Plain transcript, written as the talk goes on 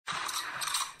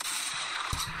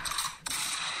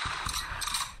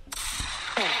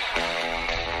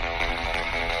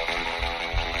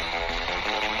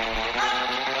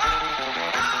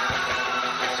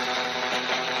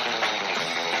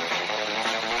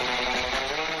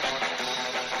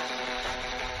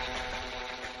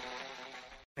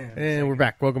And we're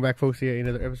back. Welcome back, folks. Yeah,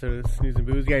 another episode of Snooze and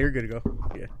Booze. Yeah, you're good to go.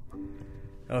 Yeah.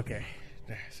 Okay.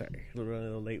 Sorry, a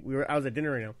little late. I was at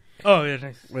dinner right now. Oh yeah,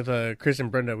 nice. With Chris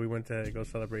and Brenda. We went to go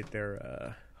celebrate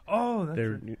their. That's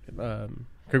their.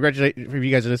 Congratulations! If you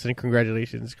guys are listening,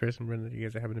 congratulations, Chris and Brenda. You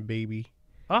guys are having a baby.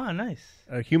 Oh, nice.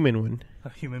 A human one. A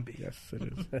human baby. Yes, it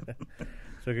is.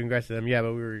 So congrats to them. Yeah,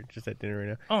 but we were just at dinner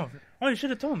right now. Oh, you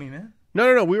should have told me, man.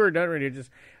 No. We were done already.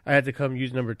 I had to come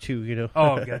use number 2. You know.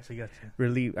 Oh, gotcha.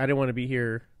 Relief. I didn't want to be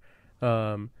here.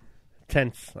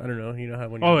 Tense. I don't know. You know how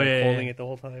when you're holding it the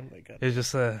whole time. Like it's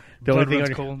just the only thing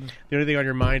on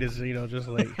your mind is just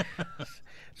like.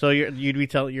 So you'd be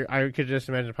telling I could just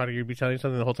imagine the product. You'd be telling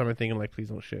something the whole time and thinking like, please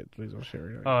don't shit. Right now.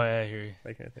 Oh yeah, I hear you.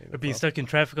 That kind of thing. Or being stuck in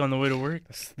traffic on the way to work.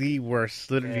 That's the worst.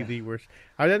 Literally the worst.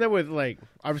 I did that with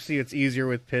obviously it's easier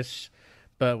with piss,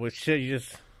 but with shit you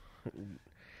just.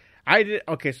 I did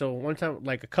okay. So one time,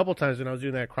 a couple times when I was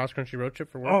doing that cross country road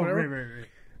trip for work. Oh, right.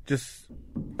 Just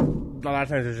a lot of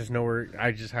times there's just nowhere.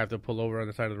 I just have to pull over on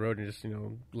the side of the road and just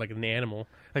like an animal,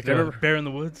 like a bear in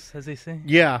the woods, as they say.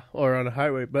 Yeah, or on a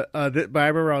highway. But but I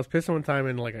remember I was pissing one time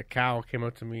and a cow came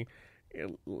up to me.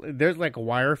 There's a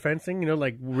wire fencing,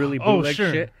 like really bootleg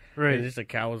shit. Right. And just a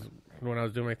cow was when I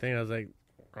was doing my thing. I was like,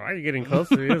 why are you getting close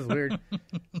to me? It was weird.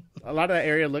 A lot of that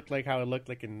area looked like how it looked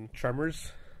like in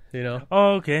Tremors.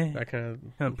 Oh, okay. That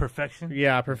kind of perfection.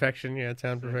 Yeah, perfection. Yeah,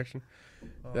 town perfection.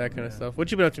 That kind of stuff.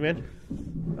 What you been up to, man?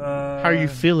 How are you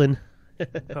feeling?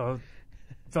 Felt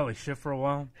like shit for a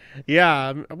while.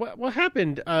 Yeah. What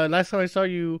happened? Last time I saw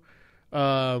you,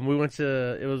 we went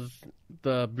to it was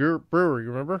the brewery.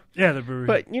 Remember? Yeah, the brewery.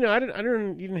 But you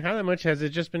didn't have that much. Has it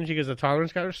just been because the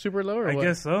tolerance got super low? Or I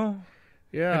guess so.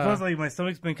 Yeah. It feels like my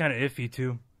stomach's been kind of iffy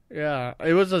too. Yeah,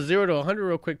 it was a 0 to 100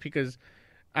 real quick because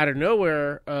out of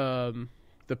nowhere,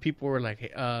 the people were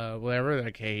like, whatever,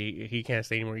 like, hey, he can't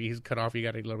stay anymore. He's cut off. You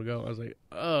got to let him go. I was like,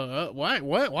 why?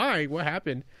 Why? What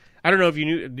happened? I don't know if you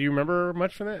knew. Do you remember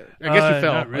much from that? I guess you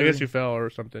fell. Not really. I guess you fell or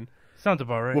something. Sounds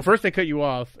about right. Well, first they cut you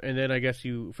off, and then I guess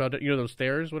you fell. Those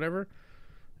stairs, whatever.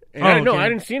 And I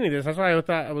didn't see any of this. That's why I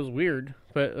thought it was weird.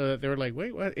 But they were like,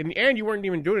 wait, what? And you weren't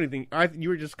even doing anything. You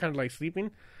were just kind of like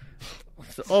sleeping.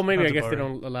 So, maybe I guess they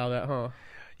don't allow that, huh?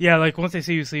 Yeah, like once they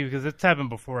see you sleep, because it's happened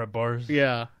before at bars.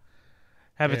 Yeah.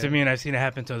 Happened to me, and I've seen it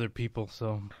happen to other people.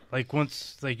 So,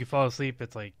 once you fall asleep,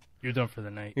 it's like you're done for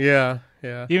the night. Yeah.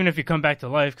 Even if you come back to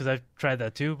life, because I've tried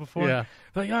that too before. Yeah.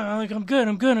 I'm good.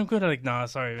 I'm like, nah,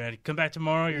 sorry, man. Come back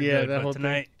tomorrow, you're good. But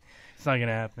tonight, it's not gonna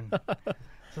happen.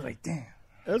 So damn.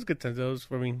 That was good times.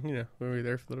 When we were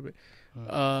there for a little bit.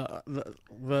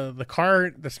 The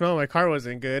car, the smell of my car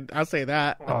wasn't good. I'll say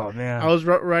that. Oh man, I was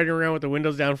riding around with the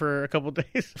windows down for a couple of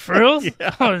days. For real? Yeah.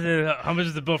 How much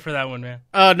is the bill for that one, man?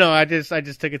 No, I just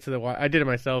took it to the. I did it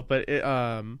myself, but it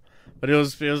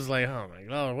was like, oh my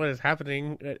god, what is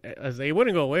happening? As they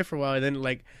wouldn't go away for a while, and then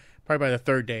probably by the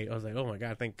third day, I was like, oh my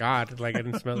god, thank God, I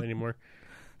didn't smell it anymore.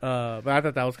 But I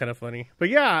thought that was kind of funny. But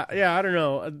yeah, I don't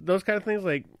know, those kind of things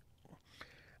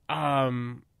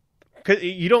because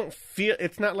you don't feel,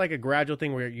 it's not like a gradual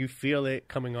thing where you feel it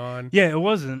coming on. Yeah, it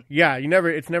wasn't. Yeah,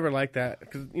 it's never like that.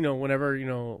 Because, whenever,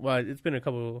 well, it's been a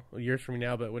couple of years for me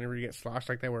now, but whenever you get sloshed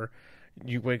like that where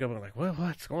you wake up and like, well,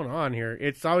 what's going on here?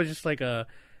 It's always just like a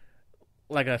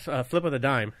flip of the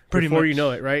dime. Pretty before much. You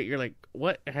know it, right? You're like,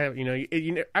 what? I don't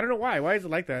know why. Why is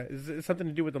it like that? Is it something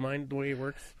to do with the mind, the way it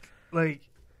works?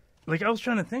 I was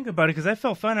trying to think about it because I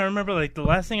felt fine. I remember the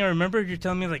last thing I remember, you're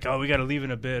telling me oh, we got to leave in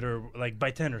a bit or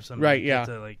by 10 or something. Right, yeah.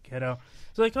 To head out.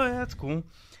 So oh yeah, that's cool. And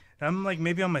I'm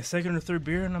maybe on my second or third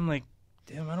beer and I'm like,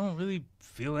 damn, I don't really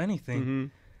feel anything. Mm-hmm.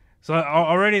 So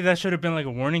already that should have been a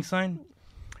warning sign.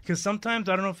 Because sometimes,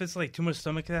 I don't know if it's too much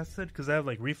stomach acid because I have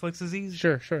reflux disease.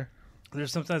 Sure.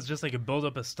 There's sometimes just a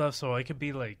buildup of stuff. So I could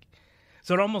be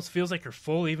so it almost feels like you're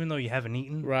full even though you haven't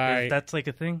eaten. Right. That's a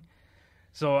thing.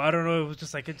 So I don't know. It was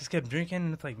just I just kept drinking,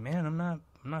 and it's man, I'm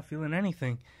not feeling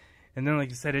anything. And then, like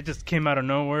you said, it just came out of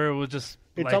nowhere. It was just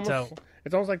lights out.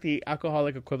 It's almost like the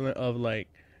alcoholic equivalent of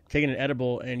taking an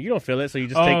edible, and you don't feel it, so you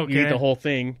just you eat the whole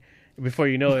thing. Before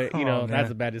you know it,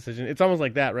 that's a bad decision. It's almost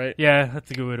like that, right? Yeah, that's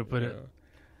a good way to put it.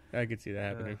 I could see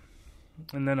that happening.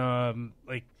 And then,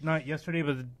 not yesterday,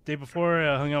 but the day before,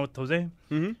 I hung out with Jose.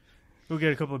 Mm-hmm. We'll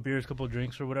get a couple of beers, a couple of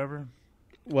drinks, or whatever.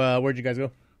 Well, where'd you guys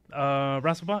go?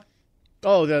 Rasselbach.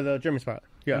 Oh, the German spot.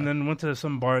 Yeah. And then went to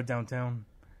some bar downtown.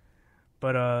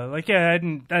 But that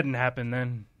didn't happen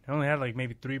then. I only had like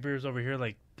maybe 3 beers over here,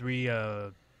 like 3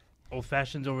 old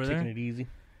fashions over Taking there. it easy.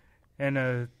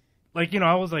 And like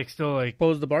I was like still like. What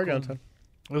was the bar cool. downtown?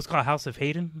 It was called House of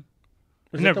Hayden.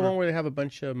 Is that the one where they have a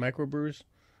bunch of microbrews?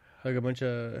 Like a bunch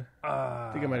of...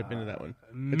 I think I might have been to that one.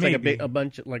 It's maybe. like a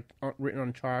bunch of, like, written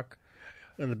on chalk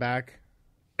in the back.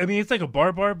 I mean, it's like a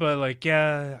bar, but like,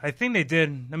 yeah, I think they did.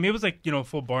 I mean, it was like,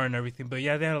 full bar and everything, but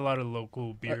yeah, they had a lot of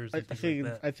local beers. I and things think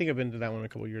like that. I think I've been to that one a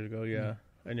couple years ago. Yeah,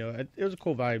 I know. It was a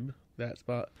cool vibe, that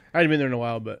spot. I hadn't been there in a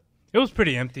while, but It was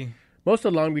pretty empty. most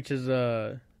of Long Beach is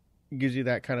gives you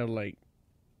that kind of like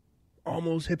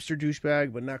almost hipster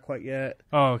douchebag, but not quite yet.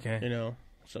 Oh, okay.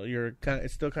 So you're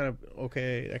it's still kind of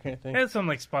okay, that kind of thing. There's some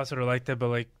like spots that are like that, but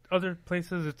like other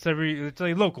places, it's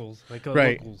like locals, like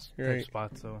Right. locals type Right.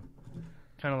 spots. So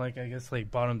kind of like, I guess, like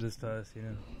Bottoms is to us,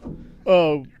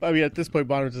 Oh, I mean, at this point,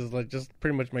 Bottoms is like just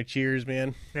pretty much my cheers,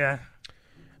 man. Yeah.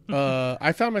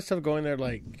 I found myself going there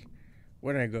like,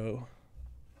 where did I go?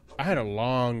 I had a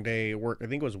long day at work. I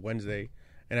think it was Wednesday,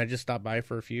 and I just stopped by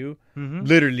for a few. Mm-hmm.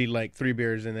 Literally like 3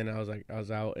 beers, and then I was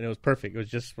out, and it was perfect. It was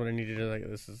just what I needed to like.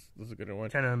 This is a good one.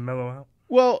 Kind of mellow out.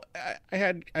 Well, I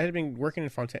had been working in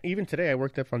Fontana. Even today, I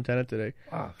worked at Fontana today.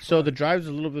 Oh, So the drive's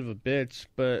a little bit of a bitch,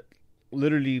 but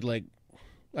literally like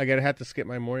I gotta have to skip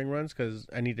my morning runs because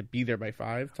I need to be there by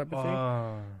 5 type of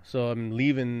thing. So I'm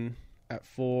leaving at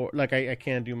 4. Like I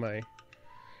can't do my,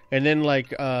 and then like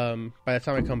by the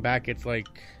time I come back, it's like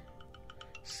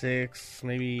 6,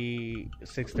 maybe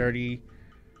 6:30.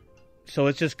 So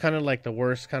it's just kind of like the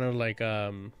worst. Kind of like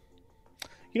you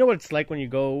know what it's like when you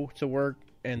go to work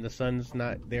and the sun's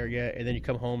not there yet, and then you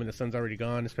come home and the sun's already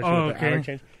gone, especially with the hour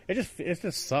change. It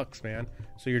just sucks, man.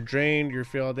 So you're drained, you're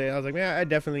feel all day. I was like, man,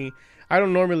 I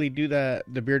don't normally do the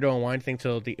beardo and wine thing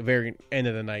till the very end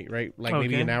of the night, right? Like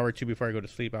maybe an hour or 2 before I go to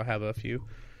sleep, I'll have a few.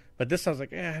 But this, I was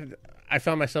like, I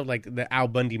found myself like the Al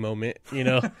Bundy moment,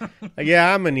 like,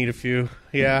 yeah, I'm gonna need a few.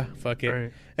 Yeah, fuck it.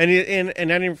 Right.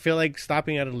 And I didn't feel like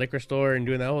stopping at a liquor store and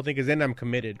doing that whole thing because then I'm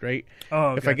committed, right?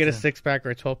 Oh, if I get a 6-pack or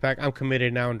a 12-pack, I'm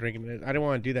committed now and drinking it. I don't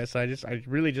want to do that, so I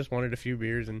really just wanted a few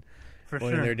beers and went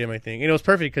in there, did my thing. And it was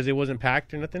perfect because it wasn't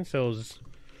packed or nothing, so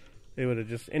it would have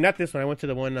just. And not this one. I went to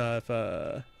the one off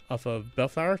of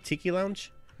Bellflower Tiki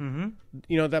Lounge. Mm-hmm.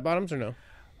 You know that Bottoms or no?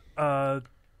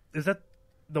 Is that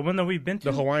the one that we've been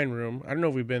to? The Hawaiian Room. I don't know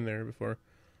if we've been there before.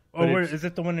 Oh, where is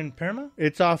it? The one in Paramount?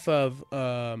 It's off of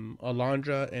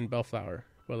Alondra and Bellflower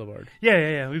Boulevard.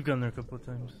 Yeah. We've gone there a couple of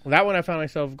times. That one I found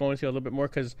myself going to a little bit more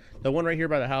because the one right here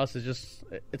by the house is just,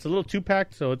 it's a little too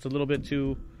packed, so it's a little bit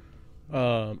too.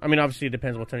 I mean, obviously it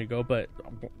depends what time you go, but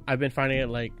I've been finding it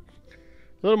like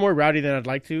a little more rowdy than I'd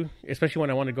like to, especially when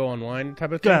I want to go on wine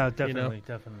type of thing. Yeah, definitely.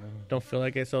 Don't feel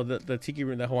like it. So the Tiki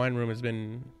room, the Hawaiian room has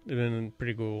been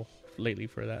pretty cool lately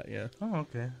for that. Yeah. Oh,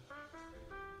 okay.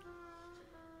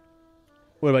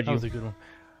 What about you? That was a good one.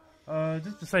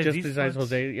 Just besides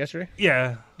Jose yesterday?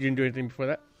 Yeah. You didn't do anything before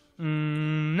that?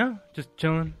 No, just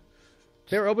chilling.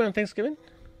 They were open on Thanksgiving?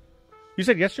 You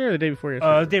said yesterday or the day before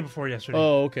yesterday? The day before yesterday.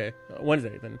 Oh, okay.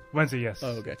 Wednesday then. Wednesday, yes.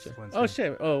 Oh, gotcha. Wednesday. Oh,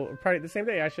 shit. Oh, probably the same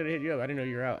day I should have hit you up. I didn't know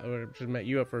you were out. I would have just met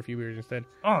you up for a few beers instead.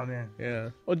 Oh, man. Yeah.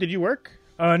 Oh, did you work?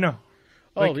 No.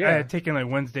 Oh, like, yeah. I had taken like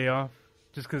Wednesday off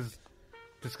just because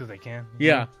I can.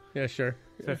 Yeah. Yeah, sure.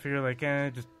 So I figured like,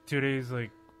 just 2 days like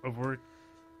of work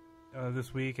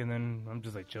this week, and then I'm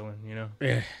just like chilling,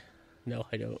 Yeah. No,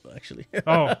 I don't actually.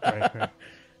 Oh, right.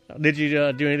 Did you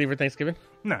do anything for Thanksgiving?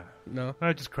 No. No.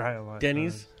 I just cry a lot.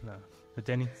 Denny's? No. The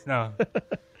Denny's? No.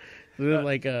 Was it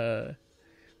like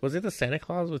was it the Santa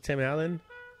Claus with Tim Allen?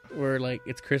 Where like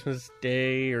it's Christmas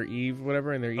Day or Eve,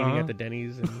 whatever, and they're eating at the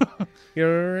Denny's, and you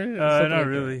know, not like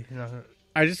really. No.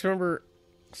 I just remember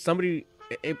somebody.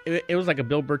 It was like a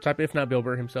Bill Burr type, if not Bill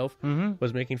Burr himself,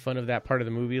 was making fun of that part of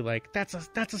the movie. Like that's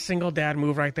a single dad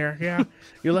move right there. Yeah,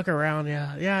 you look around.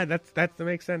 Yeah, that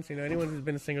makes sense. Anyone who's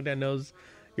been a single dad knows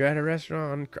you're at a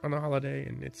restaurant on a holiday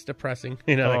and it's depressing.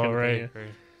 That kind of right. Thing,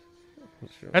 yeah.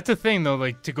 Sure. That's the thing, though.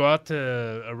 Like to go out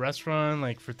to a restaurant,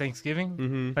 like for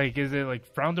Thanksgiving, like is it like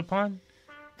frowned upon?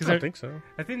 I don't think so.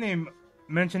 I think they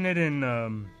mentioned it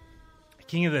in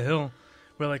King of the Hill,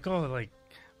 where like, oh, like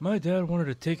my dad wanted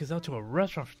to take us out to a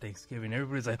restaurant for Thanksgiving.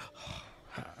 Everybody's like,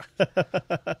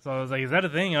 so I was like, is that a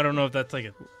thing? I don't know if that's like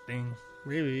a thing.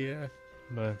 Maybe, yeah.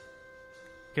 But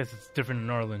I guess it's different in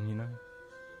Arlen,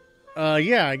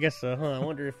 Yeah, I guess so. Huh? I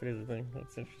wonder if it is a thing.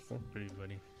 That's interesting. Pretty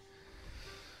funny.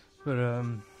 But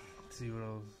let's see what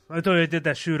else. I told you I did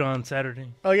that shoot on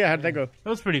Saturday. Oh yeah, how'd that go? That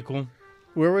was pretty cool.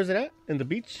 Where was it at? In the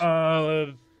beach?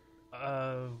 What's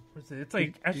it? It's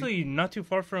like actually not too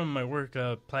far from my work,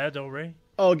 Playa del Rey.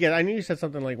 Oh yeah, I knew you said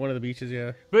something like one of the beaches.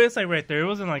 Yeah, but it's like right there. It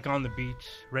wasn't like on the beach,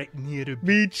 right near the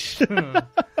beach.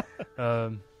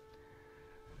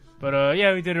 But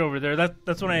yeah, we did it over there.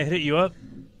 That's when I hit you up.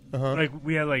 Uh-huh. Like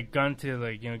we had like gone to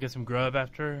like get some grub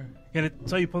after. And I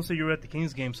saw you posted you were at the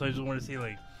Kings game, so I just wanted to see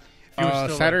like if you were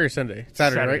still, Saturday like, or Sunday?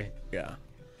 Saturday, right? Yeah.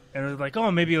 And it was like,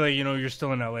 oh, maybe like you're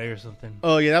still in LA or something.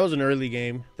 Oh yeah, that was an early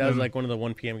game. That was like one of the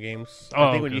 1 p.m. games. Oh,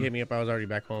 I think when okay. you hit me up, I was already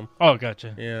back home. Oh,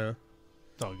 gotcha. Yeah.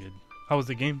 It's all good. How was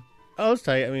the game? Oh, it was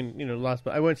tight. I mean, lost,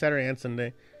 but I went Saturday and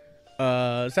Sunday.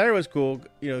 Saturday was cool.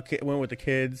 Went with the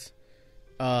kids.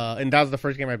 And that was the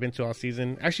first game I've been to all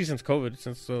season. Actually, since COVID.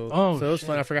 So it was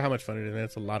fun. I forgot how much fun it is.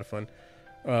 It's a lot of fun.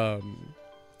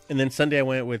 And then Sunday I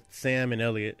went with Sam and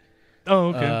Elliot.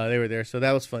 Oh, okay. They were there, so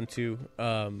that was fun too.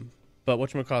 But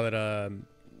whatchamacallit,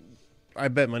 I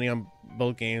bet money on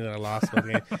both games and I lost both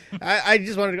games. I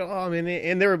just wanted to go, oh man,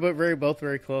 and they were both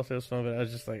very close. It was fun, but I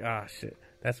was just like, shit,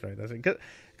 that's right, that's it.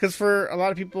 Because for a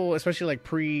lot of people, especially like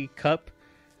pre-Cup,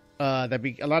 a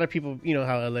lot of people,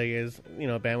 how LA is,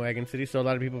 bandwagon city, so a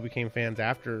lot of people became fans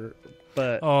after.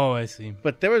 But oh, I see.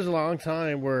 But there was a long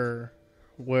time where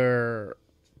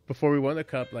before we won the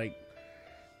Cup, like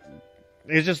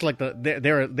it's just like they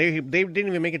didn't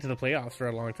even make it to the playoffs for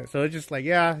a long time. So it's just like,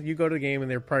 yeah, you go to the game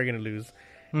and they're probably gonna lose.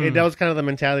 That was kind of the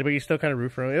mentality, but you still kind of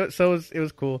root for them. It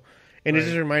was cool, and it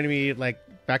just reminded me like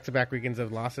back-to-back weekends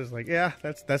of losses. Like, yeah,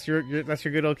 that's your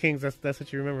good old Kings. That's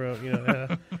what you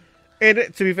remember.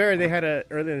 And to be fair, they had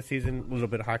early in the season a little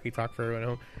bit of hockey talk for everyone at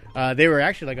home. They were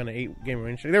actually like on an 8-game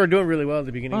win streak. They were doing really well at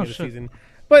the beginning of the season,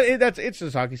 but it's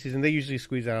just hockey season. They usually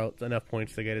squeeze out enough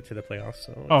points to get it to the playoffs,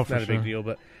 so it's not a big deal.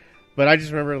 But I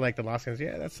just remember like the lost games.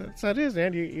 Yeah, that's how it is,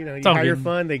 man. You have your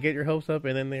fun. They get your hopes up,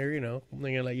 and then they're gonna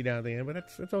let you down at the end. But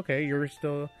it's okay. You're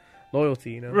still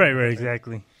loyalty, Right,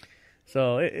 exactly.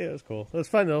 So it was cool. It was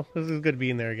fun though. It was good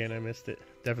being there again. I missed it.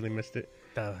 Definitely missed it.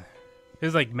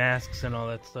 There's like masks and all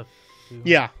that stuff.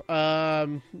 Yeah.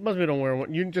 Most people don't wear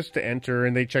one. You just to enter,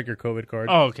 and they check your COVID card.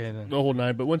 Oh, okay then. The whole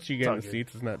nine. But once you get in the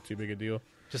seats, it's not too big a deal.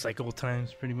 Just like old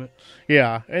times, pretty much.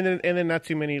 Yeah, and then not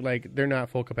too many. Like they're not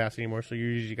full capacity anymore, so you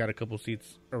usually got a couple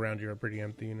seats around you are pretty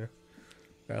empty.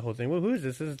 That whole thing. Well, who is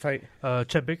this? This is tight.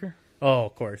 Chet Baker. Oh,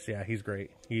 of course. Yeah, he's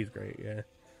great. He's great. Yeah.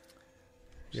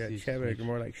 Yeah, Chet Baker,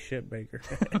 more like shit Baker.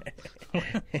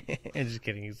 And just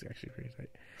kidding. He's actually pretty tight.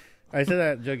 I said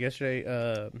that joke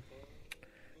yesterday.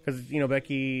 Because,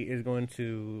 Becky is going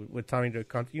with Tommy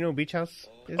to Beach House?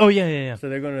 Oh, yeah. So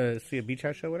they're going to see a Beach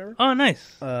House show, whatever. Oh,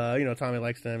 nice. Tommy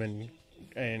likes them,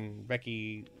 and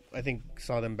Becky, I think,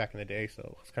 saw them back in the day,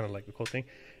 so it's kind of like a cool thing.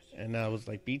 And I was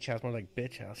like, Beach House, more like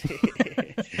Bitch House.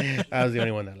 I was the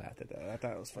only one that laughed at that. I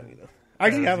thought it was funny, though. I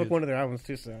actually have one of their albums,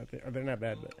 too, so they're not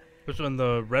bad. But which one,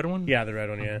 the red one? Yeah, the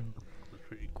red one, yeah. That's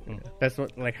pretty cool. Yeah. That's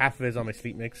what, like, half of it is on my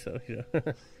sleep mix, so,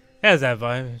 It has that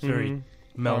vibe. It's very...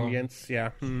 mellow. Ambience,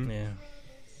 yeah. Yeah.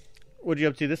 What you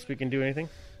up to this week and do anything?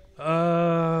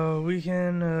 We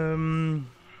can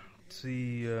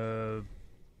see.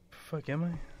 Fuck, am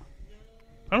I?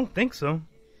 I don't think so.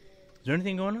 Is there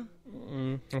anything going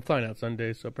on? I'm flying out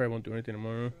Sunday, so I probably won't do anything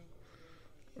tomorrow.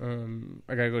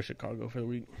 I gotta go to Chicago for the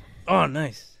week. Oh,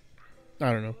 nice.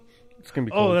 I don't know. It's gonna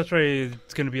be cold. Oh, that's right.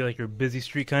 It's gonna be like your busy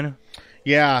street, kind of.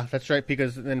 Yeah, that's right.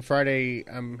 Because then Friday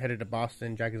I'm headed to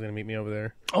Boston. Jack is gonna meet me over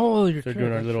there. Oh, so we're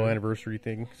doing our little anniversary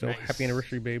thing. So nice. Happy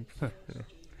anniversary, babe. I'll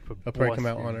probably come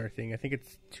out on our thing. I think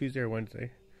it's Tuesday or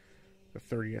Wednesday, the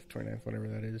 30th, 29th, whatever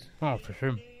that is. Oh, for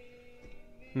sure.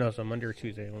 No, so Monday or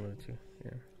Tuesday, one of the two.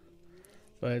 Yeah,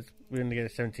 but we've been together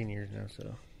 17 years now,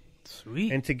 so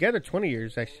sweet. And together 20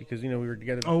 years actually, because we were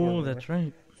together. Before, oh, that's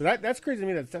right. So that's crazy to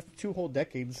me. That's 2 whole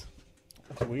decades.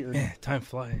 That's weird. Yeah, time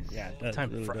flies. Yeah, it does.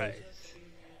 Time it really flies. Does.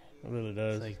 It really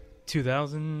does. It's like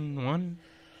 2001?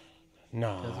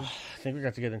 No. I think we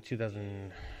got together in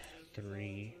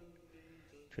 2003,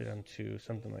 2002,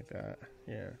 something like that.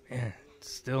 Yeah. Yeah,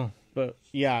 still. But,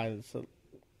 yeah, it's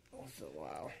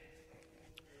wow.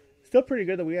 Still pretty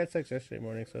good that we had sex yesterday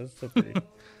morning, so it's still pretty...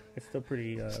 it's still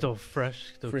pretty... still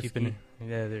fresh. Still frisky. Keeping it.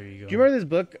 Yeah, there you go. Do you remember this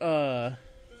book,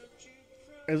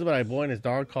 it was about a boy and his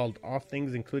dog called All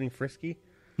Things Including Frisky?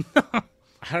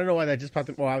 I don't know why that just popped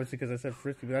up. Well, obviously because I said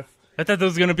frisky, but I thought that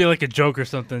was going to be like a joke or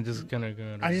something. Just kind of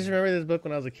going. I just remember this book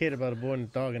when I was a kid about a boy and a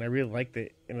dog, and I really liked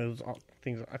it. And it was all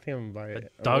things. I think I'm going to buy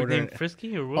it. A dog named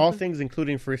Frisky? Or what? All Things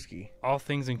Including Frisky. All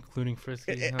Things Including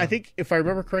Frisky. I think, if I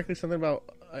remember correctly, something about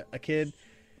a kid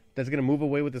that's going to move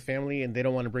away with his family, and they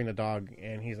don't want to bring the dog.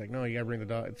 And he's like, no, you got to bring the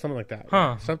dog. Something like that.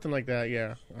 Huh. Something like that,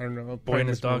 yeah. I don't know. Boy and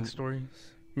his dog stories?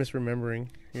 Misremembering,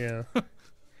 yeah.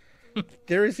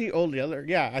 There is the old Yeller.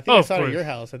 Yeah, I think I saw it at your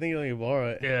house. I think you let me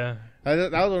borrow it. Yeah.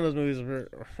 That was one of those movies where,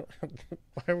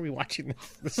 why are we watching this?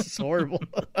 This is horrible.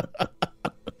 I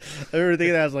remember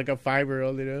thinking that was like a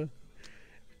 5-year-old,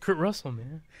 Kurt Russell,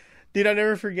 man. Dude, I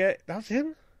never forget. That was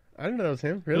him? I didn't know that was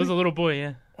him. Really? It was a little boy,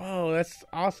 yeah. Oh, that's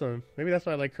awesome. Maybe that's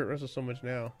why I like Kurt Russell so much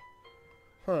now.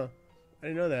 Huh. I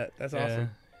didn't know that. That's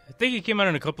awesome. I think he came out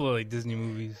in a couple of like Disney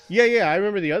movies. Yeah. I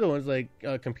remember the other ones, like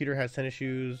Computer Has Tennis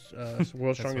Shoes,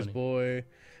 World's Strongest Boy.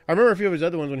 I remember a few of his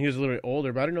other ones when he was a little bit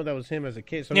older, but I didn't know that was him as a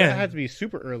kid. So that had to be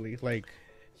super early. Like,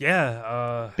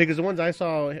 because the ones I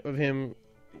saw of him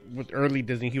with early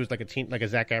Disney, he was like a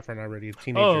Zac Efron already, a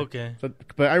teenager. Oh, okay. So,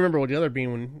 but I remember the other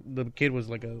being when the kid was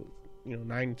like a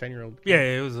 9-10-year-old. Yeah,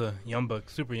 it was a young buck,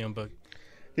 super young buck.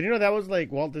 Did you know that was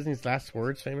like Walt Disney's last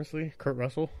words, famously? Kurt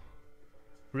Russell.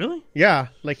 Really? Yeah,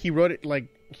 like he wrote it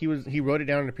he wrote it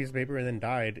down on a piece of paper and then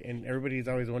died, and everybody's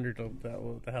always wondered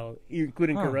what the hell,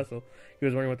 including Kurt Russell. He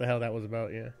was wondering what the hell that was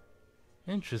about. Yeah.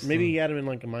 Interesting. Maybe he had him in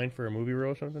like a mind for a movie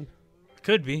role or something.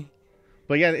 Could be.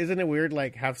 But yeah, isn't it weird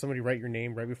like have somebody write your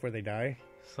name right before they die?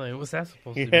 It's like, what's that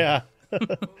supposed to be? Yeah.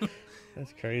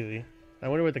 That's crazy. I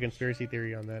wonder what the conspiracy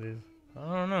theory on that is.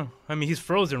 I don't know. I mean, he's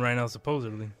frozen right now,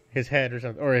 supposedly. His head or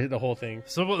something, or the whole thing.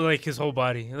 So, like, his whole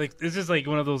body. Like, it's just like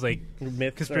one of those, like,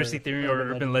 myths conspiracy theory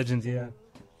or urban legends, yeah.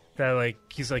 That, like,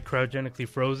 he's, like, cryogenically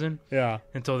frozen. Yeah.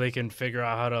 Until they can figure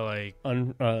out how to, like...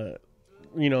 I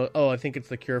think it's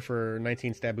the cure for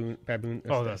 19 stabs in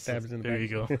the there back. you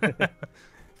go. I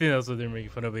think that's what they're making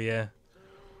fun of, but yeah.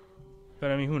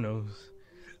 But, I mean, who knows?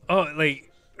 Oh,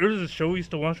 like, there was a show we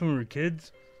used to watch when we were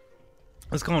kids.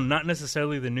 It's called Not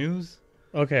Necessarily the News.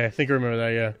 Okay, I think I remember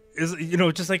that, yeah.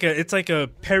 It's just like it's like a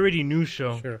parody news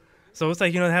show. Sure. So it's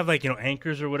like, they have like,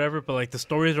 anchors or whatever, but like the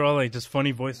stories are all like just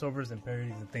funny voiceovers and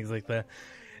parodies and things like that.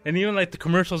 And even like the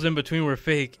commercials in between were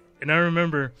fake. And I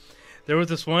remember there was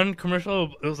this one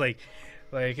commercial, it was like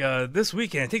this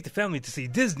weekend, take the family to see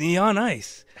Disney on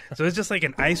Ice. So it's just like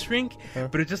an ice rink,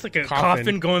 but it's just like a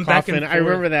coffin going back and forth. I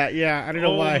remember that, yeah. I don't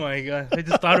know why. Oh my god, I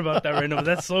just thought about that right now, but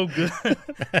that's so good.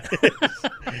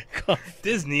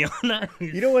 Disney on Ice.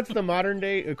 You know what's the modern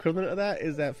day equivalent of that?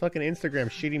 Is that fucking Instagram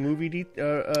shitty movie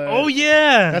oh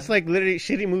yeah! That's like literally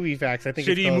shitty movie facts, I think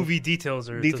shitty movie details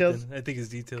or details? Something. I think it's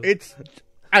details.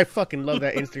 I fucking love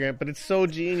that Instagram, but it's so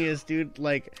genius, dude.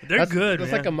 Like they're good.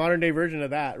 That's like a modern day version of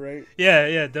that, right?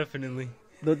 Yeah, definitely.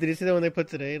 Did you see that one they put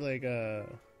today? Like,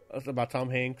 it's about Tom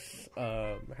Hanks.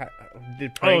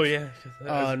 Did pranks. Oh yeah.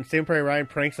 On Saving Private Ryan,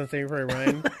 pranks on Saving Private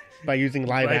Ryan by using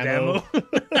live ammo.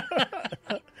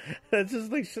 That's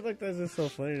just like shit like that's just so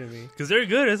funny to me. Because they're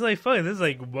good. It's like fuck. This is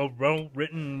like well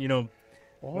written.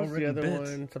 What was the other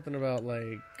one? Something about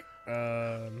like.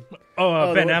 Ben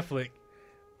Affleck.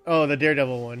 Oh, the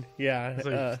Daredevil one. Yeah. That's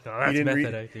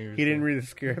method acting. He didn't read the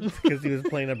script because he was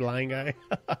playing a blind guy.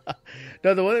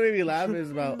 No, the one that made me laugh is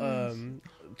about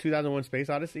 2001: Space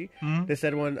Odyssey. Mm-hmm. They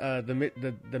said when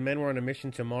the men were on a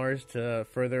mission to Mars to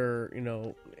further,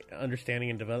 understanding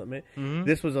and development. Mm-hmm.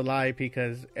 This was a lie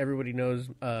because everybody knows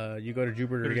you go to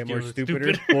Jupiter to get more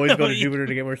stupider. Boys go to Jupiter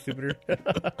to get more stupider.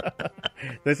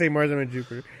 They say Mars and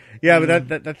Jupiter. Yeah, but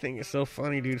that thing is so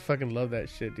funny, dude. Fucking love that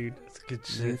shit, dude. It's good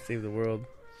shit. Save the world.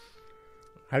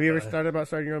 Have you ever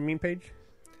starting your own meme page?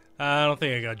 I don't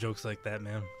think I got jokes like that,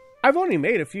 man. I've only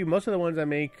made a few. Most of the ones I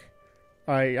make,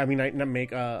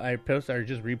 I post or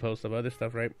just repost of other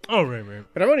stuff, right? Oh, right.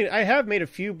 But I have made a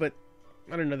few, but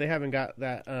I don't know. They haven't got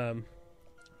that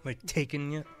like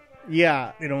taken yet.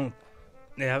 Yeah, they don't.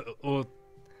 They have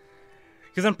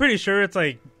because I'm pretty sure it's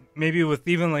like maybe with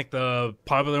even like the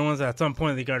popular ones at some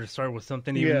point they got to start with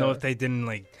something, even though if they didn't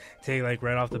like take like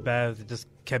right off the bat, they just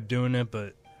kept doing it,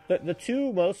 but. The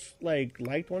two most liked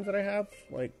ones that I have,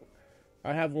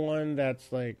 I have one that's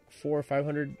like 400 or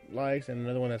 500 likes, and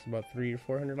another one that's about 300 or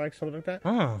 400 likes, something like that.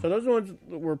 Oh. So those are the ones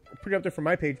that were pretty up there for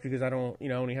my page because I don't,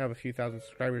 only have a few thousand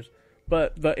subscribers.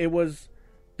 But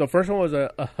the first one was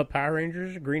a Power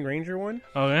Rangers Green Ranger one.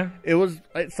 Oh yeah. It was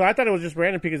so I thought it was just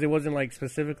random because it wasn't like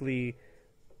specifically,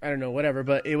 I don't know, whatever.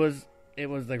 But it was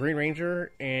the Green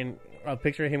Ranger and a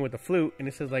picture of him with the flute, and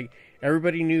it says like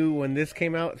everybody knew when this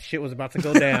came out, shit was about to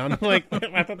go down. Like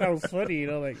I thought that was funny,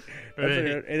 Right.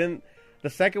 And then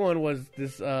the second one was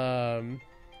this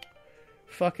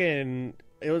fucking.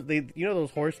 It was those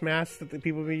horse masks that the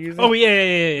people be using. Oh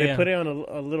yeah. They put it on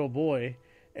a little boy,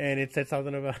 and it said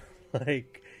something about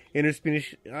like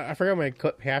interspecies. I forgot my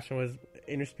caption was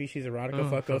interspecies erotica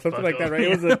fucko, something like that, right?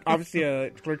 It was obviously a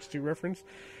Clerks 2 reference.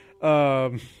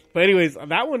 But anyways,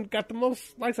 that one got the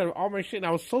most likes out of all my shit, and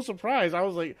I was so surprised. I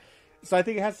was like, so I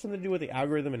think it has something to do with the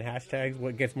algorithm and hashtags,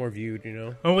 what gets more viewed,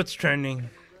 Oh, what's trending?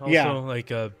 Also, I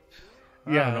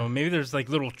don't know. Maybe there's like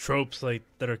little tropes like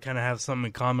that are kind of have something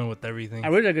in common with everything. I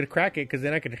wish I could crack it because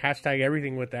then I could hashtag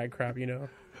everything with that crap,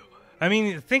 I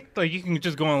mean, I think like you can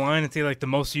just go online and see like the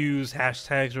most used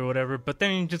hashtags or whatever, but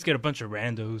then you just get a bunch of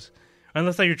randos.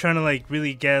 Unless like you're trying to like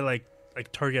really get like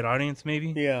like target audience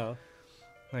maybe. Yeah.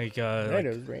 Like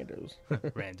Randos.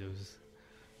 Randos.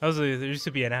 There used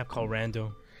to be an app called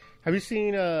Rando. Have you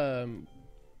seen on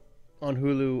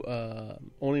Hulu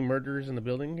Only Murders in the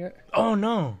Building yet? Oh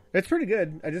no, it's pretty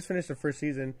good. I just finished the first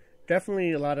season.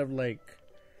 Definitely a lot of like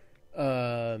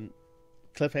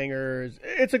cliffhangers.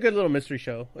 It's a good little mystery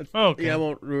show. okay. Yeah, I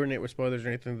won't ruin it with spoilers or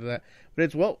anything like that. But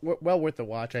it's well worth the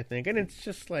watch, I think. And it's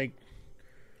just like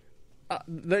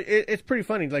it's pretty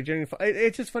funny. Like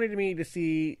it's just funny to me to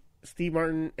see Steve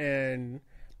Martin and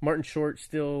Martin Short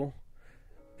still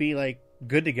be like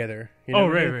good together. You know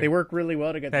right. They work really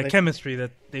well together. That chemistry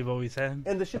that they've always had.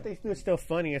 And the shit they do is still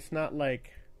funny. It's not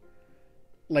like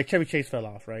Chevy Chase fell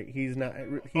off, right? He's not.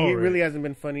 He really hasn't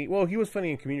been funny. Well, he was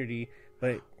funny in Community,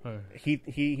 but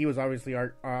he was obviously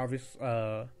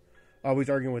always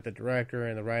arguing with the director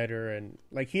and the writer, and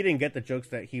like he didn't get the jokes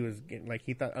that he was getting. Like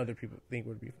he thought other people think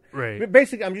would be right. But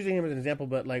basically, I'm using him as an example,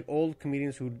 but like old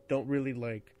comedians who don't really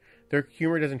like their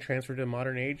humor doesn't transfer to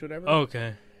modern age, whatever.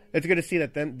 Okay. It's good to see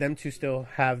that them two still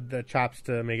have the chops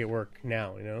to make it work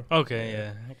now, you know? Okay,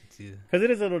 yeah, I can see that. Because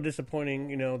it is a little disappointing,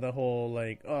 you know, the whole,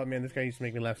 like, oh, man, this guy used to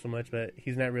make me laugh so much, but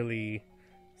he's not really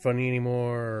funny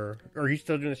anymore, or he's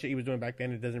still doing the shit he was doing back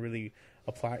then. It doesn't really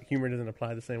apply. Humor doesn't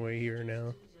apply the same way here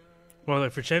now. Well,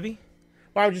 like for Chevy?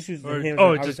 Well, I would just use him.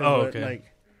 Okay.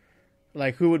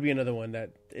 Like, who would be another one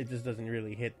that it just doesn't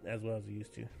really hit as well as it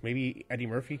used to? Maybe Eddie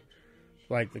Murphy?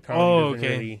 Like, the comedy doesn't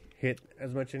really hit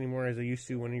as much anymore as it used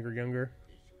to when you were younger.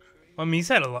 I mean, he's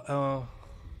had a lot.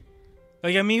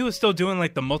 He was still doing,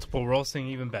 like, the multiple roles thing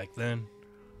even back then.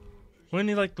 Wasn't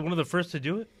he, like, one of the first to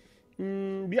do it?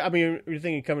 Yeah, I mean, you're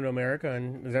thinking Coming to America,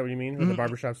 and is that what you mean? With the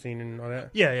barbershop scene and all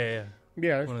that? Yeah.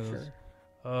 Yeah, one of sure.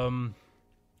 Those.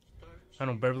 I don't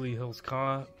know, Beverly Hills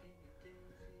Cop.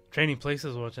 Training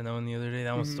Places, watching that one the other day.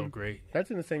 That one's still great.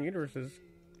 That's in the same universe as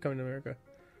Coming to America.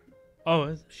 Oh,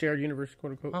 is it? Shared universe,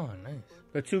 quote unquote. Oh, nice.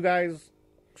 The two guys.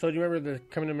 So do you remember the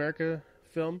Coming to America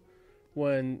film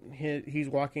when he's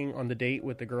walking on the date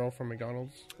with the girl from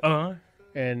McDonald's?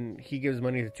 And he gives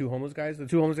money to two homeless guys. The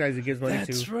two homeless guys he gives money to.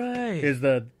 That's right. Is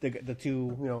the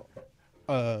two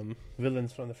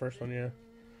villains from the first one? Yeah.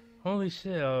 Holy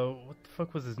shit! What the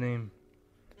fuck was his name?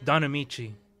 Don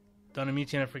Amici, and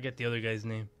I forget the other guy's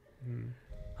name.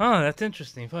 Huh? That's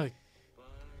interesting. Fuck.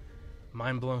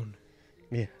 Mind blown.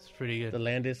 Yeah, it's pretty good. The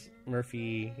Landis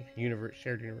Murphy universe,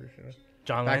 shared universe. You know?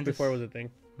 John Back Landis before it was a thing.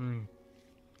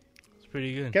 It's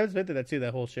pretty good. Kevin Smith did that too.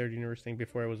 That whole shared universe thing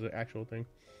before it was an actual thing,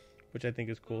 which I think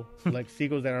is cool. Like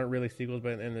sequels that aren't really sequels,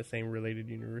 but in the same related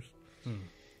universe.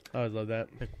 I always love that.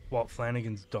 Like Walt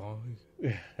Flanagan's dog.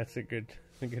 Yeah, that's a good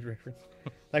reference.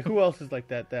 Like who else is like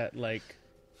that? That like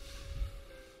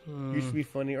used to be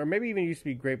funny, or maybe even used to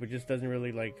be great, but just doesn't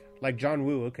really like John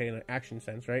Woo. Okay, in an action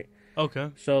sense, right? Okay.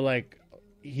 So like.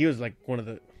 He was like one of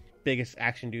the biggest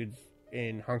action dudes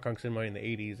in Hong Kong cinema in the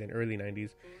 80s and early 90s.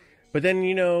 But then,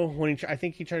 you know, when I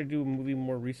think he tried to do a movie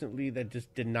more recently that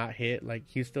just did not hit. Like,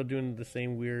 he's still doing the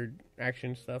same weird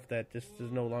action stuff that just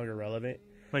is no longer relevant.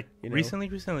 Like, recently,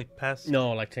 like past?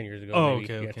 No, like 10 years ago. Oh,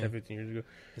 maybe. okay. 10, 15 years ago.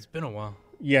 It's been a while.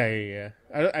 Yeah.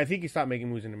 I think he stopped making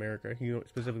movies in America. He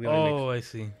specifically. I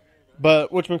see.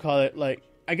 But whatchamacallit, like,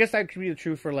 I guess that could be the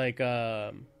truth for, like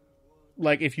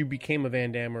if you became a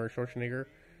Van Damme or a Schwarzenegger.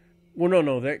 Well,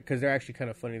 no, because they're actually kind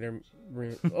of funny. They're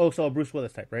so Bruce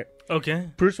Willis type, right? Okay.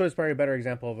 Bruce Willis is probably a better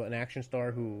example of an action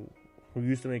star who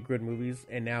used to make good movies,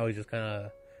 and now he's just kind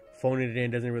of phoning it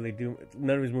in. Doesn't really do.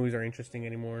 None of his movies are interesting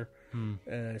anymore.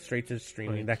 Straight to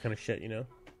streaming, that kind of shit, you know.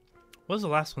 What was the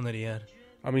last one that he had?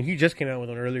 I mean, he just came out with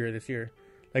one earlier this year.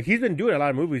 Like he's been doing a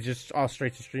lot of movies, just all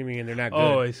straight to streaming, and they're not good.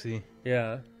 Oh, I see.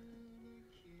 Yeah.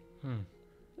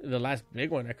 The last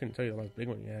big one, I couldn't tell you the last big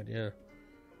one he had. Yeah.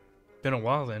 Been a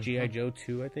while then. G.I. Joe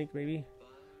 2, I think, maybe.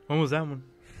 When was that one?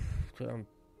 12,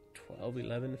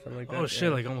 11, something like that. Oh,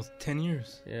 shit, like almost 10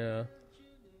 years. Yeah.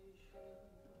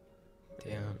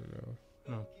 Damn.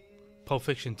 No. Pulp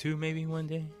Fiction 2, maybe one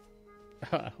day?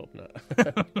 I hope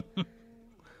not.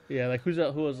 Yeah, like who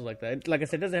else is like that? Like I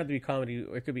said, it doesn't have to be comedy,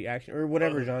 or it could be action, or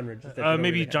whatever genre. Just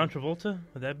maybe John Travolta?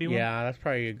 Would that be one? Yeah, that's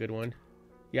probably a good one.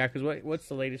 Yeah, because what's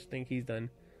the latest thing he's done?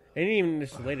 And even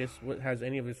this latest, has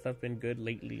any of his stuff been good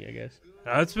lately, I guess?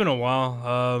 It's been a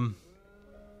while.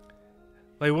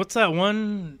 Like, what's that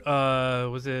one?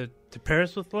 Was it To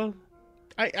Paris with Love?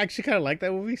 I actually kind of like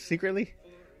that movie, secretly.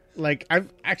 Like,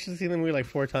 I've actually seen the movie like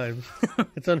 4 times.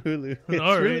 It's on Hulu.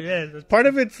 It's part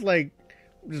of it's like,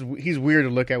 he's weird to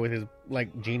look at with his,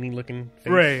 like, genie-looking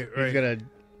face. Right. He's got a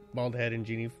bald head and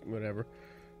genie, whatever.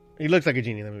 He looks like a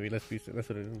genie in the movie, that's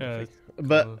what it is.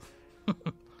 But...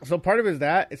 So part of it is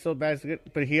that it's so bad, it's good,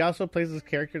 but he also plays this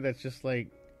character that's just like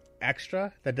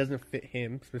extra that doesn't fit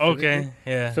him specifically. Okay,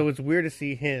 yeah. So it's weird to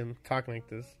see him talking like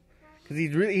this because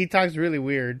he talks really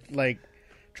weird, like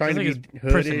trying to be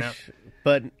hoodish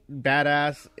but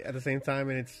badass at the same time,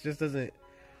 and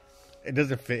it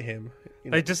doesn't fit him.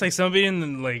 You know? Like just like somebody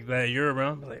in like that you're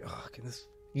around, like, oh, can this?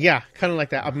 Yeah, kind of like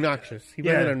that. Obnoxious. He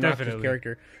plays an obnoxious definitely.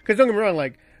 character. Because don't get me wrong,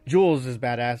 like Jules is a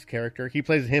badass character. He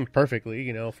plays him perfectly.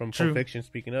 You know, from Pulp Fiction.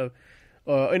 Speaking of.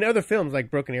 In other films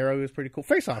like Broken Arrow, he was pretty cool.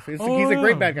 Face Off, he's a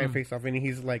great bad guy in Face Off, and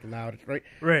he's like loud, right?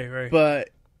 Right. But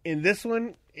in this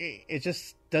one, it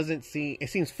just doesn't seem.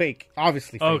 It seems fake,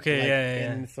 obviously. Fake, Okay, like,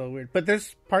 yeah. And it's so weird. But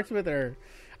there's parts of it that are.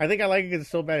 I think I like it because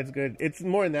it's so bad it's good. It's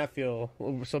more in that feel.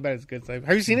 So bad it's good.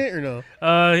 Have you seen it or no?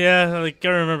 Yeah. Like I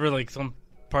remember like some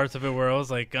parts of it where I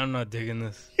was like, I'm not digging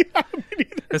this. Yeah,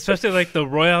 especially like the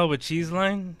Royale with cheese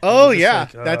line. Oh yeah,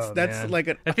 like, that's man. like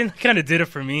a. I think that kind of did it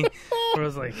for me. Where I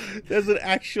was like, there's an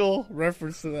actual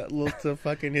reference to that to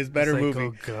fucking his better like, movie.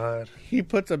 Oh god, he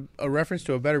puts a reference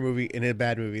to a better movie in a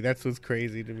bad movie. That's what's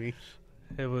crazy to me.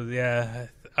 It was I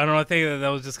don't know. I think that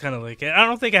was just kind of like I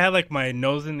don't think I had like my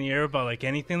nose in the air about like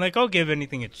anything. Like I'll give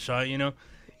anything a shot, you know,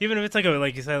 even if it's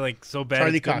like you said, like so bad.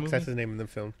 Charlie Cox, that's his name in the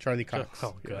film. Charlie Cox.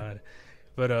 Oh god,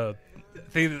 but I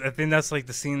think that's like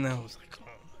the scene that was like, oh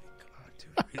my god,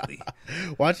 dude, really.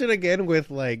 Watch it again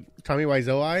with like Tommy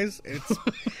Wiseau eyes. It's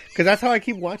because that's how I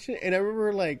keep watching it. And I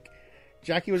remember like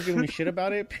Jackie was giving me shit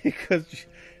about it because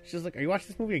she's like, "Are you watching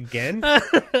this movie again?"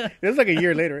 It was like a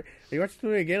year later. Are you watching this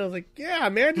movie again? I was like, "Yeah,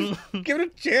 man, just give it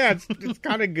a chance. It's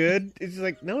kind of good." It's just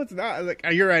like, "No, it's not." I was like,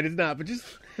 oh, "You're right, it's not." But just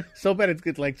so bad it's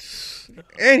good. Like,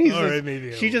 and he's just,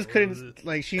 maybe she just couldn't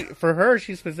like for her.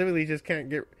 She specifically just can't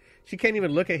get. She can't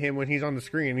even look at him when he's on the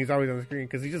screen. He's always on the screen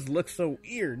because he just looks so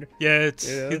weird. Yeah,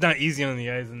 he's not easy on the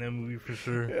eyes in that movie for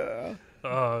sure. Yeah.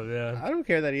 Oh yeah. I don't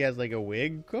care that he has like a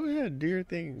wig. Go ahead, do your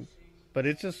thing. But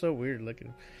it's just so weird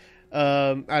looking.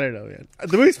 I don't know, man.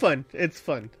 The movie's fun. It's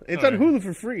fun. It's on Hulu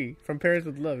for free. From Paris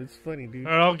with Love. It's funny, dude.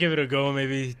 I'll give it a go.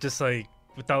 Maybe just like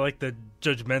without like the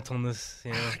judgmentalness.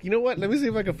 You know. You know what? Let me see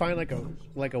if I can find like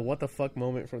a what the fuck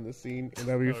moment from the scene, and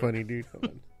that'd be funny, dude. Hold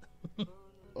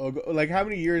on. Like how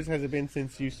many years has it been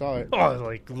since you saw it? Oh,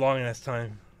 like long ass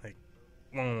time. Like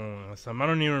long ass time. I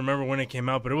don't even remember when it came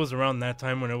out, but it was around that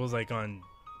time when it was like on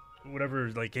whatever,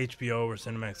 like HBO or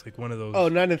Cinemax, like one of those. Oh,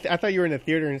 not I thought you were in the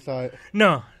theater and saw it.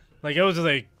 No, like it was just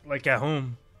like at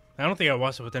home. I don't think I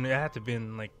watched it with any. It had to be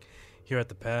in like here at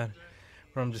the pad,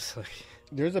 where I'm just like.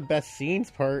 There's a best scenes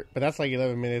part, but that's like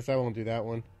 11 minutes. I won't do that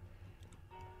one.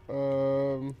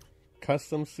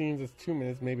 Custom scenes is 2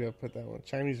 minutes. Maybe I'll put that one.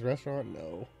 Chinese restaurant,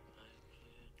 no.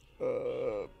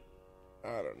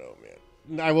 I don't know,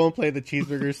 man. I won't play the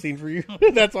cheeseburger scene for you.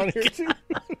 That's on here too.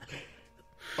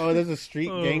 Oh, there's a street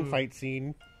gang fight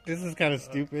scene. This is kind of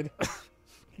stupid.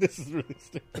 This is really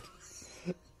stupid.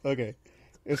 Okay.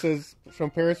 It says, From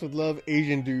Paris with Love,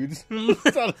 Asian dudes.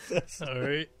 That's all it says. All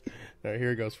right. All right,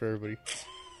 here it goes for everybody.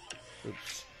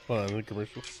 Oops. Hold on, the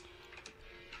commercial.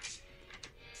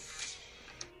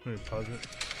 Let me pause it.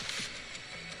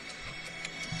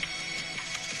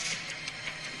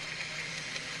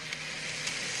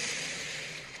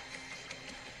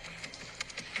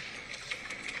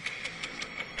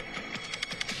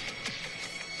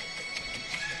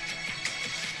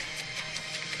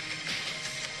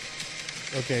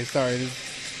 Okay, sorry.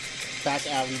 This is back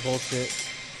alley bullshit.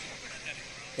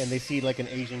 And they see like an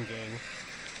Asian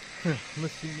gang.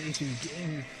 Must be an Asian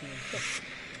gang.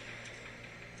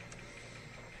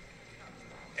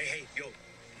 Hey, yo.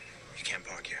 You can't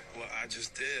park here. Well, I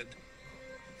just did.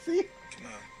 See? Come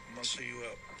on, muscle you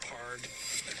up hard.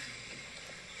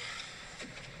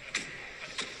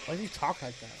 Why do you talk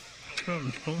like that? I don't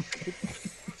know.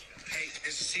 Hey,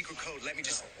 there's a secret code. Let me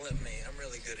just... Let me. I'm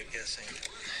really good at guessing.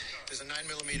 There's a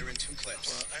 9mm and 2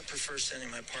 clips. Well, I prefer sending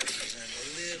my partners in a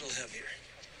little heavier.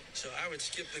 So I would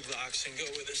skip the Glocks and go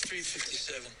with this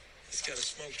 357. It's got a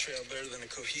smoke trail better than a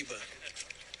Cohiba.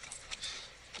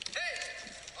 Hey!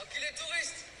 Enculé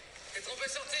touriste! T'es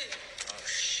trompé sortie! Oh,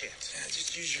 shit. Yeah,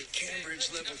 just use your Cambridge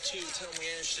level 2. Tell them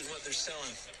we're interested in what they're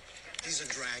selling. These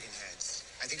are dragon heads.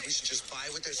 I think we should just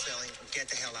buy what they're selling and get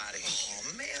the hell out of here.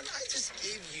 Oh, man, I just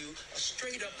gave you a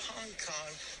straight-up Hong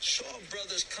Kong Shaw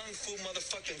Brothers Kung Fu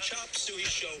motherfucking chop suey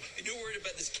show, and you're worried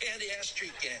about this candy-ass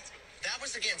street gang. That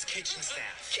was against kitchen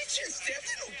staff. Kitchen staff?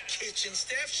 There's no kitchen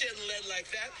staff shedding lead like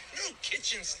that. No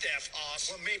kitchen staff,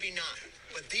 Oz. Well, maybe not.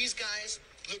 But these guys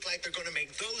look like they're going to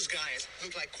make those guys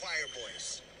look like choir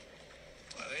boys.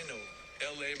 Well, they ain't no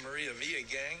L.A. Maria Villa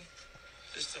gang.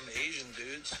 Just some Asian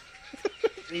dudes.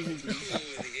 Asian dudes. Cool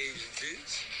with the Asian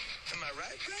dudes. Am I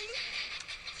right, brother?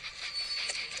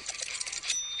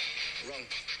 Wrong,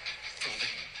 brother.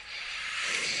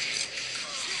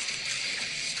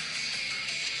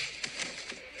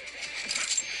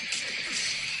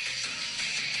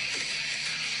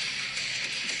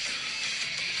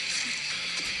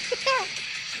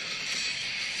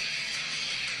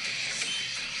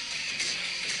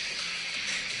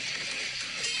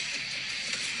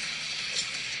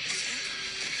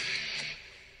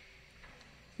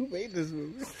 Who made this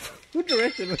movie? Who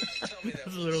directed it? Tell me that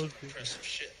That's a was little- some impressive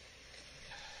shit.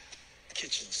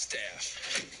 Kitchen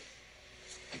staff.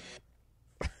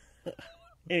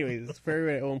 Anyways, for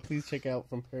everyone at home, please check out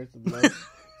From Paris to Love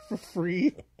for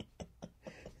free.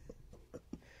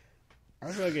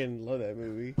 I fucking love that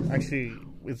movie. Actually,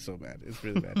 it's so bad. It's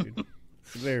really bad, dude.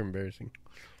 It's very embarrassing.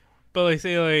 But like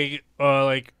say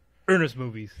like Ernest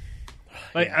movies.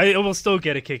 Like I will still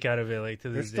get a kick out of it. Like to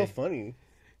They're this still day. funny.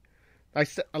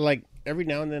 Like every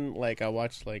now and then, like I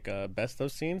watch like best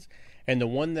of scenes, and the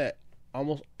one that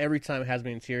almost every time has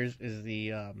me in tears is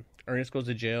the Ernest goes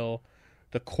to jail,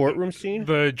 the courtroom scene.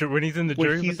 When he's in the When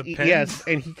jury he's with the pen. yes,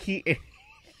 and he's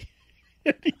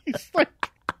like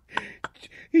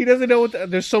he doesn't know what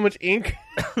there's so much ink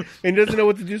and doesn't know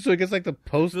what to do, so he gets like the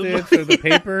Post-its or the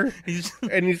paper,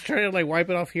 and he's trying to like wipe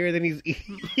it off here. Then he's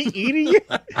eating it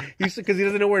because he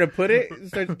doesn't know where to put it. He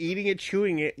starts eating it,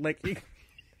 chewing it like.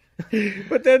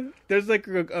 But then there's like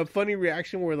a funny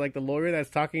reaction where like the lawyer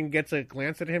that's talking gets a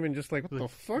glance at him and just like what the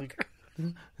fuck.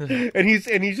 and he's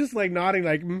just like nodding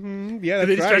like yeah, that's And then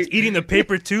he right. starts eating the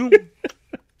paper too.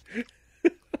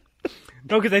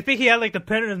 No, because I think he had like the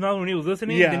pen in his mouth when he was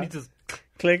listening. Yeah. And then he just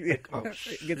Click. oh, It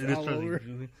gets and it's all really- over.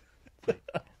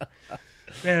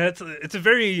 Man, it's a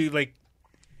very like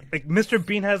Mr.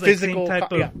 Bean has like Physical same type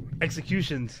co- of yeah.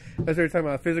 executions. That's what we're talking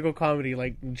about. Physical comedy,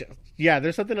 like, yeah,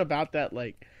 there's something about that,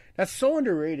 like, that's so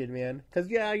underrated, man. Because,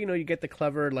 yeah, you know, you get the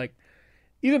clever, like,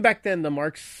 even back then, the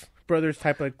Marx Brothers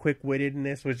type of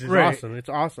quick-wittedness, which is Right. awesome. It's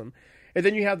awesome. And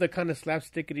then you have the kind of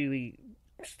slapstickity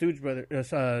Stooge Brother,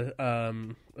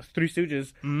 Three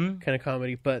Stooges kind of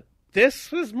comedy. But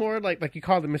this was more like you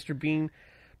call it Mr. Bean.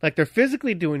 Like, they're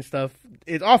physically doing stuff.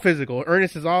 It's all physical.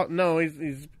 Ernest is all no.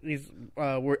 He's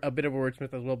a bit of a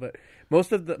wordsmith as well. But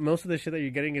most of the shit that you're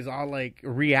getting is all like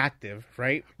reactive,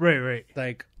 right? Right.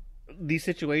 Like these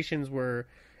situations where,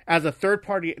 as a third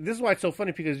party, this is why it's so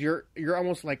funny because you're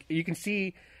almost like you can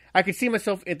see. I could see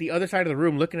myself at the other side of the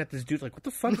room looking at this dude like, what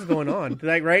the fuck is going on?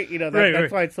 Like, right? You know,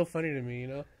 that's why it's so funny to me. You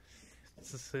know.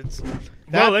 It's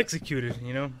well executed,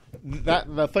 you know.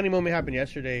 That the funny moment happened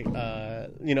yesterday.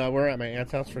 You know, we're at my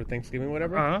aunt's house for Thanksgiving,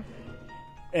 whatever,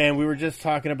 and we were just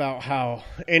talking about how,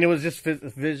 and it was just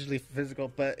visually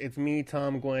physical. But it's me,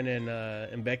 Tom, Gwen,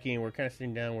 and Becky, and we're kind of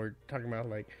sitting down. We're talking about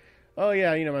like, oh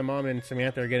yeah, you know, my mom and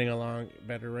Samantha are getting along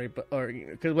better, right? But or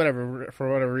because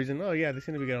for whatever reason, oh yeah, they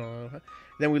seem to be getting along.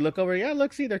 Then we look over, yeah,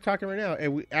 look, see, they're talking right now,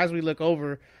 and as we look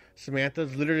over.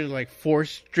 Samantha's literally like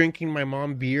force drinking my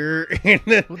mom beer, and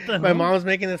then my mom's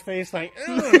making this face like,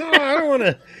 oh, no, I don't want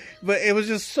to. But it was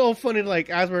just so funny. Like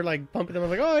as we're like bumping them, I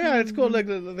was like, oh yeah, it's cool. Like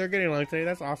they're getting along today.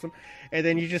 That's awesome. And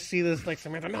then you just see this like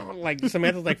Samantha, no, like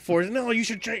Samantha's like forcing, no, you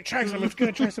should try some. It's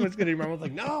good. Try some. It's good. And your mom was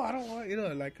like, no, I don't want. You know,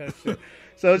 like kind of shit.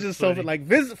 So it's just so like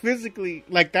physically,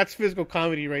 like that's physical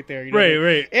comedy right there. You know?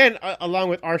 Right. And along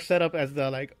with our setup as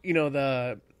the like, you know,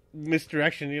 the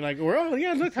misdirection. You're like, oh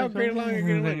yeah, look how great along you're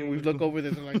getting along. And we look over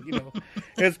this and like, you know,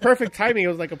 it's perfect timing. It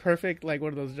was like a perfect like one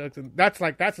of those jokes, and that's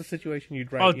a situation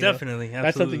you'd write. Oh, you know? definitely,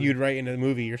 That's something absolutely. you'd write in a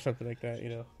movie or something like that. You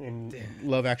know, in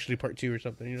Love Actually Part 2 or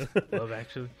something. You know, Love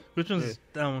Actually. Which one's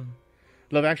that one?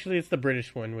 Love Actually, it's the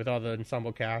British one with all the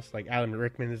ensemble cast. Like Alan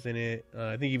Rickman is in it.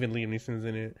 I think even Liam Neeson's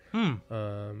in it.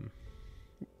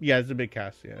 Yeah, it's a big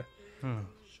cast. Yeah,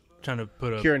 Trying to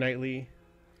put up. Keira Knightley.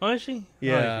 Oh, is she?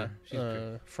 Yeah, I like her. She's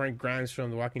good. Frank Grimes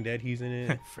from The Walking Dead. He's in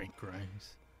it. Frank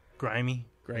Grimes. Grimy.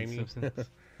 Grimy. Simpsons.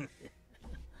 It's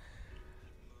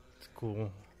cool.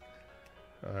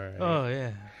 All right. Oh,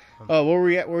 yeah. Oh, what were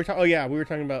we at? We were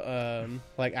talking about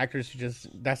like actors who just.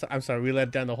 I'm sorry, we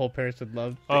let down the whole Paris with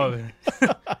Love thing.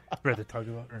 Oh, rather talk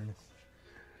about Ernest.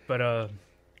 But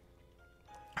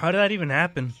how did that even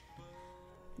happen?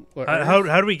 What,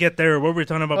 How do we get there? What were we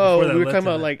talking about before that? we were led talking to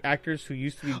about that? like actors who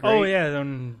used to be great. Oh yeah, or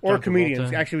John comedians.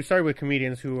 Travolta. Actually, we started with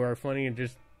comedians who are funny and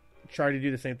just try to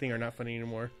do the same thing or not funny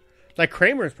anymore. Like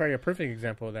Kramer is probably a perfect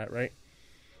example of that, right?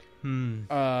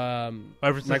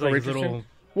 Ever since Michael like his Richardson. little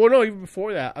Well, no, even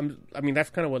before that. I mean, that's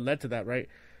kind of what led to that, right?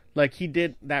 Like he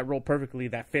did that role perfectly.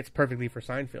 That fits perfectly for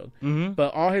Seinfeld. Mm-hmm.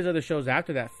 But all his other shows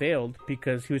after that failed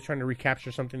because he was trying to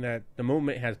recapture something that the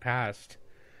moment has passed.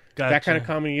 Gotcha. That kind of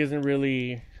comedy isn't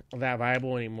really that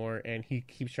viable anymore, and he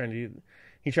keeps trying to do.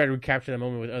 He tried to recapture that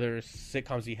moment with other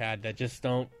sitcoms he had that just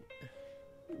don't.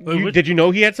 Did you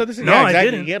know he had something? No, yeah, I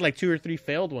exactly. didn't. He had like 2 or 3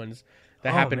 failed ones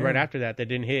that happened right after that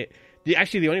didn't hit.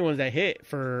 Actually, the only ones that hit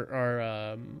for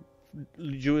are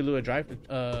Julie Louis-Dreyfus.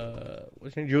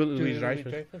 What's her name? Julie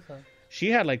Louis-Dreyfus.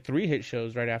 She had like 3 hit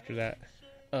shows right after that.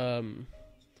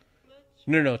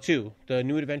 No, 2. The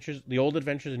New Adventures, The Old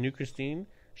Adventures of New Christine.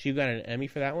 She got an Emmy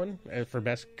for that one for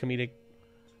best comedic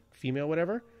female,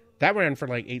 whatever. That ran for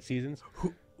like 8 seasons.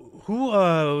 Who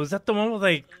was that? The one with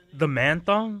like the man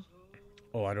thong?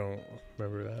 Oh, I don't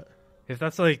remember that. If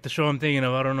that's like the show I'm thinking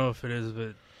of, I don't know if it is,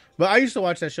 but I used to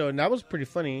watch that show, and that was pretty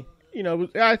funny. You know,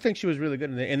 I think she was really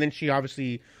good in it. And then she's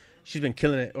been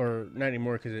killing it, or not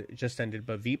anymore because it just ended.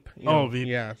 But Veep, you know, Veep,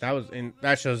 yeah,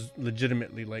 that show's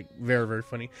legitimately like very, very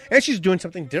funny, and she's doing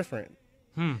something different.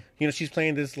 You know, she's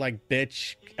playing this like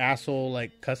bitch, asshole,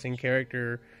 like cussing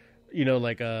character. You know,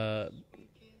 like a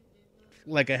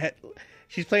head.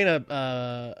 She's playing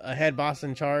a head boss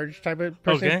in charge type of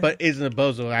person, but isn't a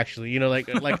bozo actually. You know, like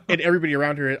and everybody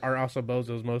around her are also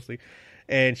bozos mostly.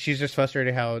 And she's just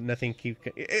frustrated how nothing keeps...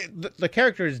 The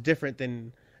character is different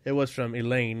than it was from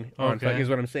Elaine on Fuck, is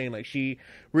what I'm saying. Like, she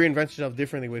reinvents herself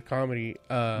differently with comedy,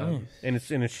 and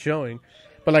it's showing.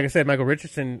 But like I said, Michael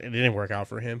Richardson, it didn't work out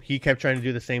for him. He kept trying to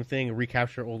do the same thing and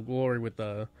recapture old glory with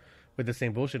the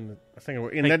same bullshit. I think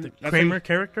like the Kramer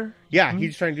character? Yeah,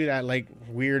 he's trying to do that, like,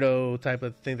 weirdo type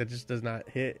of thing that just does not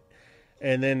hit.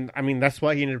 And then, I mean, that's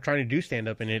why he ended up trying to do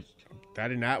stand-up, and that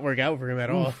did not work out for him at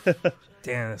all.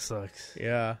 Damn, that sucks.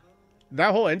 Yeah.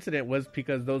 That whole incident was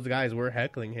because those guys were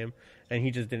heckling him, and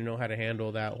he just didn't know how to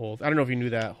handle that whole... I don't know if you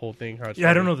knew that whole thing. How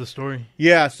I don't know the story.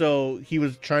 Yeah, so he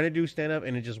was trying to do stand-up,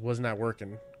 and it just was not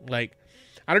working. Like,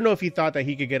 I don't know if he thought that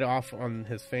he could get off on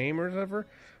his fame or whatever,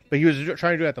 but he was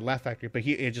trying to do it at the Laugh Factory, but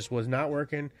it just was not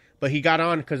working. But he got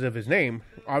on because of his name.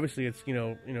 Obviously, it's, you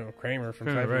know Kramer from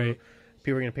Seinfeld. Right.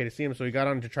 People were going to pay to see him, so he got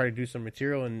on to try to do some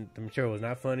material, and the material was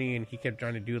not funny, and he kept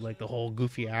trying to do, like, the whole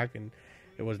goofy act, and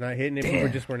it was not hitting it. People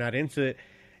just were not into it.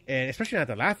 And especially not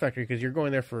the Laugh Factory, because you're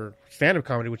going there for stand-up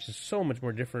comedy, which is so much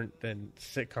more different than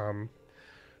sitcom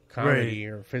comedy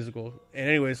or physical. And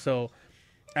anyway, so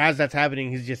as that's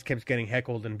happening, he just keeps getting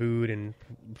heckled and booed, and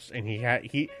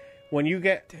when you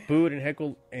get booed and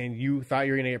heckled, and you thought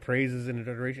you were going to get praises and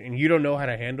adoration, and you don't know how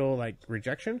to handle like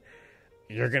rejection,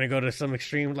 you're going to go to some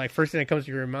extreme. Like, first thing that comes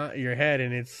to your head,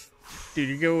 and it's, dude,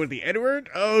 you go with the N-word?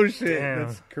 Oh shit,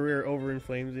 that's career over in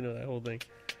flames. You know, that whole thing.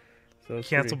 So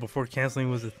cancel before canceling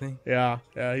was a thing. Yeah,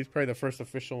 he's probably the first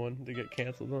official one to get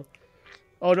canceled. Huh?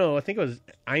 Oh no, I think it was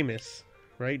Imus,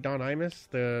 right? Don Imus,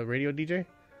 the radio DJ.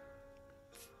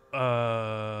 You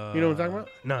know what I'm talking about?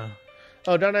 No.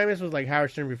 Oh, Don Imus was like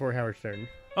Howard Stern before Howard Stern.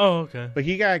 Oh, okay. But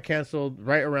he got canceled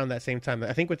right around that same time.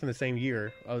 I think within the same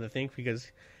year of the thing, because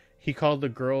he called the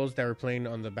girls that were playing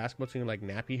on the basketball team like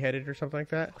nappy headed or something like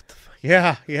that. What the fuck?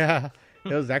 Yeah.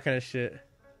 It was that kind of shit.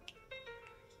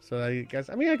 So I guess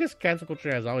cancel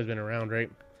culture has always been around, right?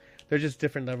 There's just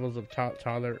different levels of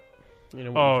tolerate. You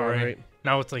know, right.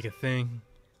 Now it's like a thing,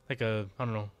 like I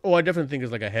don't know. Oh, I definitely think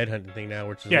it's like a headhunting thing now,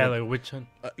 which is like witch hunt.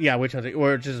 Witch hunting,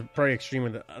 or just probably extreme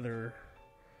in the other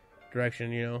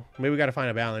direction. You know, maybe we got to find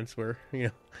a balance where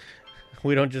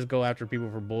we don't just go after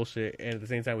people for bullshit, and at the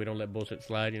same time we don't let bullshit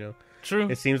slide. You know, true.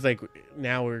 It seems like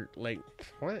now we're like,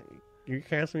 what? You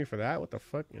canceling me for that? What the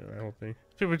fuck? You know, that whole thing.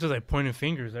 People are just like pointing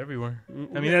fingers everywhere.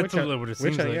 I mean, that's what it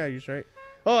seems like. Yeah, you're right.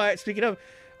 Oh, speaking of,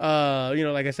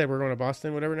 like I said, we're going to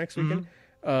Boston, whatever, next weekend.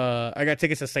 I got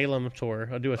tickets to Salem tour.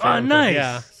 I'll do a Salem tour. Nice.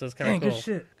 Yeah, so it's kind of cool. Good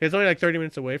shit. It's only like 30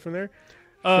 minutes away from there.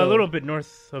 A little bit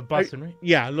north of Boston, right?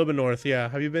 Yeah, a little bit north. Yeah,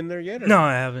 have you been there yet? No,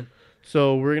 I haven't.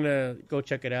 So we're gonna go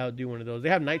check it out, do one of those. They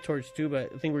have night tours too,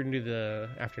 but I think we're gonna do the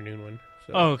afternoon one.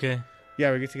 So. Oh, okay.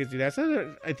 Yeah, we get to do that.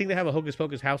 So I think they have a Hocus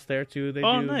Pocus house there too. They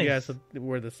do. Nice. Yeah, so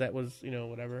where the set was,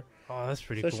 whatever. Oh, that's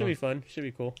pretty cool. So it should be fun. Should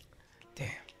be cool. Damn.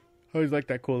 I always like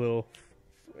that cool little.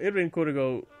 It'd been cool to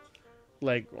go,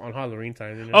 like on Halloween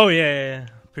time. Oh yeah.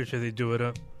 Pretty sure they do it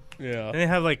up. Yeah. And they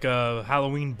have like a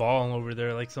Halloween ball over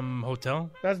there, like some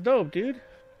hotel. That's dope, dude.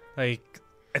 Like,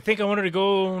 I think I wanted to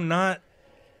go.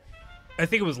 I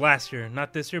think it was last year,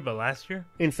 not this year, but last year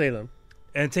in Salem.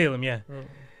 And Salem, yeah. Oh.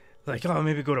 Like,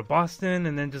 maybe go to Boston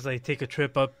and then just like take a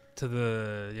trip up to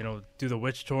the, do the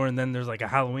witch tour, and then there's like a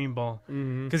Halloween ball.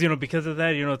 Because because of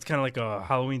that, it's kind of like a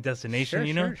Halloween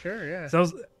destination. Sure, yeah.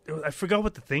 So I forgot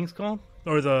what the thing's called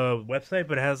or the website,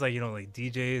 but it has like like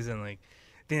DJs and like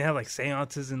they have like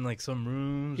seances in like some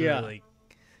rooms. Yeah. Or, like,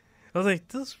 I was like,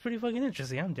 this is pretty fucking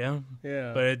interesting. I'm down.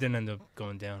 Yeah. But it didn't end up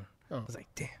going down. I was like,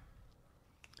 damn.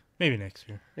 Maybe next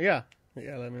year. Yeah.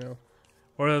 Let me know.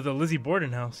 Or the Lizzie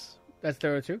Borden house. That's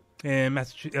there too? In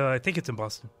Massachusetts. I think it's in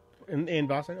Boston. In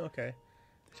Boston? Okay.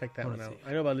 Check that one out.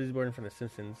 I know about Lizzie Borden from The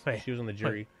Simpsons. Hey, she was on the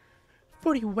jury.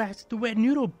 40 watts the wet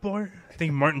noodle bar. I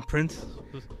think Martin Prince.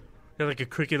 Had like a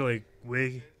cricket like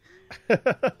wig.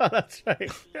 That's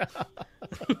right.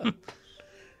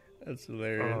 That's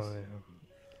hilarious.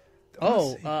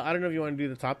 Oh, yeah. I don't know if you want to do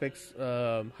the topics.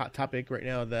 Hot topic right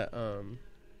now, that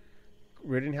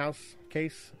Rittenhouse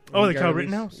case. The Kyle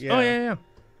Rittenhouse? Yeah. Oh, yeah.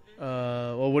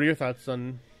 Well, what are your thoughts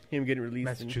on him getting released?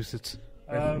 Massachusetts.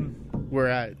 We're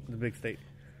at the big state.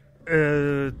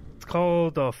 It's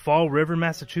called Fall River,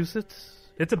 Massachusetts.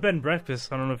 It's a bed and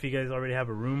breakfast. I don't know if you guys already have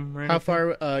a room or anything. How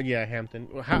far? Yeah, Hampton.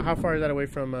 How far is that away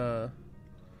from?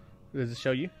 Does it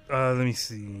show you? Let me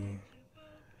see.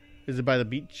 Is it by the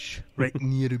beach? Right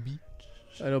near the beach.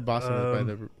 I know Boston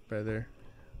is by there.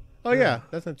 Oh yeah,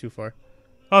 that's not too far.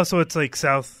 Oh, so it's like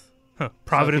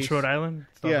Providence, Southeast. Rhode Island.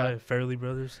 It's not Yeah. by Fairleigh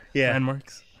Brothers. Yeah.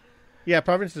 Landmarks. Yeah,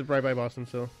 Providence is right by Boston,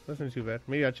 so that's not too bad.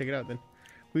 Maybe I'll check it out then.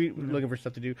 We looking for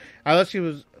stuff to do. I actually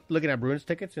was looking at Bruins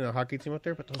tickets, hockey team up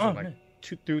there, but those are like man.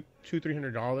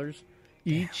 $200-$300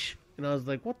 each, and I was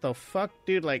like, "What the fuck,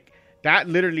 dude?" Like that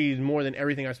literally is more than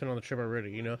everything I spent on the trip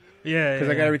already, Yeah. Because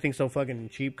I got everything so fucking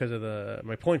cheap because of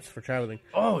my points for traveling.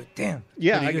 Oh, damn.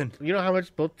 Yeah, Pretty good. you know how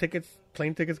much both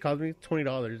plane tickets cost me?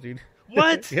 $20, dude.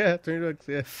 What? Yeah, $20.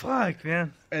 Yeah. Fuck,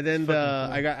 man. And then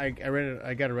Fucking cool.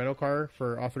 I got a rental car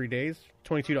for all 3 days,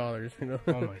 $22.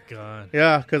 Oh, my God.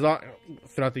 Yeah, because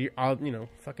throughout the year, I'll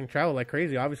fucking travel like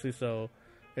crazy, obviously. So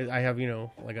I have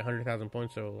like 100,000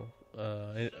 points. So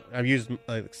I've used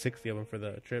like 60 of them for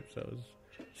the trip. So it was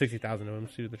 60,000 of them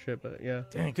to do the trip. But yeah,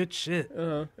 Damn, good shit.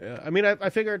 yeah. I mean, I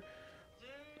figured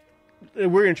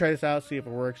we're gonna try this out, see if it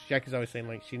works. Jackie's always saying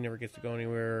like she never gets to go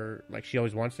anywhere. Like she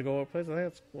always wants to go a place.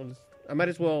 I might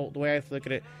as well. The way I look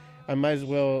at it, I might as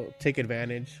well take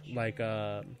advantage. Like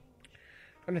I'm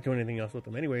not doing anything else with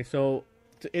them anyway. So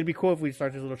it'd be cool if we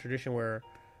start this little tradition where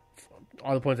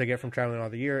all the points I get from traveling all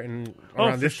the year, and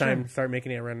around this time start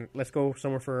making it around. Let's go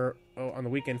somewhere on the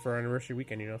weekend for our anniversary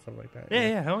weekend. Something like that.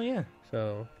 Yeah, hell yeah.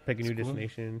 So pick a new cool.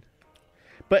 destination.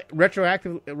 But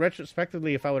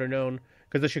retrospectively, if I would have known,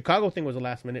 because the Chicago thing was a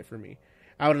last minute for me,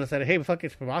 I would have said, "Hey, fuck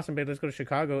it's from Boston, babe. Let's go to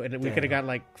Chicago," and we could have got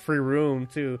like free room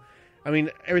too. I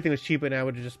mean, everything was cheap, and I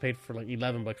would have just paid for like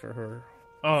 $11 for her.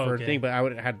 For a thing, but I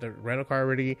would have had the rental car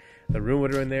already. The room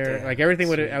would have been there. Damn, like everything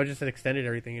would have. I would just have extended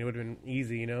everything. It would have been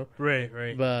easy,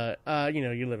 Right. But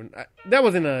you live in that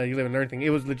wasn't a you live and learn thing. It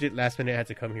was legit last minute. I had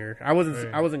to come here. I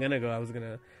wasn't gonna go. I was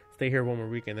gonna stay here one more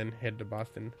week and then head to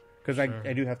Boston because I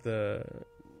do have to.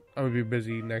 I'm gonna be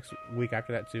busy next week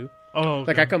after that too. Oh, okay.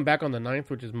 Like I come back on the 9th,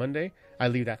 which is Monday. I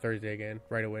leave that Thursday again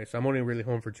right away. So I'm only really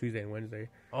home for Tuesday and Wednesday.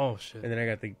 Oh shit. And then I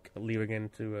got to leave again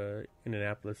to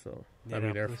Indianapolis. So I'll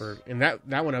be there Indianapolis. and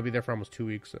that one I'll be there for almost 2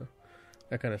 weeks. So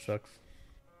that kind of sucks.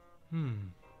 What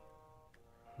am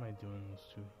I doing those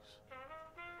 2 weeks?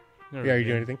 Never Yeah, are you been.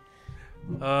 doing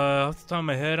anything? Off the top of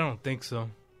my head, I don't think so.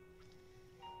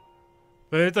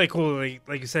 But it's like cool,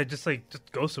 like you said, just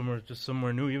go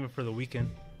somewhere new, even for the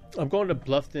weekend. I'm going to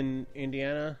Bluffton,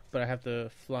 Indiana, but I have to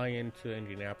fly into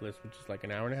Indianapolis, which is like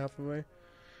an hour and a half away.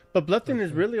 But Bluffton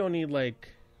is really only like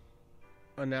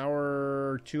an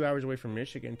hour, 2 hours away from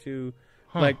Michigan too.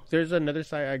 Huh. Like there's another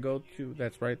site I go to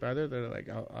that's right by there. That like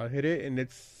I'll hit it, and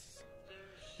it's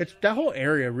that whole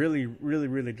area really, really,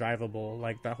 really drivable.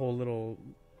 Like that whole little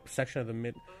section of the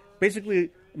mid. Basically,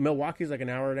 Milwaukee's like an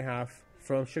hour and a half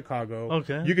from Chicago.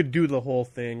 Okay. You could do the whole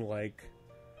thing like.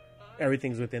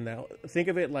 Everything's within that. Think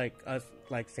of it like us,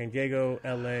 like San Diego,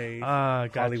 LA,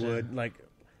 Gotcha. Hollywood, like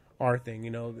our thing.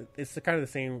 It's kind of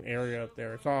the same area up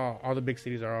there. It's all the big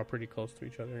cities are all pretty close to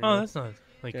each other. Oh, that's nice.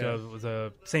 Like Yeah.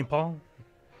 was St. Paul?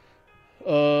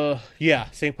 Yeah,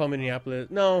 St. Paul,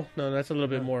 Minneapolis. No, that's a little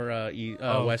bit more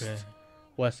west, okay.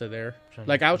 west of there. Trying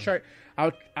Like to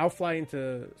I'll fly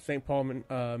into St. Paul,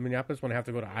 Minneapolis when I have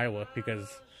to go to Iowa because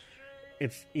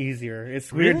it's easier.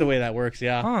 It's weird Really? the way that works.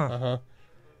 Yeah. Huh.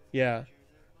 Yeah.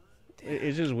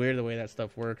 It's just weird the way that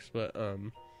stuff works, but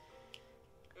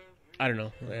I don't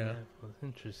know. Yeah. That's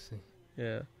interesting.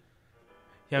 Yeah.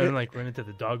 You haven't like run into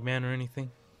the dog man or anything?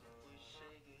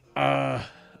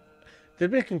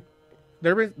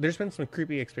 There's been some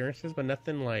creepy experiences, but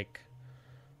nothing like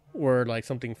or like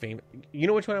something famous. You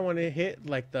know which one I want to hit?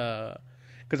 Like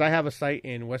because I have a site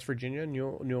in West Virginia,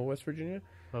 Newell, West Virginia.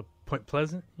 Point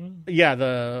Pleasant? You mean? Yeah,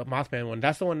 the Mothman one.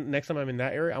 That's the one. Next time I'm in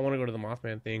that area, I want to go to the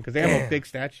Mothman thing because they have a big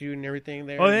statue and everything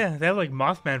there. Oh yeah, they have like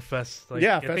Mothman Fest. Like,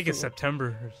 Yeah, I think festival. it's September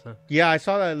or so. Yeah, I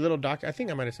saw that little doc. I think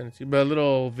I might have sent it to you, but a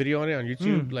little video on it on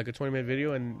YouTube, like a 20-minute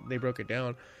video, and they broke it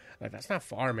down. Like that's not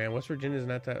far, man. West Virginia's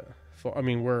not that far. I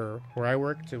mean, where I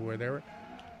work to where they were.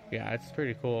 Yeah, it's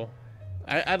pretty cool.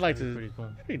 I'd like to. Pretty cool.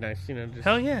 It'd be nice, just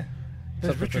Hell yeah.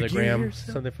 There's something for the Richard Gere gram. here,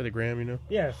 so- Something for the gram.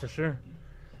 Yeah, for sure.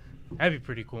 That'd be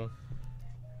pretty cool.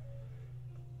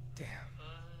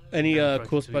 Any That's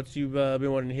cool sweet. spots you've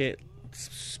been wanting to hit,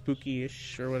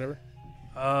 spooky-ish or whatever?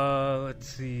 Let's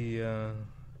see.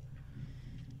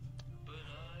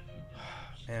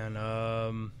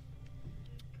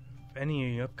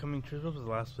 Any upcoming trips? What was the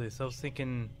last place? I was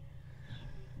thinking.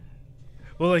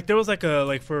 Well, like there was like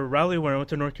for a rally when I went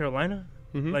to North Carolina,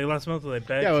 Mhm. like last month with like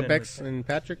Bex. Yeah, with and- Bex and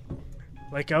Patrick.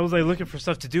 like I was like looking for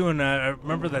stuff to do, and I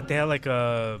remember that they had like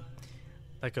a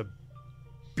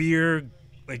beer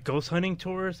like ghost hunting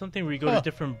tour or something where you go to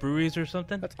different breweries or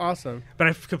something. That's awesome. But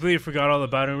I completely forgot all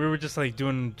about it. We were just like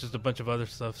doing just a bunch of other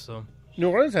stuff. So New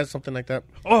Orleans has something like that.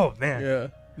 oh man,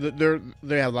 Yeah,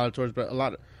 they have a lot of tours, but a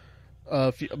lot.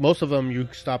 Most of them you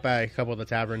stop at a couple of the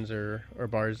taverns or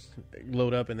bars,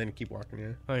 load up, and then keep walking. Yeah.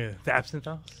 oh yeah, the Absinthe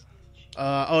House.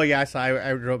 Oh yeah, I saw.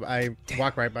 I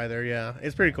walk right by there. Yeah,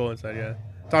 it's pretty cool inside. Yeah,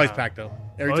 it's always packed though.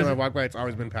 Every Oh, time is I it? walk by, it's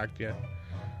always been packed. Yeah.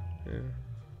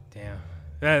 Damn,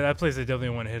 that place I definitely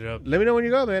want to hit it up. Let me know when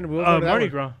you go, man. We'll go to that Mardi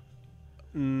one.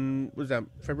 Gras, Was that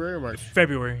February or March?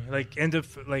 February, like end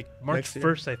of like March Next year.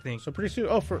 1st, I think. So pretty soon.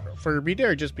 Oh, for be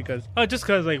there just because. Oh, just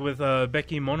cause like with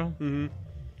Becky Mono. Mm-hmm.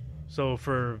 So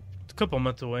for a couple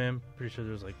months away, I'm pretty sure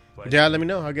there's like flights. Yeah, let me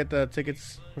know. I'll get the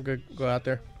tickets. We'll go out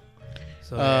there.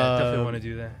 So yeah, definitely Um, want to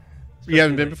do that. You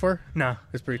haven't been like- before? Nah,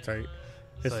 It's pretty tight.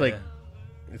 It's so, like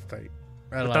yeah. it's tight.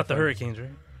 I had a lot Without of the fun. hurricanes,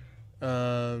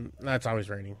 right? That's always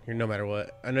raining. No matter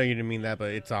what. I know you didn't mean that,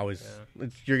 but it's always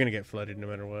you're gonna get flooded no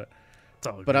matter what. It's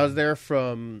all But good. I was there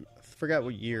from I forgot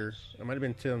what year. It might have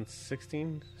been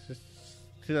 2016,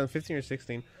 2015 or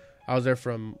 16. I was there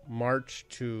from March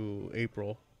to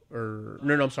April, or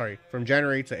no, I'm sorry, from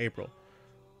January to April.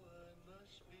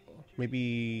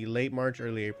 Maybe late March,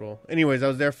 early April. Anyways, I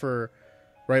was there for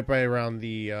right by around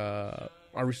the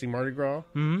obviously Mardi Gras,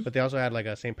 Mhm. but they also had like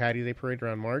a St. Patty's Day parade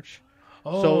around March.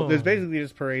 Oh, So there's basically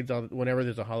just parades on whenever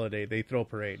there's a holiday. They throw a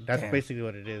parade. That's Damn. basically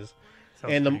what it is.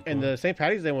 sounds And pretty and cool. the St.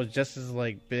 Patty's Day was just as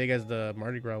like big as the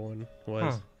Mardi Gras one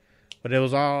was, Huh. but it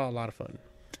was all a lot of fun.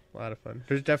 A lot of fun.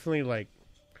 There's definitely like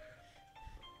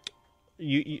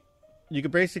you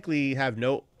could basically have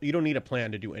you don't need a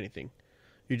plan to do anything.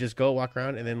 You just go walk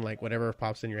around and then like whatever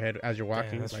pops in your head as you're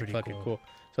walking, that's like pretty fucking cool. cool.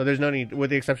 So there's no need, with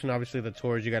the exception obviously the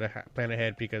tours. You gotta plan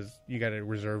ahead because you gotta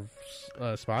reserve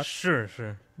spots. Sure.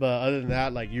 But other than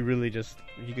that, like you could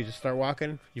just start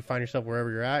walking. You find yourself wherever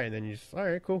you're at, and then you just all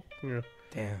right, cool. Damn,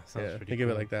 sounds Yeah, pretty think of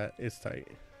it cool. like that. It's tight.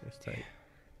 It's tight.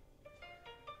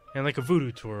 And like a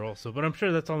voodoo tour also, but I'm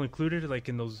sure that's all included, like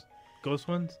in those ghost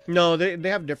ones. No, they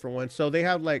have different ones. So they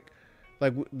have like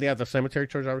they have the cemetery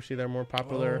tours. Obviously, they're more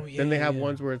popular. Oh, yeah, then they have yeah.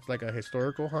 ones where it's like a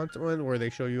historical haunt one, where they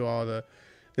show you all the.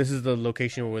 This is the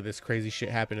location where this crazy shit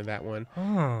happened in that one.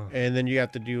 Oh, And then you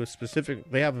have to do a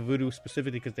specific. They have a voodoo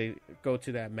specifically because they go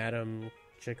to that Madame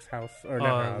Chick's house or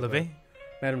not her house, LeVay?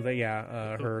 Madame,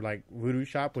 her like voodoo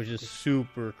shop was just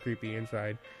super creepy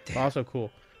inside, but also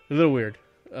cool. A little weird.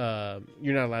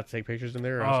 You're not allowed to take pictures in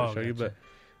there or else I'll show you, gotcha.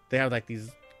 but they have like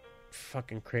these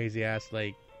fucking crazy ass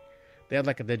like they have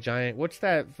like the giant. What's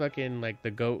that fucking like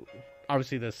the goat?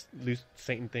 Obviously, this loose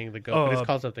Satan thing, the goat, but it's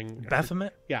called something.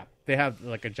 Baphomet? Yeah, they have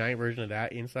like a giant version of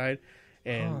that inside,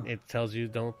 and it tells you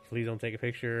please don't take a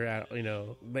picture.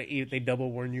 They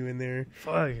double warn you in there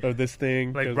Fuck. of this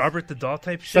thing, Like 'cause- Robert the Doll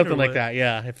type shit? something or like what? that.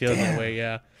 Yeah, it feels Damn. that way.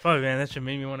 Yeah. Fuck, man, that should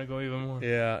make me want to go even more.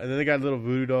 Yeah, and then they got little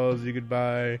voodoo dolls you could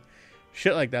buy,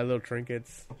 shit like that, little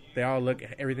trinkets.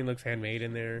 Everything looks handmade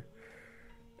in there.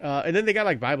 And then they got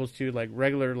like Bibles too, like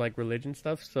regular like religion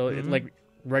stuff. So it's like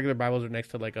regular Bibles are next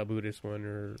to like a Buddhist one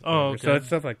or Oh, whatever. So okay. it's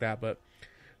stuff like that. But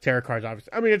tarot cards,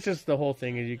 obviously. I mean, it's just the whole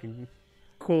thing is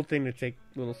cool thing to take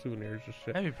little souvenirs and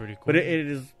shit. That'd be pretty cool. But it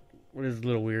is a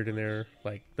little weird in there,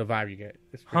 like the vibe you get.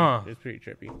 It's pretty, Huh. It's pretty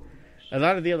trippy. A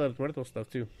lot of the other Muertos stuff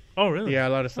too. Oh, really? Yeah, a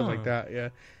lot of stuff like Huh. that. Yeah,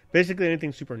 basically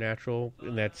anything supernatural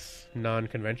and that's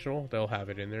non-conventional, they'll have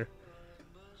it in there.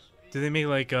 Do they make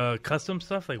like custom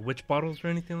stuff, like witch bottles or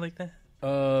anything like that?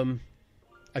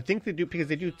 I think they do because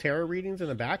they do tarot readings in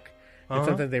the back, and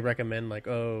sometimes they recommend like,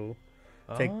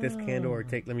 take this candle or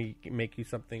let me make you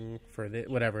something for this,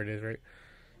 whatever it is, right?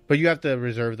 But you have to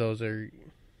reserve those, or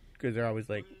because they're always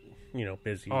like,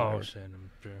 busy. Oh, or, shit, I'm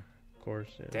sure. of course.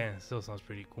 Yeah. Damn, it still sounds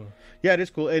pretty cool. Yeah, it is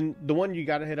cool. And the one you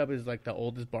got to hit up is like the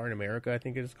oldest bar in America, I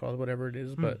think it's called, whatever it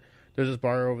is. But there's this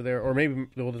bar over there, or maybe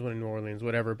the oldest one in New Orleans,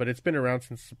 whatever. But it's been around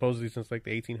supposedly since like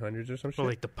the 1800s or some shit. Oh,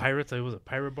 like the pirates? Like, was it a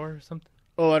pirate bar or something?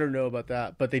 Oh, I don't know about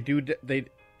that, but they do.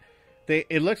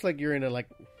 It looks like you're in a like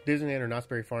Disneyland or Knott's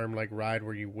Berry Farm like ride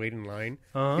where you wait in line.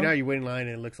 Uh-huh. You know how you wait in line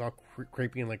and it looks all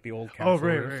creepy and like the old castle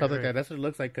right, or right, stuff like right. that. That's what it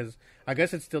looks like because I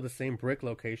guess it's still the same brick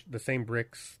location, the same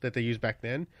bricks that they used back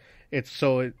then.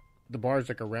 The bar is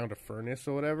like around a furnace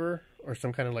or whatever, or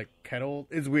some kind of like kettle.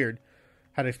 It's weird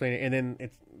how to explain it. And then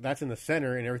that's in the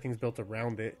center and everything's built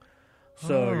around it.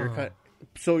 So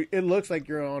so it looks like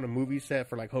you're on a movie set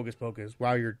for like Hocus Pocus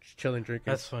while you're chilling drinking.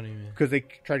 That's funny, man. Because they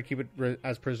try to keep it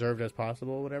as preserved as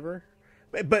possible, or whatever.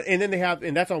 But and then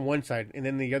and that's on one side, and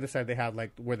then the other side they have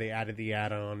like where they added the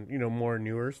add-on, more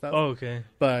newer stuff. Oh, okay.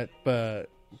 But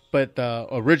but the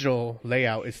original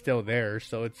layout is still there.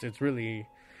 So it's really,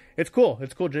 it's cool.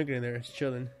 It's cool drinking in there. It's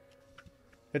chilling.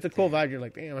 It's a cool vibe. You're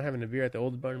like, damn, I'm having a beer at the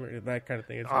old bar, that kind of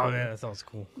thing. It's Oh cool. man, that sounds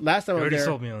cool. Last time You I was already there,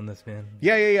 sold me on this, man.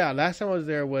 yeah. Last time I was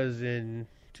there was in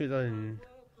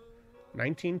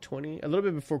 2019, 20, a little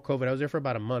bit before COVID. I was there for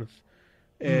about a month,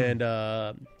 and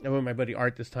I went with my buddy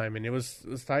Art this time, and it was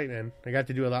tight, man. I got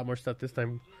to do a lot more stuff this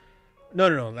time. No.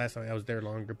 Last time I was there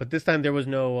longer, but this time there was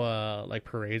no like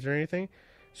parades or anything,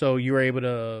 so you were able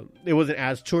to. It wasn't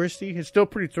as touristy. It's still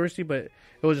pretty touristy, but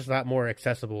it was just a lot more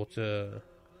accessible to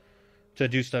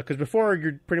do stuff. Because before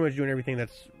you're pretty much doing everything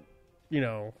that's,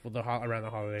 for around the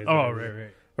holidays. Oh,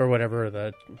 right. Or whatever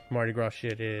the Mardi Gras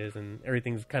shit is, and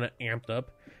everything's kind of amped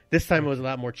up. This time it was a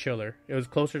lot more chiller. It was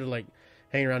closer to like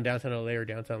hanging around downtown LA or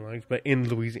downtown Long Beach, but in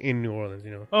New Orleans,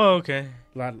 Oh, okay.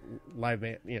 a lot live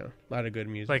band, a lot of good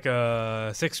music. Like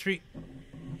 6th Street,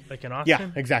 like in Austin.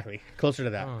 Yeah, exactly. Closer to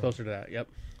that. Oh. Closer to that. Yep.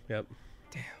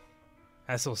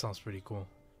 That still sounds pretty cool.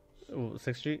 Oh,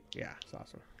 6th Street. Yeah, it's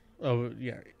awesome. Oh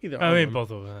yeah, either. I all mean, of them.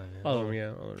 both of them. All of them.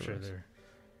 Yeah, all of them. Sure, they're.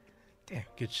 Damn,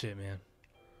 good shit, man.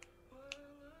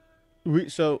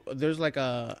 So there's like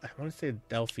I want to say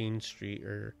Delphine Street,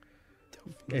 or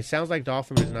it sounds like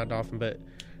Dolphin, but it's not Dolphin. But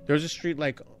there's a street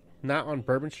like not on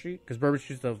Bourbon Street, because Bourbon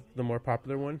Street's the more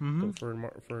popular one for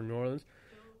New Orleans.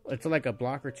 It's like a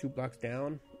block or 2 blocks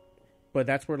down, but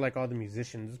that's where like all the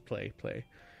musicians play.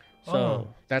 So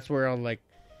that's where all like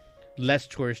less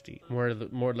touristy,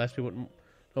 less people know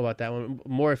about that one.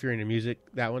 More if you're into music,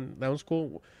 that one's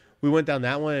cool. We went down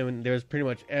that one, and there was pretty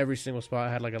much every single spot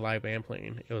had like a live band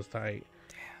playing. It was tight.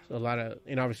 Damn. So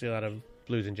obviously a lot of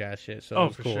blues and jazz shit. So it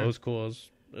was cool. Sure. It was cool.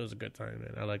 It was a good time,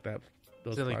 man. I like that.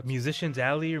 Those Is it like spots. Musicians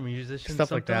Alley or Musicians Stuff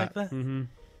like something that. Mm-hmm.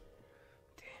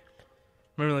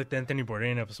 Remember like the Anthony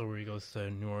Bourdain episode where he goes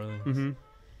to New Orleans? Mm-hmm.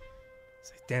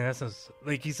 It's like, damn, that sounds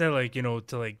like he said, like,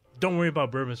 to like, don't worry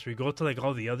about Bourbon Street. Go to like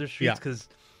all the other streets because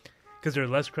they're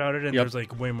less crowded and there's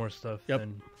like way more stuff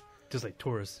than just like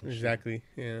tourists. Exactly.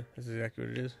 Yeah, that's exactly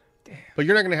what it is. Damn. But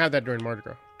you're not gonna have that during Mardi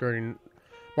Gras. During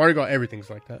Mardi Gras, everything's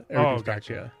like that. Everything's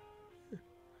gotcha.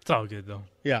 It's all good though.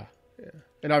 Yeah.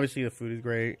 And obviously the food is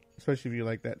great, especially if you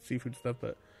like that seafood stuff.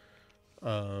 But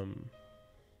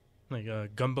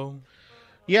like gumbo.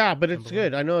 Yeah, but it's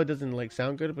good. I know it doesn't like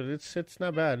sound good, but it's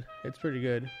not bad. It's pretty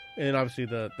good. And obviously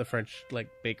the French like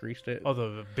bakery stuff. Oh,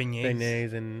 the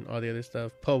beignets and all the other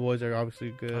stuff. Po' boys are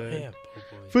obviously good. Oh, yeah, po'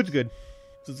 boys. Food's good.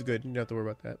 Food's good. You don't have to worry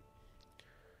about that.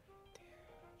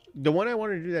 The one I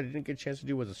wanted to do that I didn't get a chance to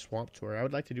do was a swamp tour. I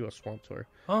would like to do a swamp tour.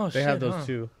 Oh, they have those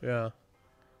too. Yeah.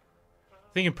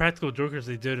 I think in Practical Jokers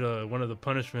they did one of the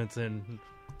punishments in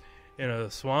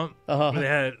a swamp. Uh-huh. Where they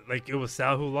had like it was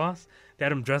Sal who lost. They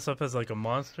had him dress up as like a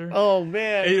monster. Oh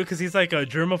man, because he's like a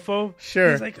germaphobe.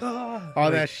 Sure. He's like all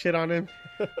like, that shit on him.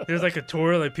 There's like a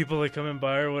tour, like people like coming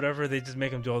by or whatever. They just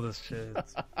make him do all this shit.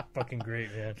 It's fucking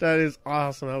great, man. That is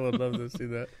awesome. I would love to see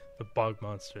that. The bog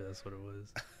monster. That's what it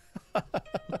was.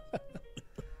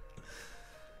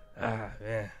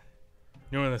 Man.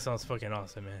 New Orleans sounds fucking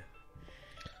awesome, man.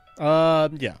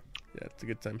 Yeah, it's a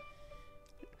good time.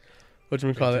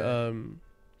 Whatchamacallit?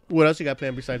 What else you got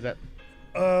planned besides that?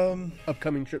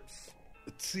 Upcoming trips.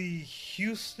 Let's see,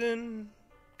 Houston.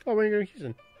 Oh, when are you going to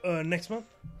Houston? Next month.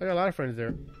 I got a lot of friends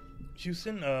there.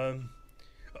 Houston.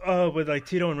 With like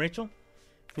Tito and Rachel.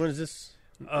 When is this?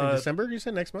 In December? You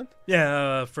said next month?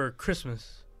 Yeah, for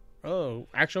Christmas. Oh,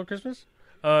 actual Christmas?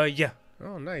 Yeah.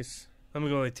 Oh, nice. I'm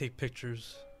gonna go like take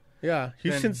pictures. Yeah,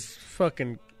 Houston's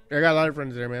fucking. I got a lot of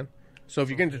friends there, man. So if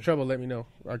you get into trouble, let me know.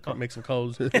 I'll make some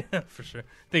calls. For sure.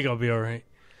 Think I'll be all right.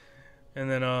 And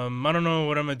then I don't know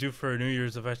what I'm gonna do for New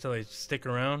Year's if I should like stick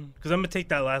around because I'm gonna take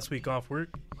that last week off work.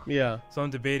 Yeah. So I'm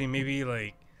debating maybe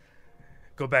like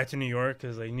go back to New York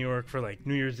because like New York for like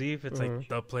New Year's Eve it's like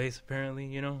the place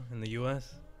apparently in the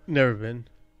U.S. Never been.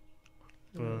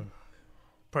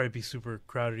 Probably be super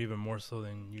crowded even more so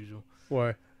than usual.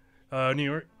 Why? New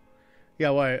York. Yeah,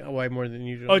 why more than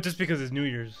usual? Oh, just because it's New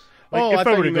Year's. Like, I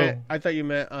thought you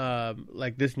meant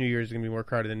like this New Year's is gonna be more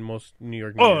crowded than most New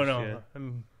York New Year's. No. Yeah.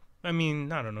 I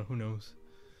mean, I don't know. Who knows?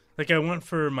 Like, I went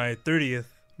for my 30th.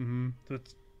 Mm-hmm. So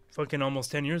it's fucking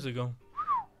almost 10 years ago.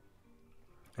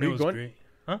 Are you going? Great.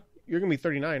 Huh? You're gonna be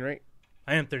 39, right?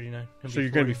 I am 39. So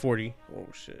you're gonna be 40. Oh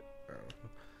shit!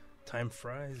 Time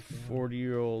flies.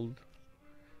 40-year-old.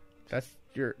 That's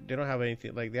they don't have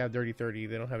anything like they have dirty 30.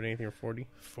 They don't have anything for 40.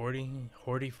 40,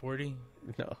 horty 40.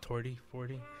 No. Torty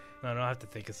 40. No, I have to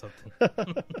think of something.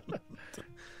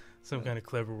 Some kind of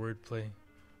clever wordplay.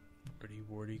 40,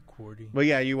 warty, quarty. But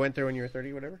yeah, you went there when you were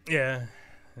 30, whatever. Yeah,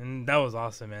 and that was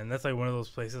awesome, man. That's like one of those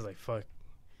places. Like fuck,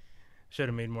 should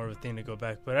have made more of a thing to go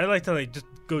back. But I like to like just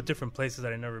go different places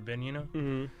that I've never been, you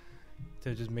know,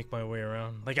 to just make my way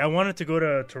around. Like I wanted to go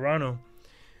to Toronto,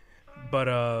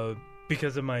 but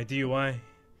because of my DUI.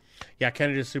 Yeah,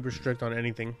 Canada's super strict on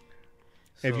anything.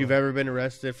 So, If you've ever been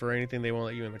arrested for anything, they won't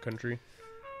let you in the country.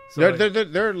 so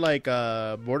They're like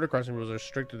border crossing rules are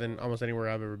stricter than almost anywhere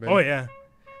I've ever been. oh yeah,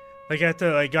 like I had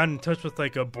to like got in touch with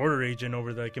like a border agent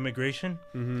over like immigration.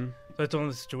 Mm-hmm. So I told him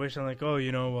the situation, like, oh,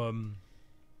 you know,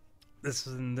 this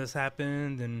and this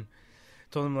happened, and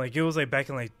told him like it was like back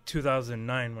in like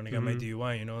 2009 when I got my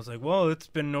DUI. You know, I was like, well, it's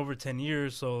been over 10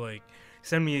 years, so like,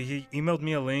 he emailed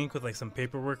me a link with like some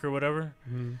paperwork or whatever.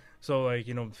 Mm-hmm. So like,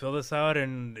 you know, fill this out,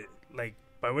 and like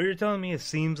by what you're telling me, it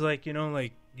seems like, you know,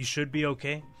 like you should be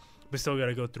okay, but still got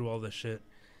to go through all this shit.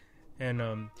 And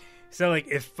he said like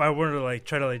if I were to like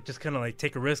try to like just kind of like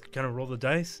take a risk, kind of roll the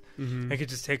dice, I could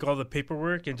just take all the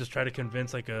paperwork and just try to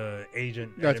convince like a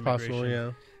agent. at That's possible,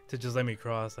 immigration yeah. to just let me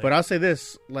cross. Like, But I'll say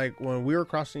this, like when we were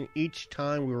crossing, each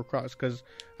time we were crossing, because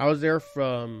I was there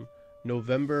from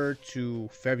November to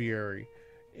February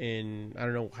in, I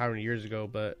don't know how many years ago,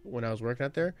 but when I was working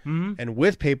out there, and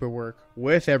with paperwork,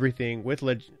 with everything, with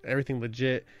everything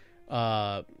legit,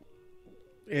 I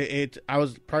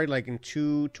was probably like in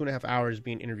 2.5 hours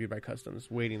being interviewed by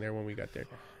customs, waiting there when we got there.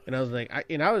 And I was like, I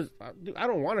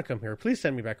don't want to come here. Please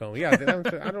send me back home. Yeah, I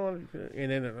don't want to.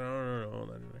 And then, no.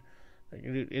 Like,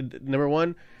 number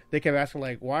one, they kept asking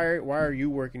like, why are you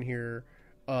working here?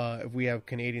 If we have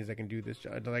Canadians that can do this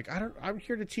job, they're like, I'm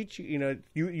here to teach you. You know,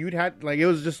 you'd had like, it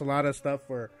was just a lot of stuff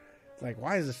where, like,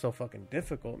 why is this so fucking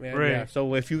difficult, man? Right. Yeah.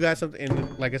 So if you got something,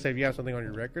 and like I said, if you have something on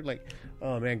your record, like,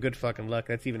 oh man, good fucking luck.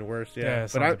 That's even worse. Yeah.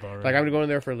 sounds But about right. like, I'm going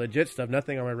there for legit stuff.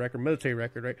 Nothing on my record, military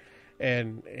record, right?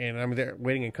 And I'm there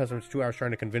waiting in customs 2 hours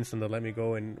trying to convince them to let me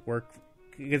go and work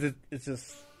because it's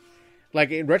just. Like,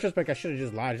 in retrospect, I should have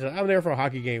just lied. Just like, I'm there for a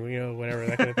hockey game, you know, whatever,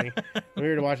 that kind of thing. I'm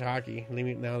here to watch hockey. Let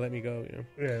me go, you know.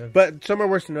 yeah. But some are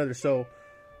worse than others.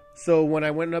 So when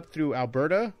I went up through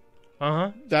Alberta,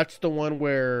 that's the one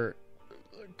where,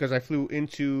 because I flew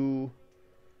into,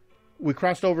 we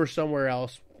crossed over somewhere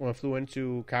else when I flew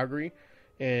into Calgary,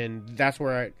 and that's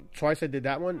where twice I did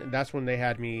that one, and that's when they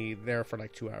had me there for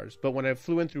like 2 hours. But when I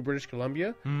flew in through British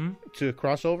Columbia to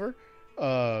cross over,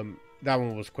 that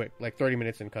one was quick, like 30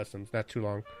 minutes in customs, not too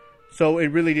long. So it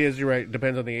really is, you're right,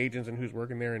 depends on the agents and who's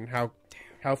working there and how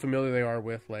familiar they are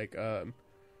with, like,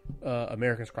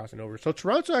 Americans crossing over. So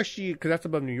Toronto actually, because that's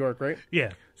above New York, right?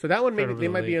 Yeah. So that one, Right maybe over they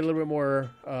the might be a lake. little bit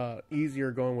more easier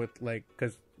going with, like,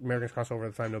 because Americans cross over all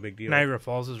the time, no big deal. Niagara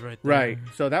Falls is right there. Right.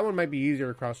 So that one might be easier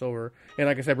to cross over. And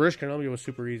like I said, British Columbia was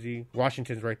super easy.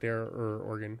 Washington's right there, or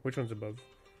Oregon. Which one's above?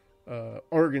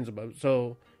 Oregon's above.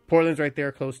 So Portland's right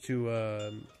there, close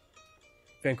to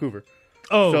Vancouver.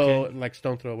 Oh, so okay. like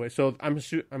stone throw away. So I'm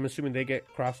assuming they get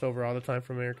crossed over all the time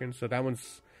for Americans. So that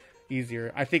one's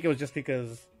easier. I think it was just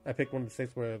because I picked one of the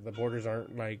states where the borders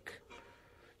aren't like,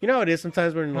 you know, how it is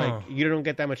sometimes when like you don't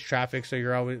get that much traffic, so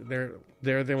you're always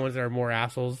they're the ones that are more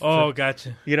assholes. Oh, So,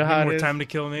 gotcha. you know how it more is? time to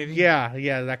kill, maybe. Yeah,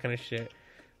 that kind of shit.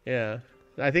 Yeah,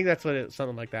 I think that's what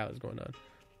something like that was going on.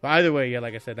 But either way, yeah,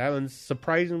 like I said, that one's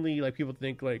surprisingly, like, people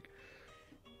think like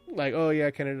oh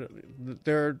yeah, Canada,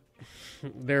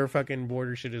 their fucking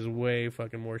border shit is way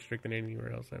fucking more strict than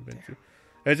anywhere else I've been to.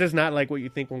 It's just not like what you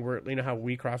think when we're, you know, how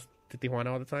we cross to Tijuana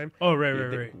all the time. Oh, right.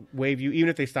 They wave you, even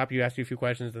if they stop you, ask you a few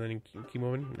questions, and then you keep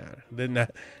moving. Nah, they're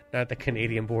not the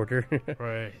Canadian border.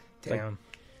 Right. Damn.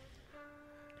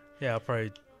 Yeah, I'll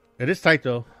probably. It is tight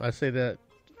though. I say that.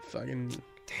 Fucking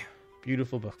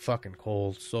beautiful, but fucking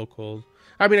cold. So cold.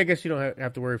 I mean, I guess you don't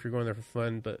have to worry if you're going there for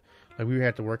fun, but like we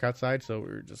had to work outside, so we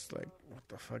were just like, "What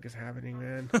the fuck is happening,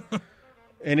 man?"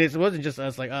 And it wasn't just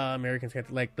us. Like, Americans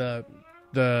can't. Like the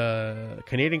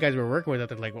Canadian guys we were working with,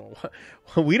 they're like, "Well,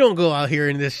 we don't go out here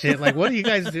in this shit. Like, what are you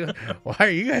guys doing? Why are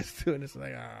you guys doing this?"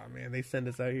 Like, man, they send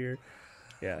us out here.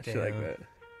 Yeah, shit like that.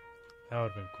 That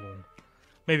would have been cool.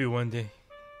 Maybe one day.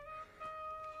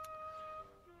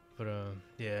 But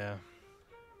yeah.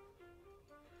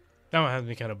 That one has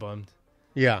me kind of bummed.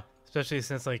 Yeah. Especially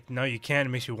since, like, now you can, it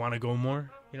makes you want to go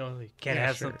more. You know, like, can't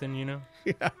have sure. something, you know?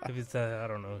 Yeah. If it's, I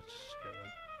don't know.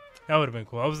 That would have been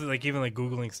cool. I was, like, even, like,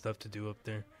 Googling stuff to do up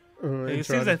there. Like, it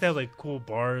seems like they have, like, cool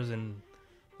bars and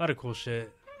a lot of cool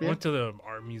shit. I Yeah. went to the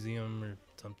art museum or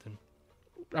something.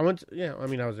 I went. I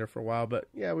mean, I was there for a while, but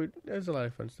yeah, there's a lot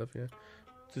of fun stuff. Yeah,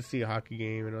 to see a hockey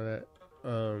game and all that,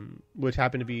 which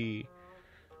happened to be.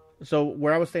 So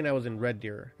where I was staying, I was in Red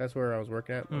Deer. That's where I was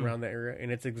working at, around that area,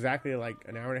 and it's exactly like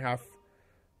an hour and a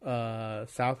half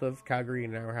south of Calgary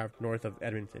and an hour and a half north of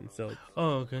Edmonton. So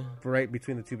Oh, okay. right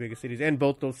between the two biggest cities, and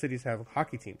both those cities have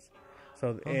hockey teams.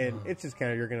 So and it's just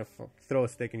kind of you're gonna throw a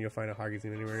stick and you'll find a hockey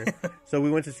team anywhere. So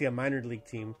we went to see a minor league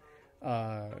team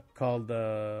called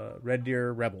the Red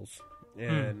Deer Rebels,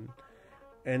 and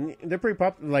they're pretty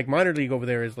popular. Like minor league over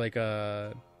there is like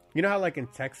you know how like in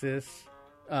Texas.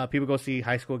 People go see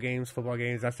high school games, football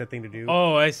games. That's the thing to do.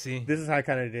 Oh, I see. This is how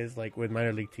kind of it is like with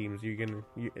minor league teams.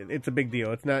 It's a big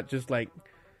deal. It's not just like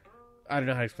I don't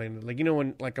know how to explain it. Like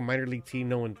when like a minor league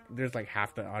team, there's like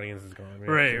half the audience is gone.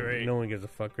 Right. No one gives a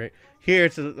fuck. Right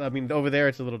here, over there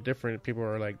it's a little different. People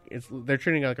are like they're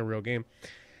treating it like a real game.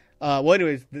 Well,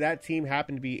 anyways, that team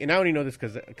happened to be, and I only know this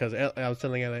because I was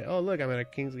telling Ellie, oh look, I'm at a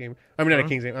Kings game. I'm not a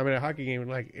Kings game. I'm at a hockey game. And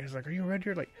like it's like, are you a Red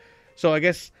Deer? Like, so I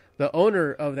guess. The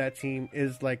owner of that team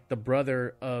is like the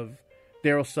brother of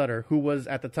Daryl Sutter, who was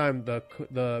at the time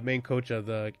the main coach of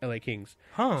the LA Kings.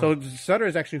 Huh. So Sutter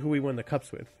is actually who we won the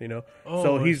cups with, you know. Oh,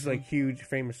 so he's like huge,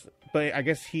 famous. But I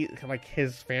guess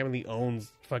his family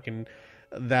owns fucking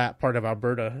that part of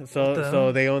Alberta.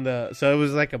 So they own So it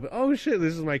was like oh shit,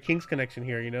 this is my Kings connection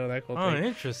here, you know, that whole thing. Oh,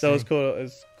 interesting. So it's cool.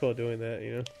 It's cool doing that,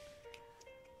 you know.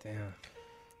 Damn.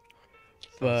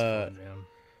 But fun, man.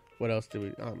 What else did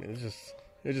we? I mean, it's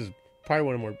just probably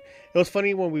one of more. It was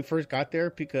funny when we first got there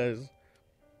because,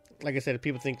 like I said,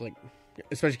 people think like,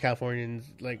 especially Californians,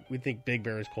 like we think Big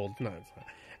Bear is cold. It's not.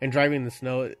 And driving in the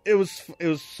snow, it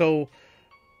was so.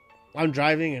 I'm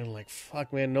driving and I'm like,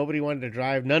 fuck, man, nobody wanted to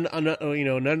drive. None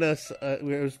of us. It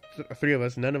was three of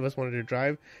us. None of us wanted to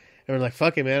drive, and we're like,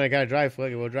 fuck it, man, I gotta drive. Fuck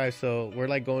it, we'll drive. So we're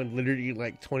like going literally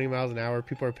like 20 miles an hour.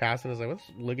 People are passing us like, what's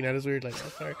looking at us weird? Like, oh,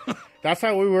 sorry. That's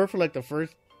how we were for like the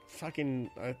first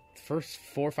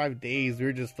 4 or 5 days. We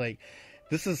were just like,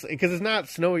 this is because it's not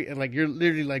snowy and like you're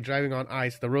literally like driving on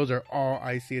ice. The roads are all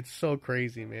icy. It's so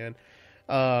crazy, man.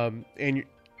 And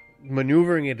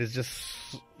maneuvering it is just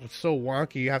so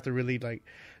wonky. You have to really like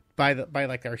by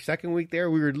like our second week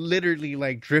there, we were literally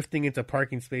like drifting into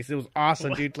parking space. It was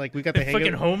awesome, dude. Like we got the hang fucking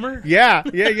of it. Homer.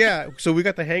 Yeah. So we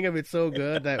got the hang of it so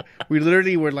good that we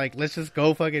literally were like, let's just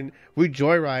go fucking. We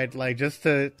joyride like just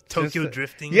to Tokyo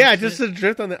drifting. Yeah, just to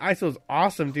drift on the ice. It was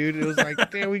awesome, dude. It was like,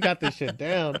 damn, we got this shit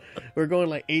down. We are going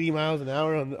like 80 miles an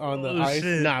hour on the ice.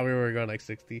 Shit. Nah, we were going like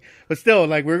 60, but still,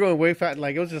 like we were going way fast.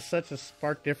 Like it was just such a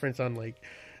stark difference on like.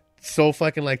 So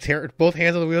fucking like both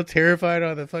hands on the wheel, terrified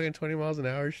on the fucking 20 miles an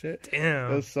hour shit.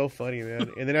 Damn, it was so funny,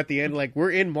 man. And then at the end, like we're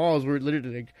in malls, we're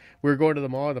literally like we're going to the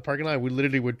mall in the parking lot. We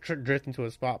literally would drift into a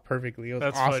spot perfectly. It was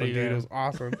awesome, funny, dude. yeah. It was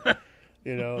awesome.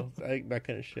 You know, like that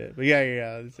kind of shit. But yeah,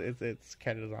 it's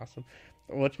Canada's awesome.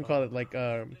 Whatchamacallit, like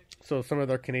so some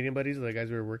of our Canadian buddies, the guys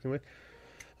we were working with.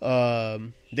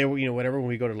 They were, whatever, when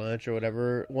we go to lunch or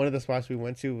whatever, one of the spots we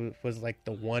went to was like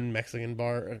the one Mexican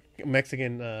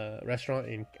restaurant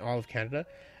in all of Canada.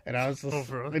 And I was just,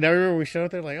 and I remember we showed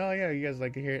up there like, oh yeah, you guys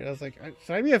like to hear it. I was like,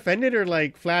 should I be offended or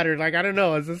like flattered? Like, I don't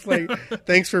know. It's just like,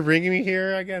 thanks for bringing me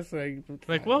here, I guess.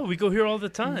 Like, well, we go here all the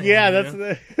time. Yeah,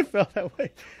 it felt that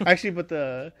way. Actually,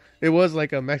 but it was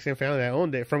like a Mexican family that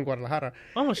owned it from Guadalajara.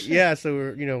 Oh shit. Yeah, so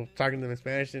we're talking to them in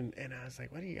Spanish, and I was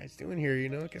like, what are you guys doing here?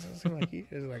 Because I was like,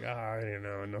 it's like,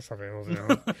 no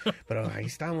sabemos, but ahí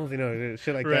estamos,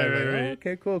 shit like that. Like, Right. oh,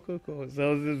 okay, cool.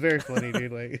 So it was very funny,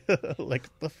 dude. Like,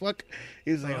 like the fuck.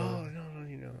 He was like, oh no, I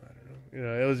don't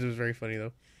know. It was just very funny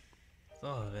though.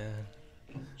 Oh man,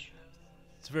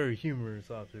 it's very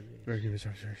humorous observation. Very humorous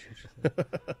observation.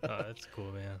 Oh, that's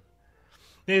cool, man.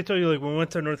 They told you like when we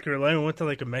went to North Carolina, we went to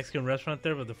like a Mexican restaurant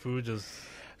there, but the food just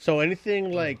So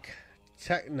anything like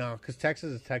because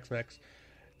Texas is Tex-Mex.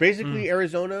 Basically,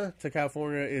 Arizona to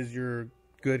California is your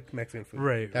good Mexican food.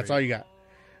 Right. That's all you got.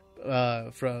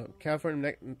 From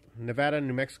California, Nevada,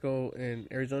 New Mexico, and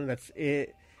Arizona, that's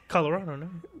it. Colorado, no?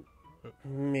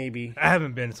 Maybe. I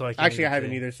haven't been, so I can't. Actually, I haven't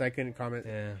say. either, so I couldn't comment.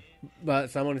 Yeah. But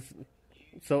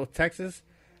so Texas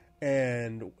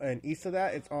and east of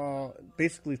that, it's all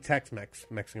basically Tex-Mex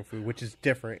Mexican food, which is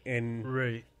different and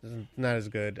Right. not as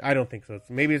good. I don't think so.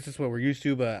 Maybe it's just what we're used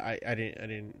to, but I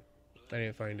didn't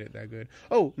find it that good.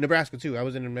 Oh, Nebraska too. I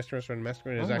was in a Mexican restaurant in Nebraska,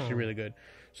 and it was actually really good.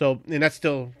 So, and that's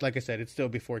still, like I said, it's still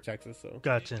before Texas. So,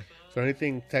 Gotcha. so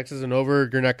anything Texas and over,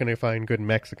 you're not going to find good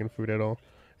Mexican food at all.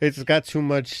 It's got too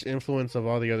much influence of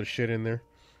all the other shit in there,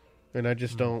 and I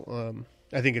just don't.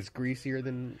 I think it's greasier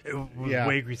than. It was Yeah.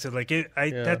 way greasy. Like I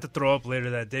had to throw up later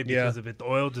that day because of it. The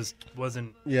oil just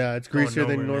wasn't. Yeah, it's Going greasier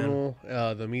than nowhere, normal.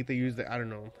 The meat they use, I don't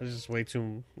know. It's just way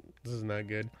too. This is not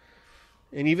good.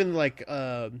 And even like,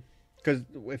 because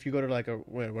if you go to like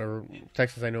where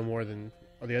Texas, I know more than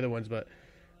the other ones, but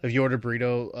if you order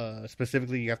burrito,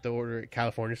 specifically, you have to order it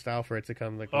California style for it to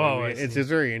come. Like, it's just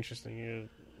very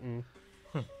interesting.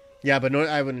 Yeah, but no,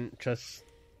 I wouldn't trust.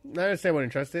 Not to say I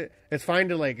wouldn't trust it. It's fine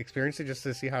to like experience it just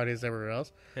to see how it is everywhere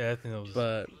else. Yeah, I think that was.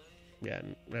 But Yeah,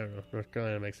 I don't know. North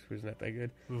Carolina Mexican food's not that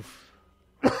good. Oof.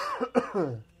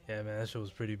 Yeah, man, that shit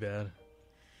was pretty bad.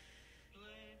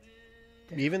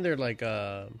 Even they're like,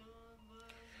 I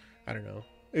don't know.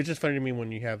 It's just funny to me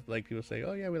when you have like people say,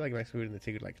 "Oh yeah, we like Mexican food," and they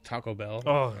take it like Taco Bell.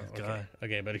 Oh, okay. God.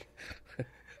 Okay, buddy.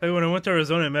 Like when I went to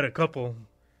Arizona, I met a couple.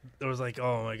 There was like,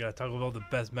 oh my God, Taco Bell, the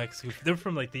best Mexican food. They're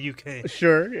from like the UK.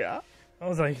 Sure, yeah. I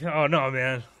was like, oh no,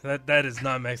 man, that is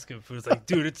not Mexican food. It's like,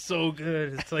 dude, it's so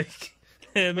good. It's like,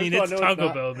 I mean, First of it's all, no, Taco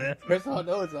it's Bell, man. First of all,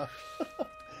 no, it's not.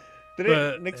 Did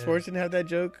But, Nick yeah. Swartzen have that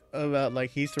joke about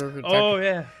like he used to work for Oh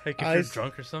yeah, like if I you're s-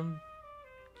 drunk or something.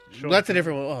 Sure. That's a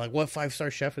different one. Oh, like what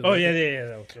 5-star chef is? Oh like yeah, that?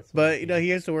 yeah. That's But you know, he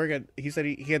used to work at. He said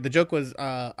he had the joke was,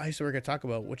 I used to work at Taco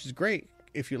Bell, which is great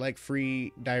if you like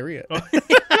free diarrhea.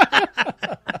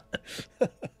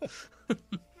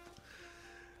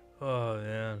 Oh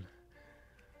man.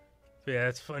 But yeah,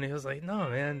 it's funny. I was like, no,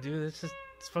 man, dude, it's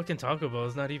fucking Taco Bell.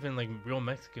 It's not even like real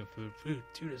Mexican food.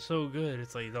 Dude, it's so good.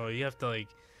 It's like, no, you have to like.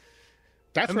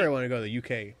 That's I where mean- I want to go. The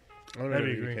UK. I want to go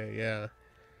That'd to the be UK. Yeah.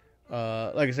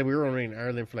 Like I said, we were only in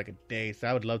Ireland for like a day, so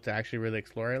I would love to actually really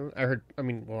explore Ireland.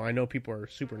 I know people are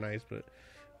super nice, but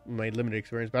my limited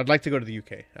experience. But I'd like to go to the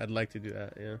UK. I'd like to do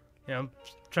that. Yeah. Yeah, I'm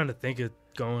trying to think of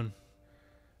going.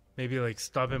 Maybe like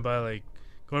stopping by, like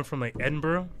going from like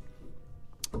Edinburgh,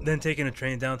 then taking a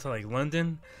train down to like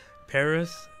London,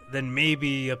 Paris, then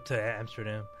maybe up to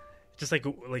Amsterdam. Just like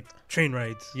train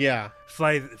rides. Yeah.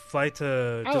 Fly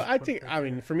to. I think. I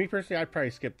mean, for me personally, I'd probably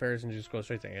skip Paris and just go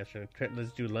straight to Amsterdam.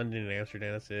 Let's do London and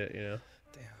Amsterdam. That's it. You know.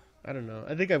 Damn. I don't know.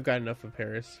 I think I've got enough of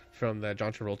Paris from that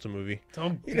John Travolta movie. Oh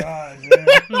God,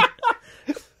 man.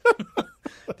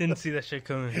 Didn't see that shit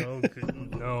coming. Oh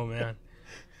good. No, man.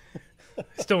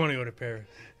 Still want to go to Paris.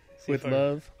 See With if I-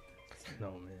 love.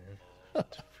 No, man.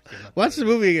 Watch the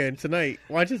movie again tonight.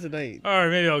 Watch it tonight. All right,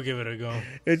 maybe I'll give it a go.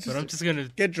 It's But just, I'm just gonna.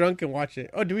 get drunk and watch it.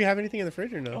 Oh, do we have anything in the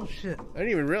fridge or no? Oh shit. I didn't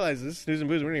even realize this. Snooze and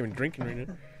booze. We're not even drinking right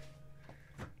now.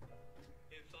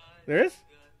 There is?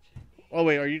 Oh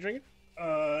wait, are you drinking?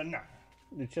 Nah.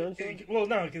 You chilling? Well,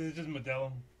 no, because it's just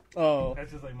Modelo. Oh,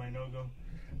 That's just like my no-go.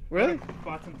 really? I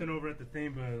bought something over at the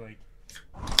thing, but like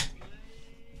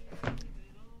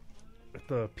at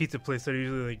the pizza place, I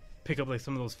usually like pick up like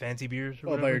some of those fancy beers. Or Oh,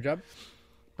 by whatever. your job?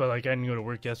 But like I didn't go to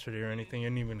work yesterday or anything. It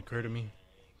didn't even occur to me.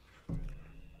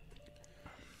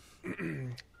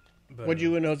 But, What'd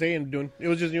you and Jose end doing? It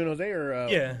was just you and Jose, or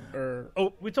Yeah. or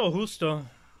Oh, we told Justo,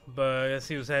 but I guess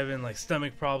he was having like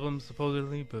stomach problems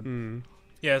supposedly. But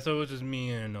yeah, so it was just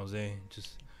me and Jose.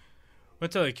 Just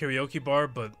went to a karaoke bar,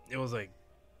 but it was like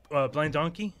Blind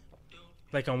Donkey.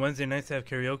 Like on Wednesday nights they have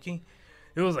karaoke.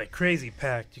 It was like crazy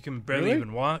packed. You can barely Really?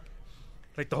 even walk.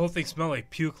 Like the whole thing smelled like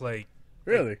puke, like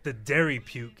really the dairy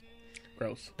puke.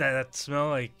 gross. That smell,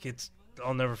 like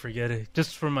I'll never forget it.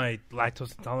 Just for my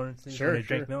lactose intolerance things Sure, when I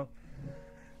drank sure. milk.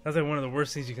 That's like one of the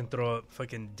worst things you can throw up,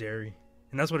 fucking dairy.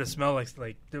 And that's what it smelled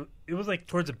like. It was like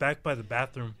towards the back by the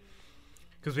bathroom,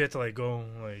 because we had to like go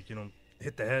like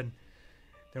hit the head.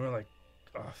 Then we're like,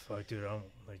 oh fuck, dude, I don't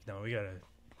like no, we gotta.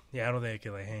 Yeah, I don't think I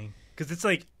can like hang, because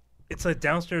it's a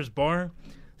downstairs bar.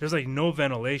 There's like no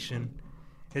ventilation.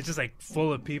 It's just like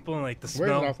full of people and like the Where's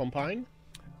smell. it off on Pine?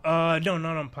 No,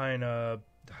 not on Pine.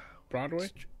 Broadway?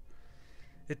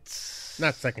 It's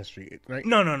Not 2nd Street, right?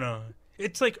 No.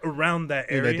 It's like around that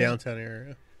In area. the downtown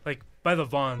area. Like by the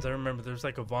Vons. I remember there's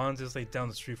like a Vons. It's like down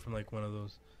the street from like one of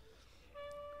those.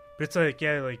 But it's like,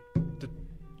 yeah, like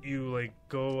you like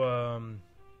go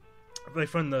like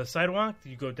from the sidewalk,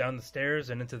 you go down the stairs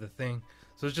and into the thing.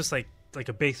 So it's just like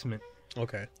a basement.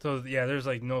 Okay. So yeah, there's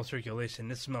like no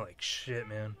circulation. It smelled like shit,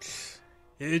 man.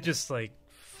 It just like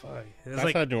fuck. It's That's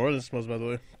like, how New Orleans smells, by the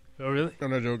way. oh really?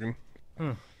 I'm not joking.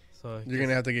 So You're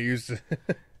gonna have to get used to it.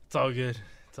 it's all good.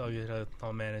 It's all good.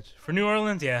 I'll manage. For New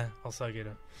Orleans, yeah, I'll suck it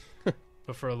up.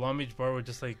 But for a Long Beach bar with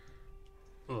just like,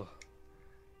 ugh.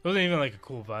 It wasn't even like a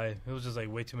cool vibe. It was just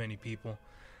like way too many people.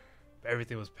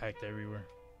 Everything was packed everywhere.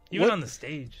 Even What- on the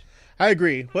stage. I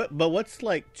agree. But what's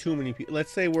like too many people?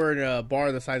 Let's say we're in a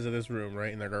bar the size of this room,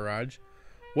 right, in the garage.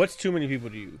 What's too many people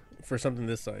to you for something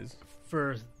this size?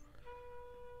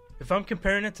 If I'm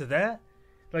comparing it to that,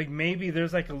 like maybe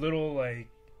there's like a little like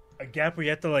a gap where you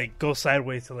have to like go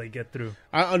sideways to like get through.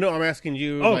 I know. I'm asking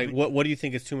you, Oh, like, what do you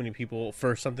think is too many people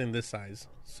for something this size,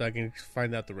 so I can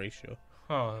find out the ratio.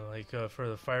 Oh, like for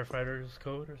the firefighters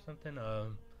code or something.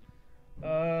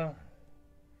 Let's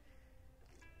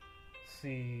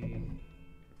see.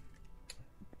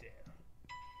 Damn.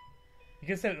 I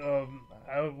guess that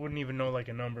I wouldn't even know like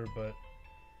a number, but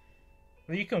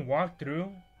you can walk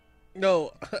through.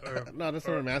 No, Or- no, that's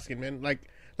not what I'm asking, man. Like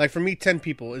for me, 10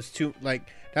 people is too. Like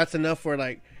that's enough for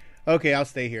like okay, I'll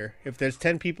stay here. If there's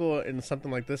 10 people in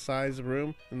something like this size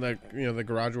room in the the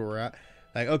garage where we're at,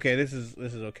 like okay, this is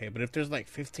okay. But if there's like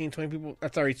 15, 20 people,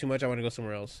 that's already too much. I want to go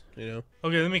somewhere else. Okay,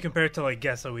 let me compare it to like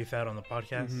guests that we've had on the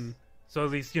podcast. So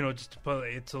at least just to put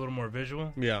it's a little more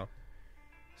visual. Yeah.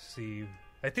 See,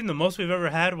 I think the most we've ever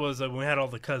had was when we had all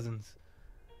the cousins.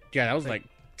 Yeah, that was like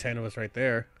 10 of us right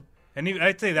there. And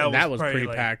I'd say that was probably pretty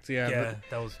like, packed. Yeah, yeah,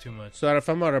 that was too much. So if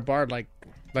I'm at a bar, like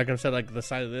I said, like the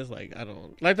size of this, like I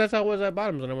don't like that's how it was at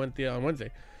Bottoms when I went on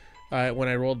Wednesday. When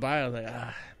I rolled by, I was like,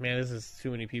 man, this is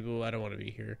too many people. I don't want to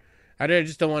be here. I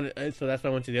just don't want to. So that's why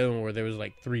I went to the other one where there was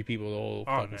like 3 people the whole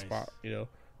fucking nice. spot.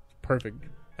 Perfect.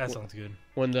 That sounds good.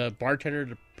 When the bartender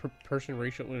to person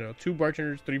ratio, 2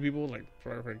 bartenders, 3 people, like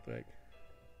perfect. Like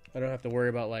I don't have to worry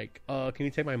about like, can you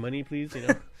take my money, please?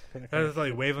 I just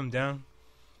like wave them down.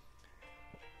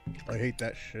 I hate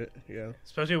that shit. Yeah.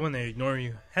 Especially when they ignore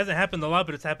you. Hasn't happened a lot,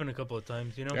 but it's happened a couple of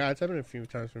times. Yeah, it's happened a few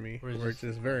times for me. Where Where it's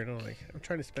just very annoying. Like, I'm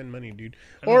trying to spend money, dude.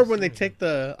 I Or know, when they seriously.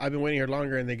 take I've been waiting here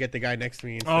longer and they get the guy next to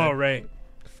me. Instead. Oh right.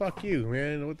 Fuck you,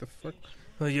 man. What the fuck?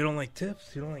 Well, you don't like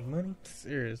tips. You don't like money.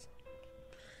 Serious.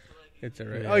 It's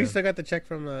alright. Yeah. Oh, you still got the check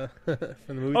from the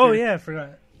from the movie? Oh theater? yeah, I forgot.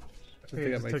 I think I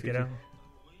Just might took see it you. out.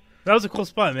 That was a cool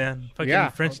spot, man. Fucking Yeah.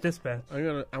 French Dispatch.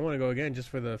 I want to go again just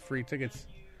for the free tickets.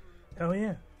 Oh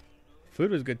yeah. Food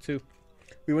was good too.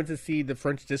 We went to see the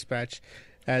French Dispatch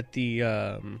at the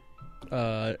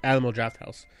Alamo Draft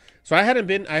House. So I had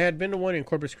been to one in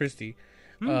Corpus Christi,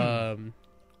 but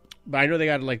I know they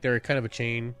got like they're kind of a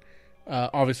chain.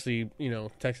 Obviously,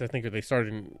 Texas. I think they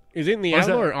started in is it in the Where's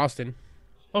Alamo that? or Austin?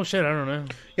 Oh shit, I don't know.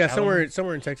 Yeah, Alamo?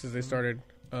 somewhere in Texas they started.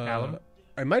 Alamo?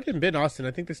 I might have been Austin.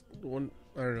 I think this one.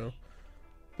 I don't know,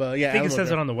 but yeah, I think it Alamo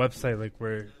says it Draft- on the website, like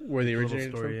where where they the little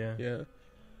originated story, from. yeah.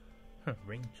 Yeah.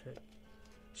 Ring check.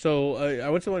 So I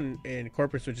went to one in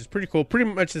Corpus, which is pretty cool. Pretty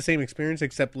much the same experience,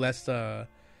 except less. You're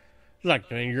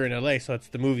in LA, so it's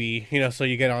the movie, so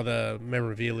you get all the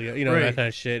memorabilia, Right. that kind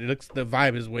of shit. The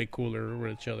vibe is way cooler,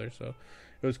 way chiller. So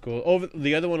it was cool.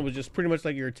 The other one was just pretty much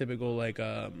like your typical, like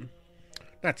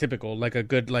not typical, like a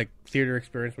good like theater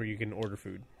experience where you can order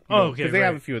food. Oh, okay, because they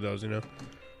have right. a few of those,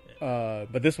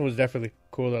 But this one was definitely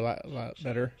cool, a lot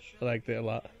better. I liked it a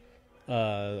lot.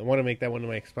 I want to make that one of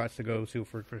my spots to go to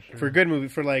for sure. for good movie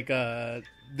for like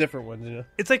different ones,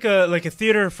 It's like a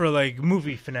theater for like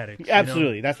movie fanatics.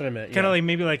 Absolutely, that's what I meant. Kind of like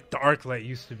maybe like the ArcLight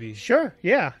used to be. Sure,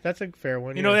 yeah, that's a fair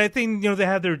one. You know, I think they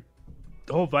have their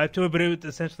whole vibe to it, but it was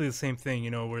essentially the same thing.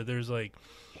 Where there's like,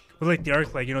 with like the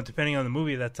ArcLight, depending on the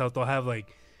movie that's out, they'll have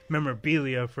like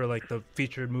memorabilia for like the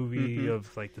featured movie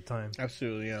of like the time.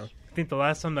 Absolutely, yeah. I think the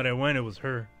last time that I went, it was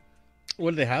her. What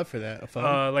do they have for that? A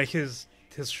phone? Like his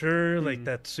shirt, like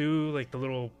that suit, like the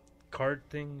little card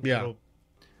thing. Yeah.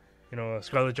 Little,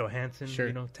 Scarlett Johansson,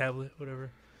 Sure. tablet,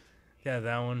 whatever. Yeah,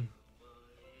 that one.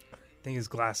 I think his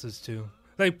glasses too.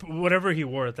 Like whatever he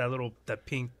wore, that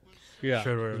pink yeah,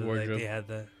 shirt or his whatever. Like, wardrobe. they had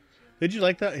that. Did you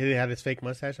like that? He had his fake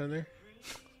mustache on there.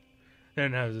 They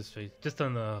didn't have his face, just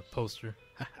on the poster.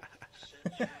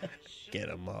 Get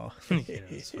them all. Yeah,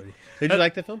 it's funny. Did you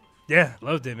like the film? Yeah,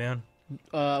 loved it, man.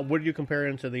 What did you compare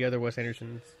him to the other Wes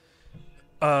Andersons?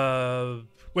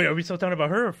 Wait, are we still talking about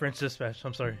her or French Dispatch?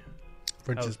 I'm sorry.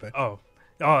 French Dispatch. Oh,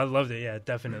 I loved it. Yeah,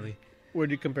 definitely. What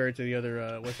did you compare it to the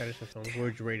other Wes Anderson films? Where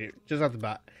would you rate it? Just off the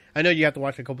bat. I know you have to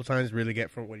watch it a couple times to really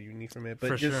get from what you need from it, but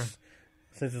For just sure.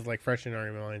 since it's like fresh in our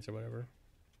minds or whatever.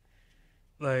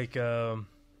 Like,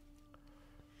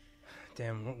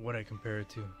 damn, what would I compare it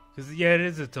to? Because yeah, it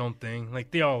is its own thing.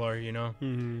 Like they all are,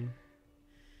 Mm-hmm.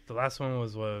 The last one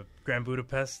was Grand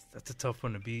Budapest. That's a tough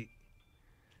one to beat.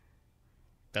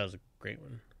 That was a great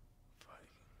one.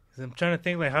 'Cause I'm trying to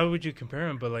think like how would you compare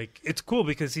him, but like it's cool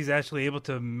because he's actually able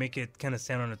to make it kind of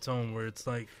stand on its own. Where it's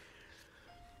like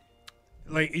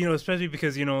especially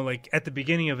because like at the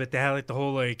beginning of it they had like the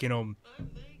whole like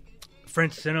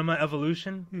French cinema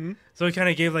evolution. Mm-hmm. So it kind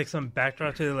of gave like some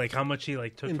backdrop to like how much he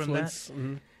like took from that.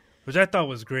 Mm-hmm. Which I thought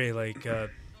was great. Like,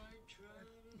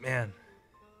 man.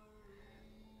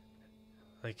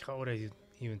 Like, how would I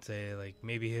even say? Like,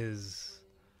 maybe his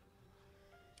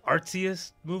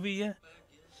artsiest movie yet?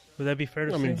 Would that be fair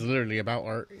to I say? mean, it's literally about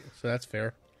art, so that's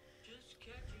fair.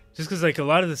 Just because, like, a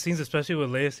lot of the scenes, especially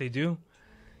with Leia Seydoux,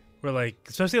 were like,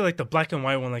 especially like the black and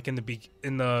white one, like in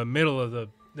the middle of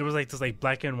there was like this like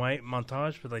black and white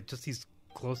montage with like just these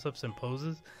close-ups and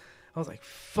poses. I was like,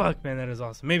 fuck, man, that is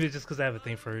awesome. Maybe it's just because I have a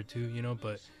thing for her too,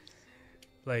 but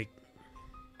like,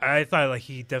 I thought like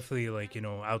he definitely like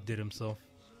outdid himself.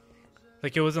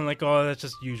 Like it wasn't like, oh, that's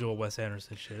just usual Wes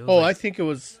Anderson shit. It was I like, think it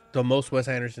was the most Wes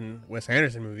Anderson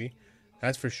movie.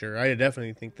 That's for sure. I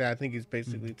definitely think that. I think he's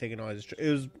basically taking all his.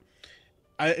 It was.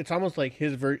 it's almost like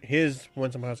his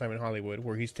Once Upon a Time in Hollywood,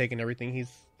 where he's taken everything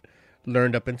he's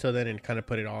learned up until then and kind of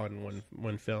put it all in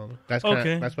one film. That's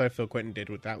what I feel Quentin did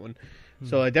with that one.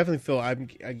 So I definitely feel I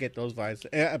get those vibes.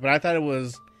 But I thought it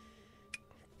was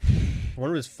one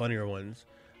of his funnier ones.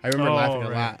 I remember laughing a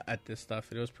lot at this stuff,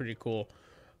 and it was pretty cool.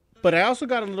 But I also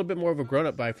got a little bit more of a grown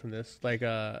up vibe from this. Like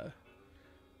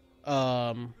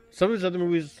some of his other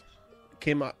movies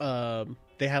came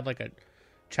they had like a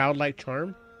childlike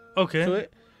charm to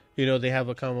it. You know, they have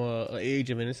a kind of a Age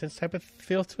of Innocence type of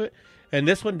feel to it. And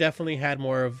this one definitely had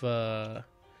more of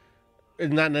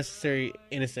it's not necessarily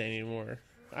innocent anymore.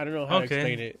 I don't know how to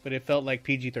explain it, but it felt like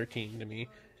PG-13 to me.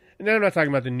 And then I'm not talking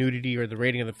about the nudity or the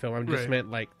rating of the film. I just meant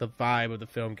like the vibe of the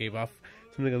film gave off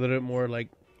something a little bit more like,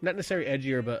 not necessarily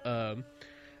edgier, but a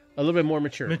little bit more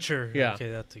mature. Yeah.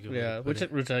 Okay, that's a good one.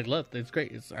 Which I loved. It's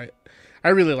great. I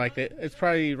really liked it. It's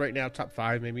probably right now top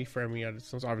 5 maybe for me.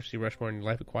 Since obviously Rushmore and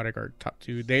Life Aquatic are top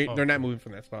 2. They're not moving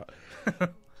from that spot.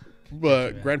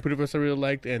 But Grand Budapest I really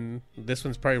liked, and this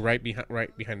one's probably right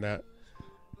behind that.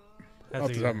 That's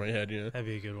off the top of my head, yeah. That'd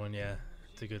be a good one, yeah.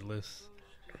 It's a good list.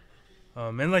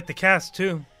 And like the cast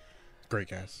too. Great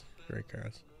cast.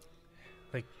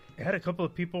 Like it had a couple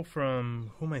of people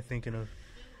from, who am I thinking of?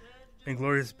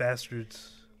 Inglourious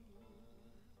Bastards.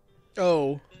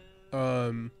 Oh,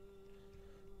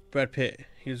 Brad Pitt.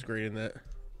 He was great in that.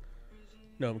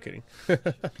 No, I'm kidding.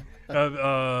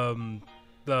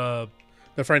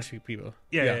 The French people.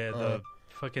 Yeah. The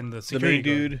security the main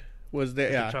dude guard was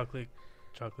there. Yeah, chocolate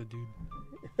dude.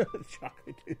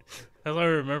 Chocolate dude. That's all I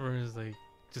remember. Is like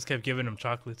just kept giving him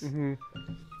chocolates. Mm-hmm.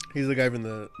 He's the guy from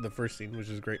the first scene, which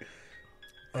is great.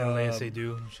 And Léa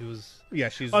Seydoux, she was. Yeah,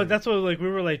 she's. Oh, that's what we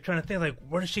were like trying to think. Like,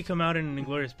 where does she come out in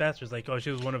Inglourious Bastards? Like, oh,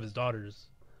 she was one of his daughters.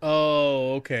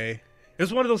 Oh, okay. It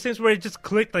was one of those things where it just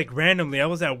clicked like randomly. I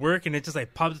was at work and it just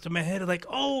like popped into my head. Like,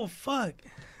 oh fuck.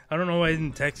 I don't know why I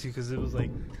didn't text you, because it was like,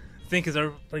 because I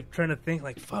was like trying to think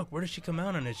like, fuck, where did she come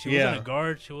out on it? She wasn't a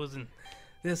guard. She wasn't.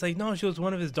 It's like, no, she was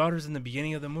one of his daughters in the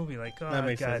beginning of the movie. Like, oh, that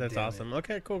makes sense. That's awesome.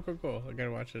 Okay, cool. I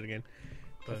gotta watch it again.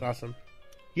 That's awesome.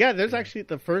 Yeah, there's actually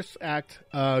the first act,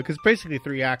 because basically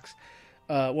 3 acts.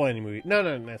 Well, any movie. No,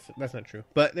 that's not true.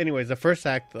 But anyways, the first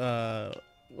act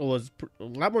was a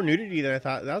lot more nudity than I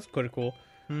thought. That was kind of cool.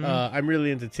 I'm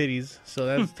really into titties, so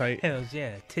that's tight. Hells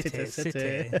yeah,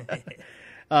 titties.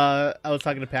 I was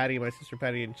talking to Patty, my sister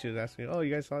Patty, and she was asking, "Oh,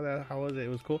 you guys saw that? How was it? It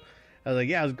was cool." I was like,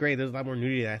 "Yeah, it was great. There's a lot more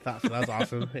nudity than I thought, so that was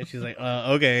awesome." And she's like,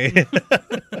 "Okay."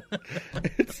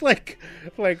 It's like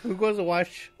who goes to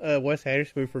watch Wes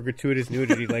Anderson movie for gratuitous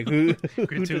nudity? Like who?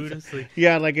 Gratuitously?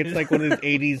 Yeah, like it's like one of those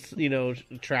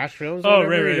 '80s, trash films. Oh,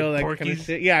 whatever, right, that Porky's. kind of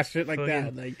shit. Yeah, shit like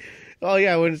that. Like, oh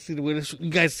yeah, when you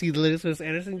guys see the latest Wes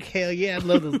Anderson, hell yeah, I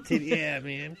love those titties. Yeah,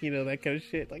 man, that kind of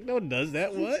shit. Like, no one does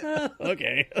that. What?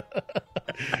 Okay.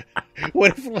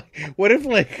 What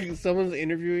if someone's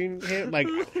interviewing him, like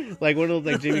one of those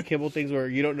like Jimmy Kimmel things where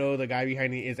you don't know the guy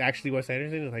behind it is actually Wes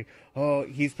Anderson? It's like, oh,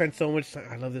 he spent so much time.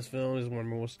 I love this film. This is one of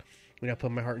the most. I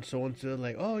put my heart and soul into it.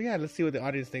 Like, oh yeah, let's see what the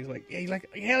audience thinks. Like, yeah,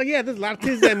 hell yeah, there's a lot of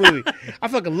titties in that movie. I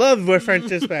fucking love French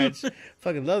Dispatch.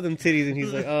 Fucking love them titties. And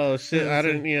he's like, oh shit, I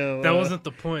didn't, that wasn't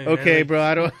the point. Okay, man. Bro,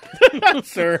 I don't,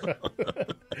 sir,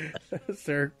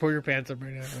 pull your pants up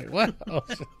right now. I'm like, what? Oh,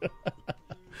 shit.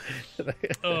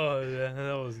 Oh yeah,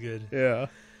 that was good. Yeah.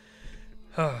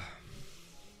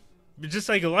 Just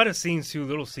like a lot of scenes too,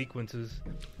 little sequences.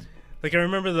 Like I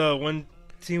remember the one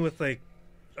scene with like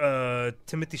Timothée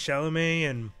Chalamet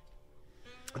and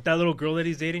that little girl that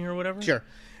he's dating or whatever. Sure.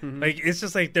 Mm-hmm. Like it's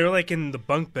just like they're like in the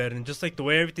bunk bed and just like the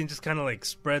way everything just kind of like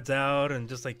spreads out and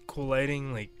just like cool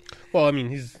lighting. Like, well, I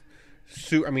mean,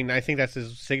 I think that's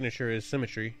his signature is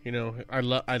symmetry.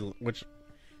 Which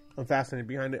I'm fascinated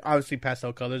behind it. Obviously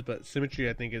pastel colors, but symmetry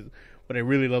I think is what I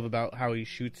really love about how he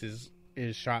shoots his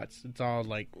shots. It's all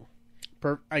like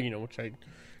which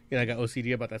I got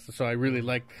OCD about that stuff, so I really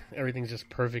like everything's just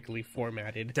perfectly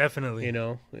formatted. Definitely.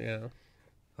 Yeah.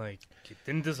 Like, it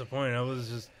didn't disappoint. I was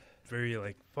just very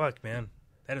like, fuck, man.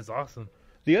 That is awesome.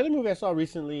 The other movie I saw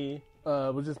recently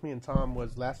was just me and Tom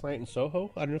was Last Night in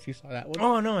Soho. I don't know if you saw that one.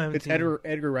 Oh, no, I haven't seen it. It's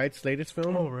Edgar Wright's latest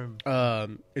film. Oh, right.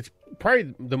 It's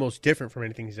probably the most different from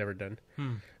anything he's ever done.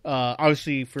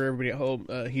 Obviously, for everybody at home,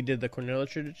 he did the Cornetto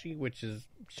trilogy, which is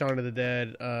Shaun of the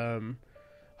Dead,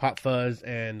 Hot Fuzz,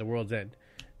 and The World's End.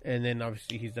 And then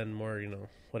obviously he's done more,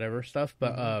 whatever stuff.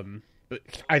 But but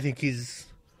I think he's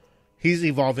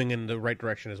evolving in the right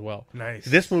direction as well. Nice.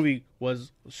 This movie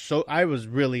was I was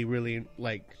really, really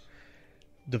like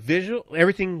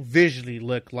everything visually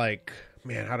looked like,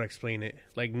 man, how to explain it?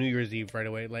 Like New Year's Eve right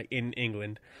away, like in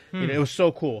England. It was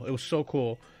so cool.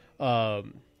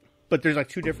 but there's like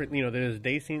two different. There's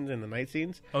day scenes and the night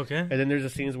scenes. Okay. And then there's the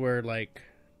scenes where like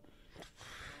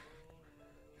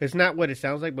it's not what it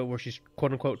sounds like, but where she's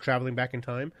quote unquote traveling back in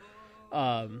time.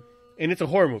 And it's a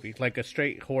horror movie, like a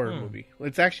straight horror movie.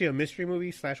 It's actually a mystery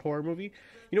movie / horror movie.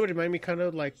 You know what it reminded me kind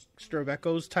of like Stir of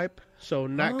Echoes type. So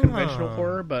not conventional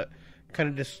horror, but kind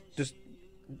of just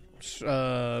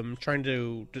trying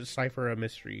to decipher a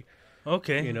mystery.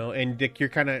 Okay. And you're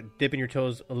kind of dipping your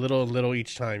toes a little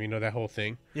each time. That whole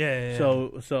thing. Yeah.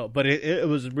 But it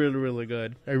was really, really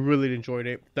good. I really enjoyed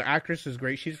it. The actress is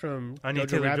great. She's from Anya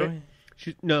Jojo Rabbit.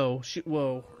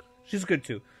 Taylor-Joy? She's good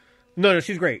too. No,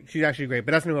 she's great. She's actually great.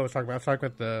 But that's not what I was talking about. I was talking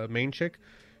about the main chick.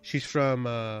 She's from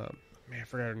I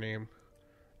forgot her name.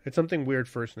 It's something weird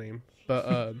first name,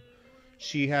 but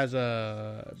she has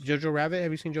a Jojo Rabbit.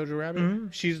 Have you seen Jojo Rabbit? Mm-hmm.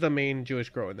 She's the main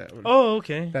Jewish girl in that one. Oh,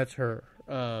 okay. That's her.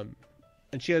 And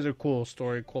she has a cool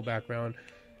story, cool background.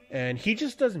 And he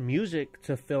just does music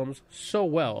to films so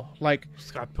well. Like,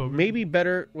 Scott Pilgrim. Maybe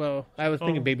better. Well, I was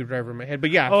thinking Baby Driver in my head.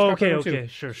 But yeah, Scott Pilgrim okay.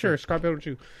 too. Sure. Scott Pilgrim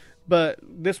too. But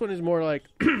this one is more like,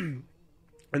 and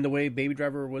the way Baby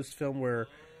Driver was filmed, where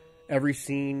every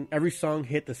song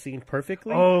hit the scene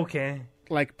perfectly. Oh, okay.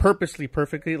 Like, purposely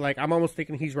perfectly. Like, I'm almost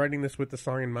thinking he's writing this with the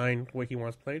song in mind, what he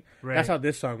wants played. Right. That's how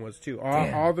this song was, too.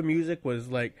 All the music was,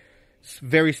 like,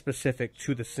 very specific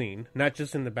to the scene. Not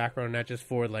just in the background, not just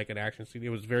for, like, an action scene. It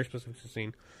was very specific to the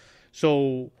scene.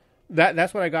 So,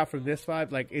 that's what I got from this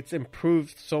vibe. Like, it's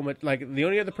improved so much. Like, the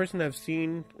only other person I've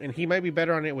seen, and he might be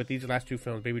better on it with these last two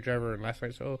films, Baby Driver and Last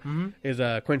Night Solo, is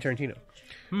Quentin Tarantino.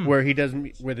 Where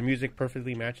where the music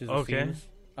perfectly matches the scenes.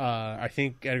 I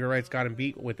think Edgar Wright's got him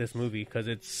beat with this movie because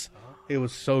it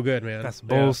was so good, man. That's a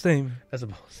bold statement. That's a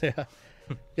bold statement.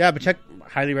 Yeah, but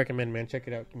highly recommend, man. Check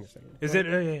it out. Give me a second. Is it?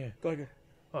 Yeah. Go ahead.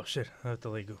 Oh shit! I have to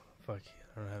let go. Fuck!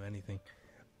 I don't have anything.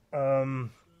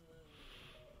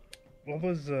 What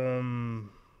was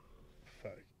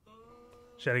Fuck.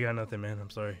 Shit! I got nothing, man. I'm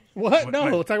sorry. What? No,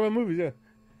 we'll talk about movies. Yeah.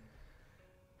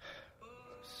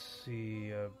 Let's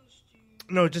see.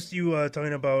 No, just you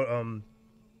talking about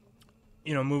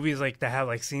movies like that have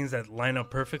like scenes that line up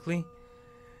perfectly.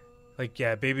 Like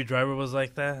Baby Driver was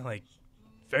like that. Like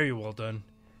very well done.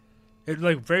 It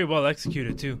like very well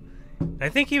executed too. And I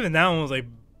think even that one was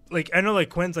like I know like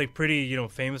Quentin's like pretty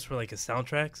famous for like his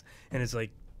soundtracks and it's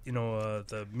like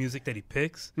the music that he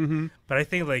picks. Mm-hmm. But I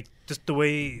think like just the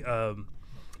way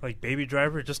like Baby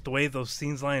Driver, just the way those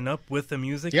scenes line up with the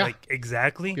music, like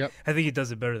exactly. Yep. I think he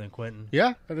does it better than Quentin.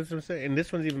 Yeah, that's what I'm saying. And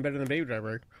this one's even better than Baby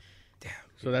Driver. Damn.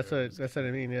 So that's what I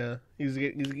mean. Yeah, he's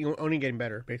only getting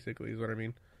better. Basically, is what I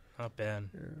mean. Not bad.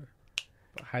 Yeah.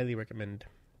 Highly recommend.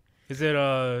 Is it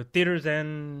theaters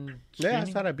and streaming? Yeah,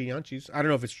 I saw it at Bianchi's. I don't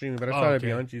know if it's streaming, but I saw it at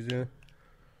Bianchi's. Yeah.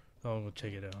 Oh, we'll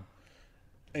check it out.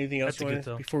 Anything else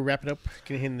before we wrap it up?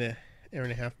 Can you hit the hour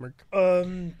and a half mark?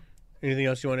 Anything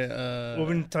else you want to? We're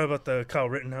going to talk about the Kyle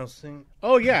Rittenhouse thing.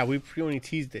 Oh yeah, we only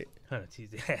teased it.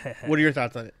 What are your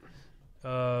thoughts on it?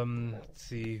 Let's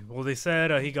see. Well, they said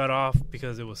he got off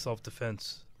because it was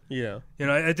self-defense. Yeah.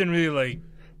 I didn't really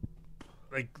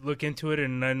like look into it,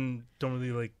 and I don't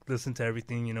really like listen to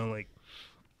everything. Like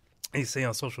they say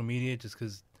on social media, just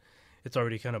because it's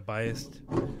already kind of biased.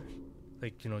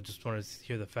 Like just want to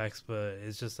hear the facts, but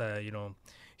it's just that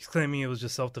he's claiming it was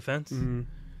just self-defense. Mm-hmm.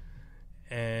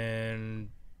 And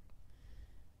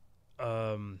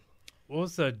what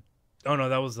was the? Oh no,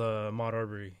 that was the Ahmaud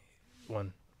Arbery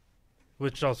one,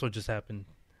 which also just happened.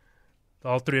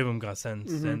 All three of them got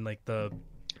sentenced, and like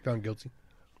found guilty.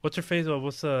 What's her face?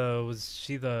 Was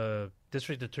she the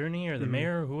district attorney or the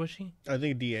mayor? Who was she? I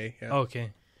think DA. Yeah. Oh,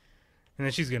 okay, and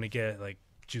then she's gonna get like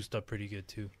juiced up pretty good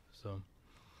too. So,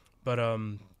 but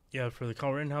for the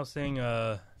Kyle Rittenhouse thing,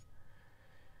 I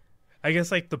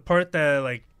guess like the part that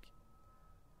like.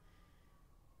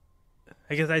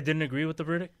 I guess I didn't agree with the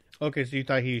verdict. Okay, so you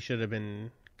thought he should have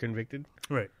been convicted?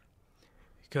 Right.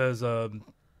 Because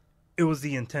it was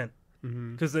the intent.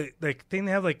 Because they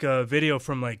have like a video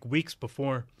from like weeks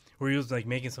before where he was like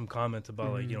making some comments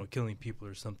about like killing people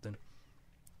or something.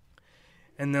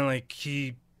 And then like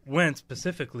he went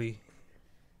specifically,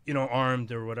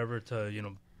 armed or whatever to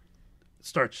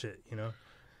start shit.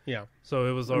 Yeah. So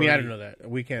it was already. I mean, I don't know that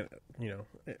we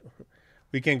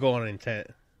can't go on intent.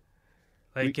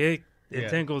 Like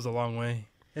intent goes a long way.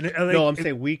 And I'm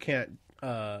saying we can't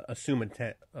assume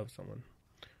intent of someone.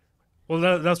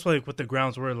 Well, that's like what the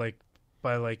grounds were like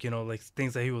by like like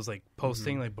things that he was like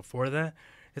posting like before that.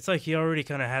 It's like he already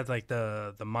kind of had like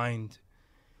the mind,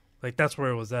 like that's where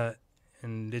it was at,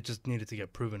 and it just needed to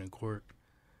get proven in court.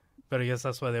 But I guess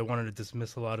that's why they wanted to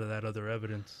dismiss a lot of that other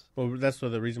evidence. Well, that's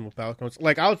what the reasonable doubt comes.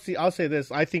 Like I'll say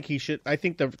this. I think he should. I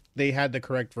think they had the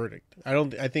correct verdict.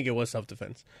 I think it was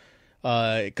self-defense.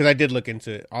 Because I did look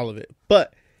into all of it.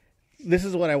 But this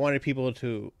is what I wanted people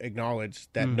to acknowledge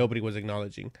that nobody was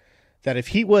acknowledging. That if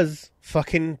he was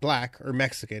fucking black or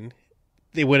Mexican,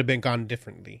 they would have been gone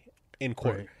differently in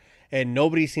court. Right. And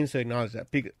nobody seems to acknowledge that.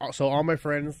 So all my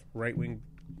friends, right wing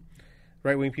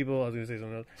people, I was going to say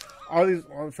something else. All these,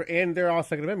 and they're all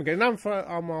Second Amendment guys. And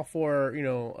I'm all for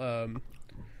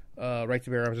right to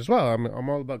bear arms as well. I'm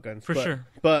all about guns for sure.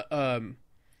 But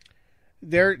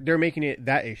they're making it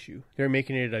that issue. They're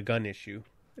making it a gun issue,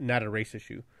 not a race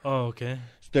issue. Oh, okay.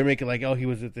 So they're making like, he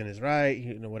was within his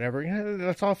right, whatever. Yeah,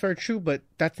 that's all fair, true, but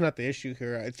that's not the issue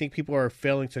here. I think people are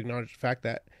failing to acknowledge the fact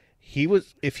that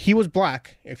if he was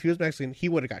black, if he was Mexican, he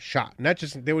would have got shot. Not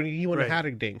just he wouldn't have had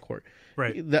a day in court.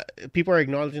 Right. People are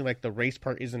acknowledging like the race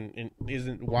part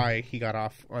isn't why he got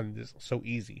off on this so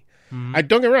easy. Mm-hmm. I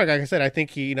don't get me wrong. Like I said, I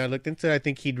think he. I looked into it. I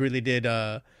think he really did.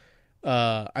 I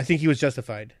think he was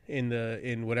justified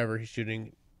in whatever he's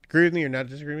shooting. Agree with me or not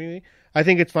disagree with me? I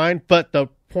think it's fine. But the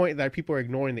point that people are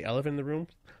ignoring the elephant in the room,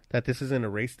 that this isn't a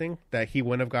race thing, that he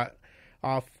wouldn't have got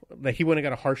off, that he wouldn't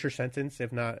have got a harsher sentence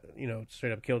if not,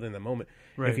 straight up killed in the moment.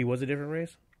 Right. If he was a different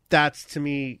race. That's, to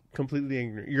me,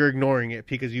 completely you're ignoring it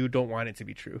because you don't want it to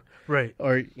be true. Right.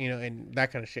 Or, and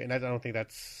that kind of shit. And I don't think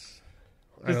that's...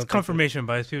 It's confirmation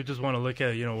bias. People just want to look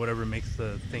at, whatever makes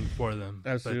the thing for them.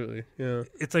 Absolutely, but yeah.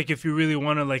 It's like if you really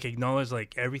want to, like, acknowledge,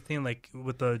 like, everything, like,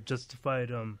 with the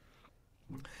justified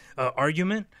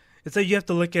argument, it's like you have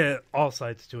to look at all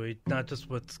sides to it, not just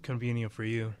what's convenient for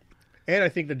you. And I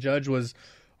think the judge was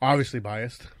obviously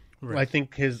biased. Right. I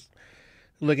think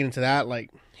looking into that, like,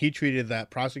 he treated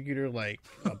that prosecutor like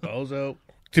a bozo.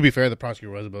 To be fair, the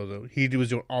prosecutor was a bozo. He was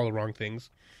doing all the wrong things.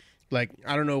 Like,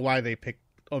 I don't know why they picked...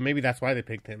 Oh, maybe that's why they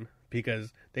picked him.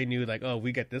 Because they knew, like,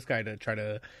 we get this guy to try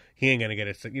to... He ain't going to get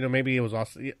it. Maybe it was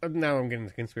also... Now I'm getting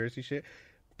into conspiracy shit.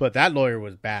 But that lawyer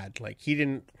was bad. Like, he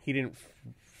didn't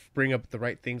bring up the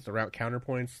right things, the right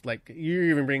counterpoints. Like, you're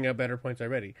even bringing up better points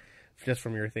already. Just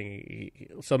from your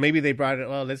thing. So maybe they brought it...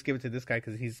 Well, let's give it to this guy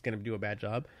because he's going to do a bad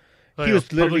job. Like he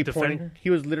was literally pointing. He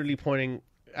was literally pointing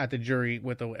at the jury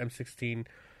with the M16.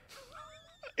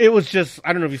 It was just.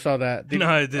 I don't know if you saw that. No,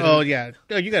 I didn't. Oh yeah.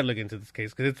 No, you gotta look into this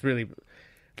case because it's really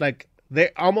like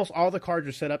almost all the cards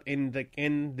are set up in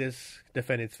this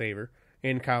defendant's favor,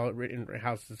 in Kyle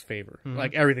Rittenhouse's favor. Mm-hmm.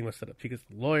 Like everything was set up because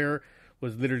the lawyer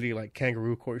was literally like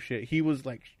kangaroo court shit. He was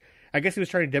like, I guess he was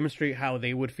trying to demonstrate how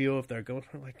they would feel if they're going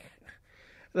for like.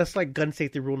 That's like gun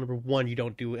safety rule number 1. You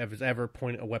don't do ever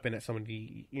point a weapon at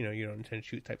somebody, you don't intend to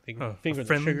shoot type thing. Finger on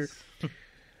the trigger.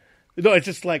 No, it's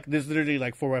just like, there's literally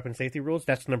like 4 weapon safety rules.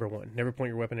 That's number 1. Never point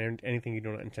your weapon at anything you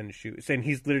do not intend to shoot. And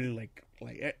he's literally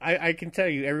like I can tell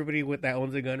you, everybody that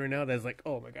owns a gun right now, that's like,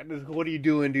 oh my God, what are you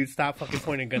doing, dude? Stop fucking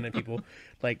pointing a gun at people.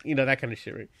 Like, that kind of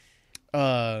shit,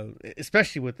 right?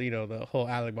 Especially with, the whole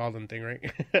Alec Baldwin thing,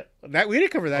 right? That we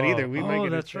didn't cover that either. We might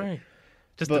get that's right.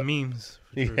 Just the memes.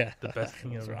 Yeah, the best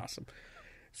thing ever. Awesome.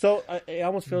 So it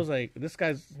almost feels like this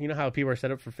guy's. You know how people are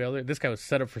set up for failure. This guy was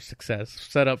set up for success.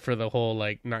 Set up for the whole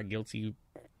like not guilty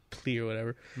plea or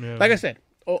whatever. Yeah. Like I said,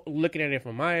 looking at it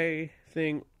from my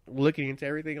thing, looking into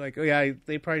everything, like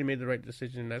they probably made the right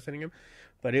decision in not sending him,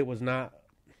 but it was not.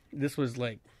 This was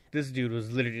like this dude was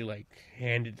literally like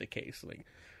handed the case. Like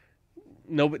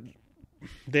nobody,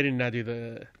 they did not do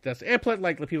the. That's and plus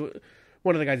like the people.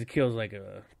 One of the guys who kills like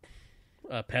a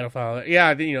pedophile. Yeah,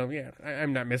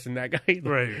 I'm not missing that guy.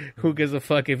 Right. Who gives a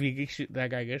fuck if that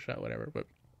guy gets shot, whatever. But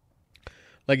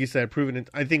like you said, proven it.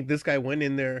 I think this guy went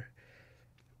in there.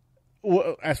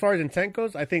 Well, as far as intent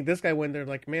goes, I think this guy went there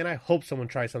like, man, I hope someone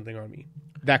tries something on me.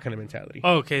 That kind of mentality.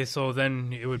 Oh, okay, so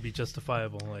then it would be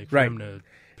justifiable, like for him to.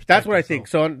 That's what himself. I think.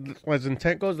 So as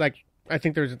intent goes, like I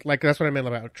think there's like that's what I meant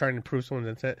about trying to prove someone's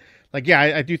intent. Like, yeah,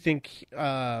 I do think.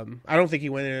 I don't think he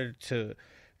went there to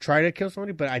try to kill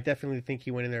somebody, but I definitely think he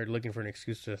went in there looking for an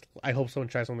excuse to. I hope someone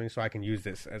tries something so I can use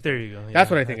this. There you go. Yeah, that's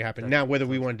what I think happened. Now, whether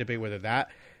we want to debate whether that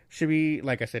should be,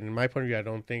 like I said, in my point of view, I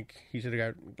don't think he should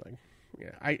have got like.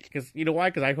 Yeah, because you know why?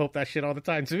 Because I hope that shit all the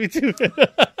time to me too.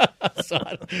 so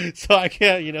I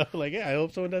can't, like, yeah, I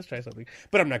hope someone does try something,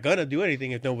 but I'm not gonna do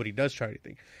anything if nobody does try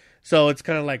anything. So it's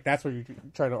kind of like that's what you're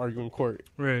trying to argue in court,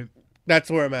 right?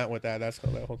 That's where I'm at with that. That's how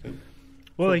that whole thing.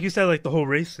 Well, like you said, like the whole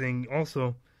race thing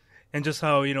also. And just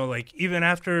how, like, even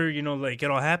after, like,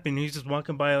 it all happened, he's just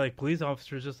walking by, like, police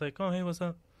officers just like, oh, hey, what's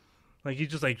up? Like, he's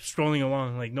just, like, strolling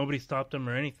along. Like, nobody stopped him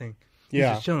or anything. He's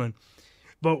just chilling.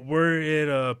 But were it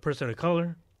a person of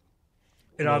color,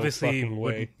 it obviously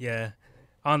would, it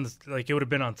would have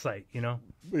been on site, Yeah.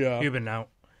 He'd been out.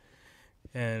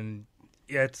 And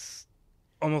yeah, it's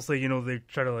almost like, they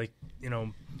try to like,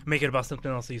 make it about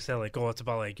something else that you said, like, oh, it's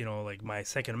about like, like my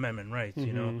Second Amendment rights,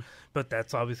 but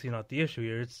that's obviously not the issue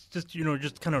here. It's just,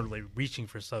 just kind of like reaching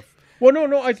for stuff. Well,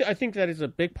 no, I think that is a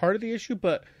big part of the issue,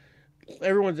 but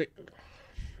everyone's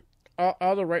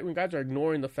all the right wing guys are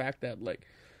ignoring the fact that like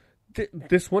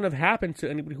this wouldn't have happened to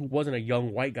anybody who wasn't a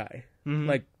young white guy.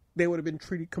 Like they would have been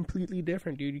treated completely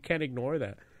different, dude. You can't ignore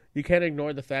that. You can't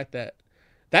ignore the fact that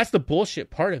that's the bullshit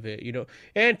part of it,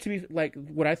 And to be like,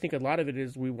 what I think a lot of it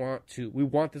is, we want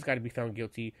this guy to be found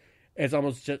guilty as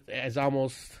almost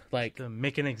like to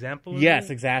make an example. Yes,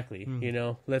 exactly.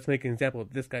 Let's make an example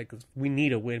of this guy because we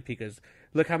need a win. Because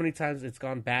look how many times it's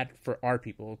gone bad for our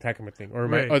people, that kind of thing,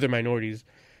 or other minorities.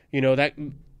 That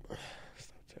kind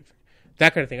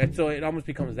of thing. And so it almost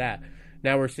becomes that.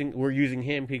 Now we're using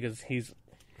him because he's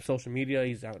social media.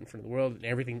 He's out in front of the world and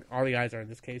everything. All the eyes are in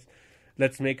this case.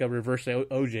 Let's make a reverse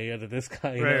OJ out of this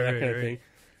guy, that kind of thing.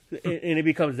 And it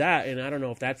becomes that, and I don't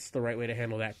know if that's the right way to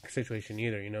handle that situation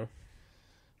either, I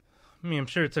mean, I'm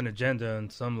sure it's an agenda on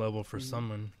some level for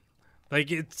someone. Like,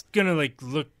 it's gonna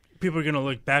people are gonna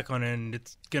look back on it, and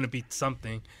it's gonna be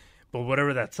something. But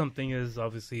whatever that something is,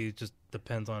 obviously, it just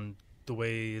depends on the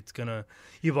way it's gonna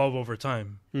evolve over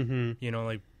time.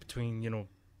 Like between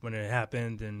when it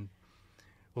happened, and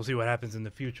we'll see what happens in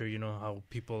the future. How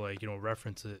people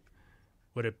reference it.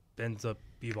 What it ends up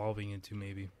evolving into,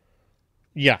 maybe.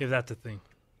 Yeah. If that's a thing.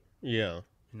 Yeah.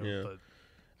 But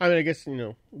I mean, I guess,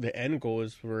 the end goal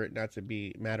is for it not to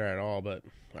matter at all, but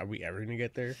are we ever going to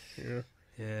get there?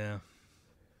 Yeah.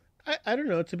 I don't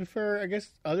know. To be fair, I guess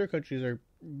other countries are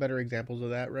better examples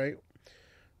of that, right?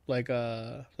 Like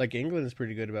England is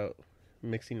pretty good about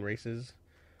mixing races.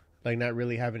 Like, not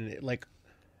really having, like,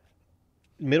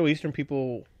 Middle Eastern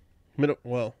people,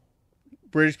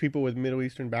 British people with Middle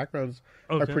Eastern backgrounds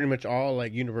are pretty much all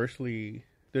like universally.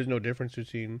 There's no difference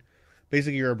between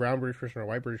basically you're a brown British person or a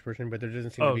white British person, but there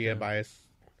doesn't seem to be a bias.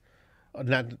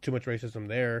 Not too much racism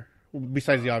there,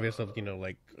 besides the obvious of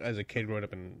like as a kid growing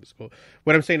up in school.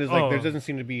 What I'm saying is like there doesn't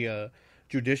seem to be a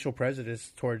judicial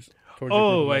prejudice towards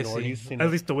minorities. I see.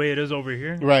 At least the way it is over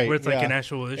here, right? Where it's like an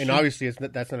actual issue. And obviously,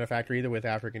 that's not a factor either with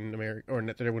African American, or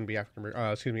there wouldn't be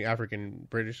African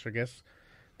British, I guess,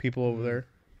 people over there.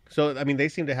 So, I mean, they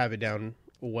seem to have it down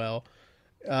well.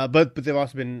 But they've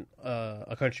also been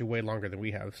a country way longer than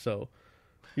we have. So,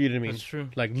 you know what I mean? That's true.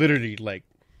 Like, literally, like,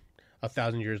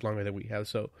 1,000 years longer than we have.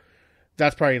 So,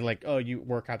 that's probably like, oh, you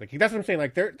work out the key. That's what I'm saying.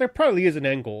 Like, there probably is an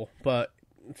end goal, but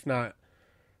it's not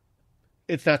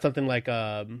something like,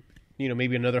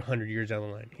 maybe another 100 years down the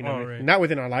line. Right. Not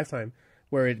within our lifetime,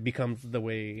 where it becomes the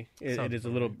way it is a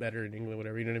little better in England,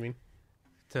 whatever. You know what I mean?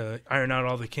 To iron out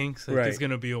all the kinks. Like, it's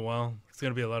going to be a while. It's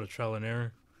going to be a lot of trial and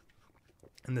error.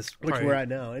 And this which we're at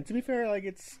now. And to be fair, like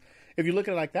if you look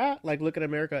at it like that, like look at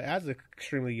America as an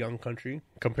extremely young country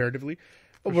comparatively,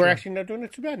 we're actually not doing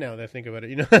it too bad now that I think about it.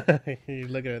 You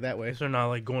look at it that way. They're not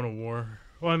like going to war.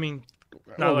 Well, I mean,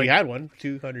 we had one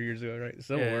 200 years ago, right?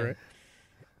 Civil War, right?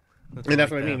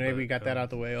 That's what I mean. Maybe we got that out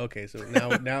the way. Okay, so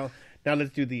now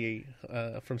let's do the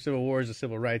from civil wars to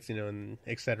civil rights, and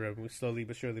etc. We slowly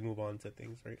but surely move on to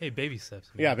things, right? Hey, baby steps.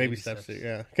 Yeah, baby steps.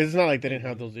 Yeah, because it's not like they didn't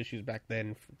have those issues back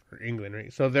then for England,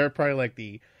 right? So they're probably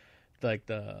like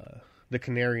the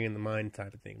canary in the mine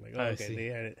type of thing. Like, oh, okay, they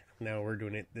had it. Now we're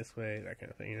doing it this way, that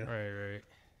kind of thing. Right.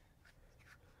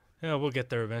 Yeah, we'll get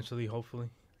there eventually, hopefully.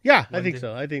 Yeah, I think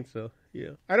so.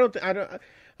 Yeah,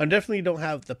 I definitely don't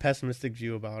have the pessimistic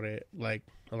view about it like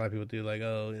a lot of people do. Like,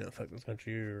 oh, fuck this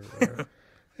country, or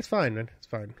it's fine, man. It's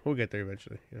fine. We'll get there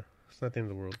eventually. It's not the end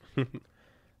of the world.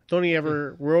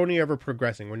 We're only ever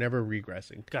progressing. We're never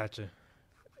regressing. Gotcha.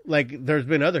 Like, there's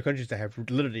been other countries that have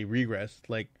literally regressed.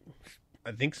 Like,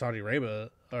 I think Saudi Arabia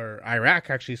or Iraq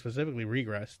actually specifically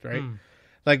regressed, right?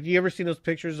 Like, you ever seen those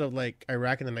pictures of like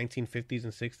Iraq in the 1950s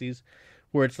and 60s?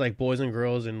 Where it's like boys and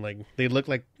girls and like they look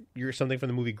like you're something from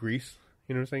the movie Grease.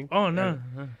 You know what I'm saying? Oh, no.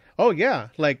 Oh, yeah.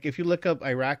 Like if you look up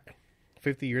Iraq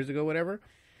 50 years ago, whatever,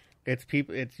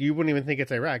 you wouldn't even think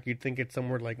it's Iraq. You'd think it's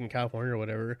somewhere like in California or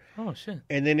whatever. Oh, shit.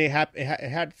 And then it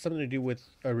had something to do with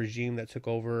a regime that took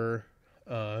over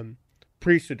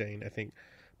pre-Sudan, I think.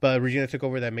 But a regime that took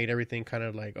over that made everything kind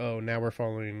of like, oh, now we're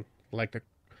following like the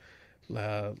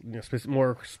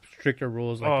more stricter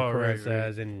rules like the Quran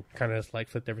says, and kind of like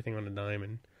flipped everything on a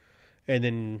dime, and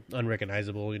then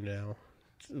unrecognizable now.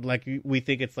 Like we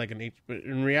think it's like but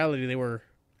in reality they were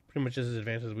pretty much just as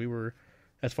advanced as we were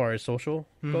as far as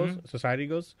society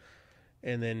goes,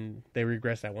 and then they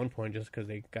regressed at one point just because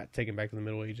they got taken back to the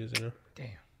Middle Ages. Damn.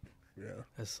 Yeah,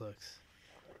 that sucks.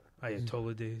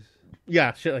 Ayatollah days.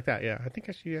 Yeah, shit like that. Yeah, I think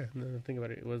actually, now that I think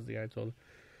about it, it was the Ayatollah.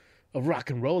 of rock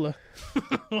and roller.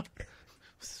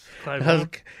 Clive Owen.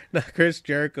 Chris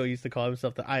Jericho used to call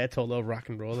himself the Ayatollah of rock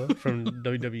and roller from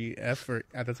WWF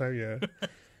at the time. Yeah,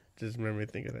 just remember me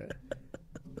thinking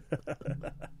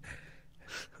that.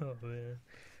 Oh man.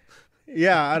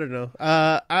 Yeah, I don't know.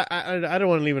 I don't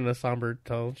want to leave in a somber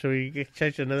tone. Should we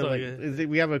change to another? Okay.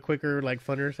 We have a quicker, like,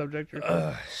 funner subject?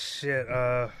 Or Shit.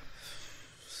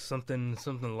 Something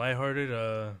lighthearted.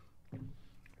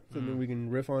 something we can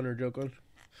riff on or joke on?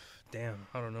 Damn,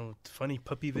 I don't know. Funny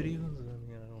puppy videos.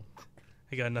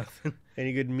 I got nothing.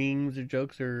 Any good memes or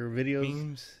jokes or videos?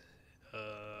 Memes.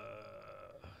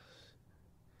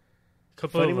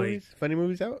 Couple Funny of like movies? Funny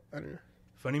movies out? I don't know.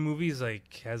 funny movies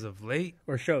like as of late.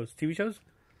 Or shows? TV shows?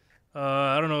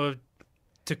 I don't know.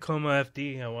 Tacoma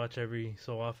FD. I watch every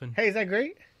so often. Hey, is that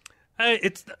great?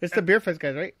 It's It's the Beer Fest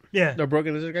guys, right? yeah, The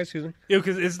Broken Lizard guys, excuse me.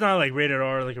 because it's not like rated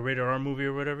R, like a rated R movie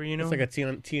or whatever. You know, It's like a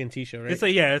TNT show, right? It's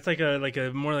like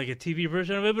a more like a TV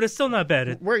version of it, but it's still not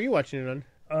bad. Where are you watching it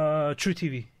on? True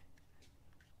TV.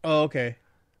 Oh, okay.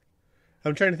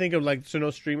 I'm trying to think of, like, so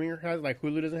no streaming has, like,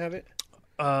 Hulu doesn't have it?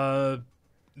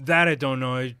 That I don't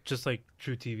know. It's just like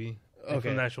True TV, like Okay.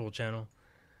 from the actual channel.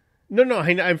 No,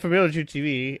 I'm familiar with True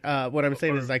TV. What I'm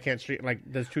saying is I can't stream,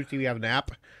 like, does True TV have an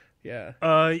app? Yeah.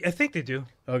 I think they do.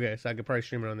 Okay, so I could probably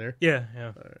stream it on there. Yeah.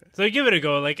 So give it a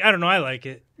go. Like I don't know, I like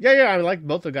it. Yeah, I like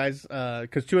both the guys,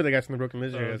 because two of the guys from the Broken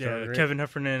Lizard. Right? Kevin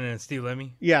Heffernan and Steve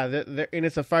Lemmy. Yeah, and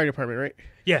it's a fire department, right?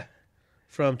 Yeah,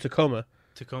 From Tacoma.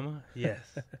 Tacoma. Yes.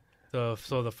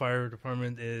 So the fire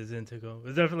department is in Tacoma.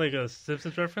 Is that like a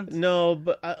Simpsons reference? No,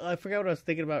 but I forgot what I was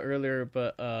thinking about earlier,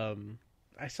 but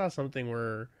I saw something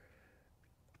where,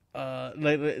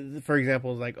 like, for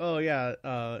example, it's like, oh, yeah,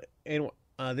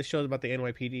 this show's about the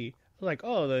NYPD. I was like,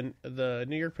 oh, the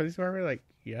New York Police Department? Like,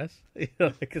 yes.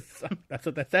 Like, that's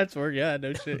what that stands for. Yeah,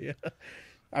 no shit, yeah.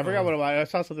 I forgot what it was. I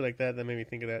saw something like that made me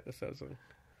think of that. So,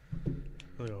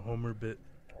 Like a Homer bit.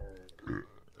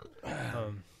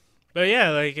 But yeah,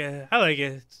 like I like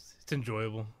it. It's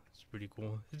enjoyable. It's pretty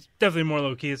cool. It's definitely more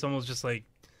low key. It's almost just like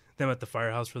them at the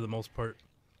firehouse for the most part.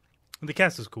 And the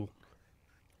cast is cool.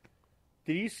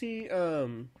 did you see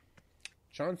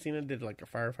John Cena did, like, a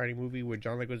firefighting movie with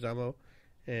John Leguizamo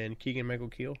and Keegan-Michael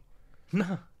Keel?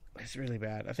 No. It's really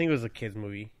bad. I think it was a kids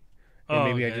movie. Oh,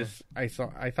 And maybe okay. I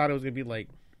thought it was gonna be like,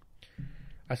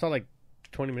 I saw like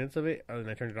 20 minutes of it and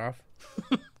I turned it off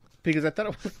because I thought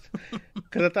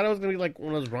it was gonna be like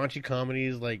one of those raunchy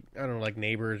comedies, like, I don't know, like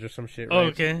Neighbors or some shit. Right? Oh,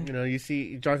 okay. You know, you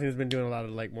see Johnson's been doing a lot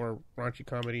of, like, more raunchy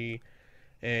comedy,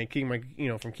 and King Mike,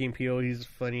 from Key and Peele, he's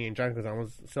funny, and John Leguizamo.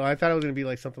 So I thought it was gonna be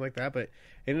like something like that, but it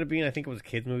ended up being, I think it was a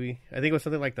kids movie. I think it was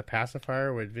something like The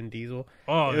Pacifier with Vin Diesel.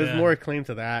 Oh, It was yeah. more acclaimed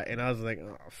to that, and I was like,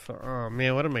 oh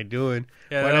man, what am I doing?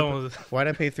 Yeah, why'd, that I, one was- why'd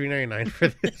I pay $3.99 for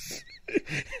this?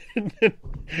 and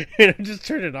I just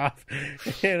turned it off.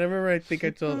 And I remember, I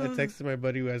texted my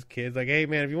buddy who has kids, like, hey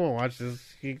man, if you want to watch this,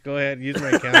 you go ahead, use my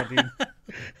account, dude.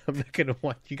 I'm not gonna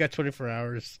watch. You got 24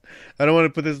 hours. I don't want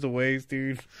to put this to waste,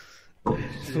 dude.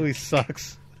 This really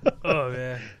sucks. Oh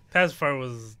man, Pacifier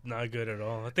was not good at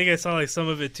all. I think I saw like some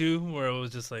of it too, where it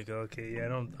was just like, okay, yeah,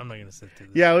 I'm not gonna sit through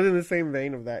this. Yeah, I was in the same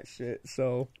vein of that shit.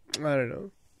 So I don't know.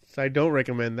 So I don't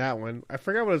recommend that one. I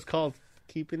forgot what it's called.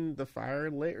 Keeping the Fire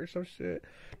Lit or some shit.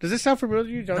 Does this sound familiar to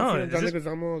you, John? No, Cena, is John this-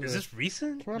 Leguizamo? Is this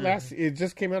recent? Well, it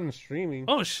just came out in streaming.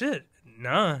 Oh shit,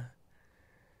 nah,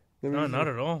 Let me no, see- not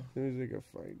at all. Let me see if I can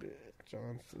find it.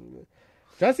 John Cena.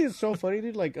 John Cena is so funny,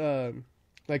 dude.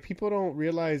 Like people don't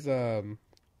realize. Hold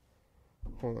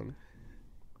on.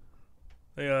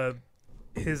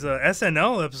 His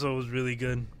SNL episode was really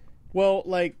good. Well,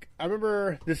 like, I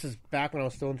remember this is back when I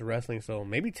was still into wrestling, so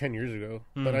maybe 10 years ago.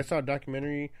 But I saw a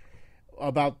documentary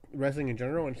about wrestling in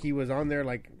general, and he was on there,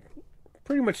 like,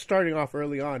 pretty much starting off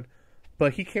early on.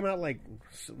 But he came out, like,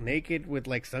 naked with,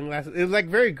 like, sunglasses. It was, like,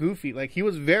 very goofy. Like, he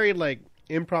was very, like,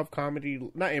 improv comedy.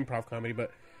 Not improv comedy,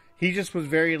 but he just was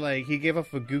very, like, he gave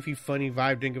off a goofy, funny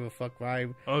vibe, didn't give a fuck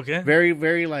vibe. Okay. Very,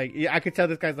 very, like, yeah, I could tell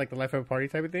this guy's, like, the life of a party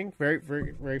type of thing. Very,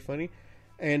 very, very funny.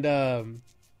 And I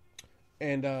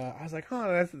was like,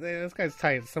 oh, this guy's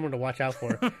tight. Someone to watch out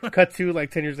for. Cut to, like,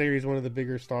 10 years later, he's one of the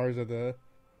bigger stars of the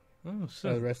Oh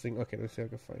shit. wrestling. Okay, let's see if I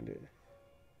can find it.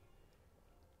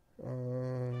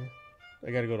 I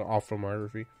gotta go to off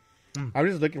filmography. I'm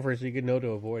just looking for it so you can know to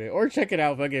avoid it. Or check it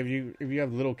out, fuck it, if you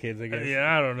have little kids, I guess. Yeah,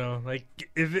 I don't know. Like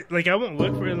if it, like I won't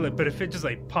look for it, like, but if it just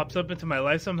like pops up into my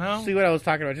life somehow, See what I was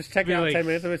talking about. Just check Be out like- 10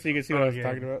 minutes of it so you can see what I was Okay.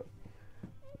 talking about.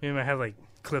 maybe I have like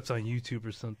clips on YouTube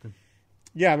or something.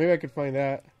 Yeah, maybe I could find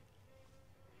that.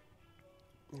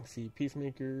 Let's see,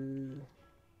 Peacemaker.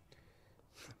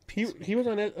 He was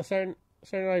on it Saturday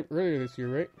Night earlier this year,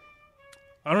 right?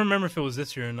 I don't remember if it was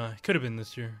this year or not. It could have been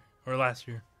this year. or last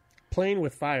year. Playing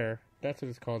with Fire. That's what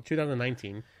it's called.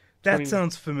 2019. That 20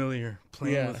 sounds familiar.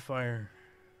 Playing Yeah. with Fire.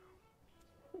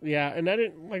 Yeah, and I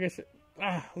didn't, like I said,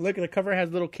 look, the cover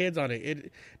has little kids on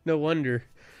it. No wonder.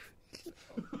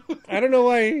 I don't know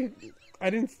why I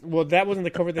didn't, well, that wasn't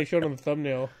the cover they showed on the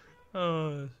thumbnail.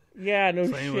 Oh, Yeah, no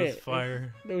Playing shit. with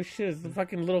Fire. No shit, it's the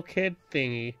fucking little kid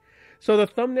thingy. So the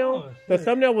thumbnail, Oh, the shit.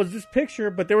 thumbnail was this picture,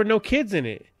 but there were no kids in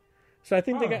it. So I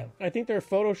think Oh. I think they're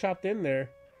photoshopped in there.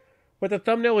 But the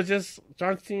thumbnail was just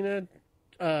John Cena,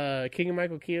 King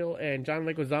Michael Keel, and John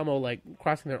Leguizamo like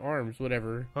crossing their arms,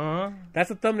 whatever. Uh-huh. That's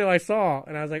the thumbnail I saw,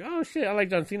 and I was like, "Oh shit, I like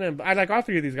John Cena. I like all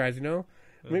three of these guys." You know,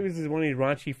 maybe this is one of these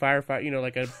raunchy firefight, you know,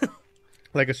 like a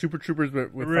like a Super Troopers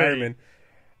with Right. firemen.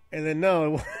 And then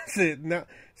no, it wasn't. No.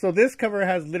 So this cover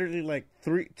has literally like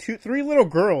three little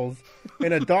girls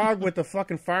and a dog with a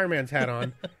fucking fireman's hat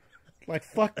on. Like,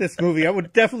 fuck this movie. I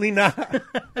would definitely not.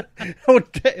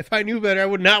 If I knew better, I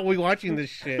would not be watching this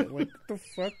shit. Like, what the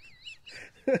fuck?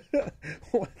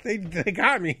 they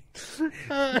got me.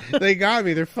 They got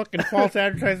me. Their fucking false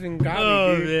advertising got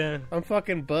Oh, me, dude. man. I'm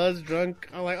fucking buzzed, drunk.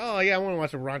 I'm like, oh yeah, I want to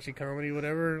watch a raunchy comedy,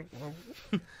 whatever.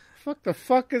 Fuck the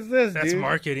fuck is this, That's dude?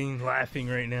 marketing laughing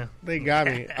right now. They got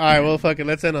me. All right, well, fuck it.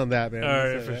 Let's end on that, man. All Let's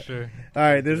right, end for that. sure. All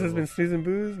right, this has been Snooze and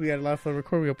Booze. We had a lot of fun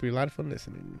recording. We hope you had a lot of fun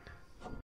listening.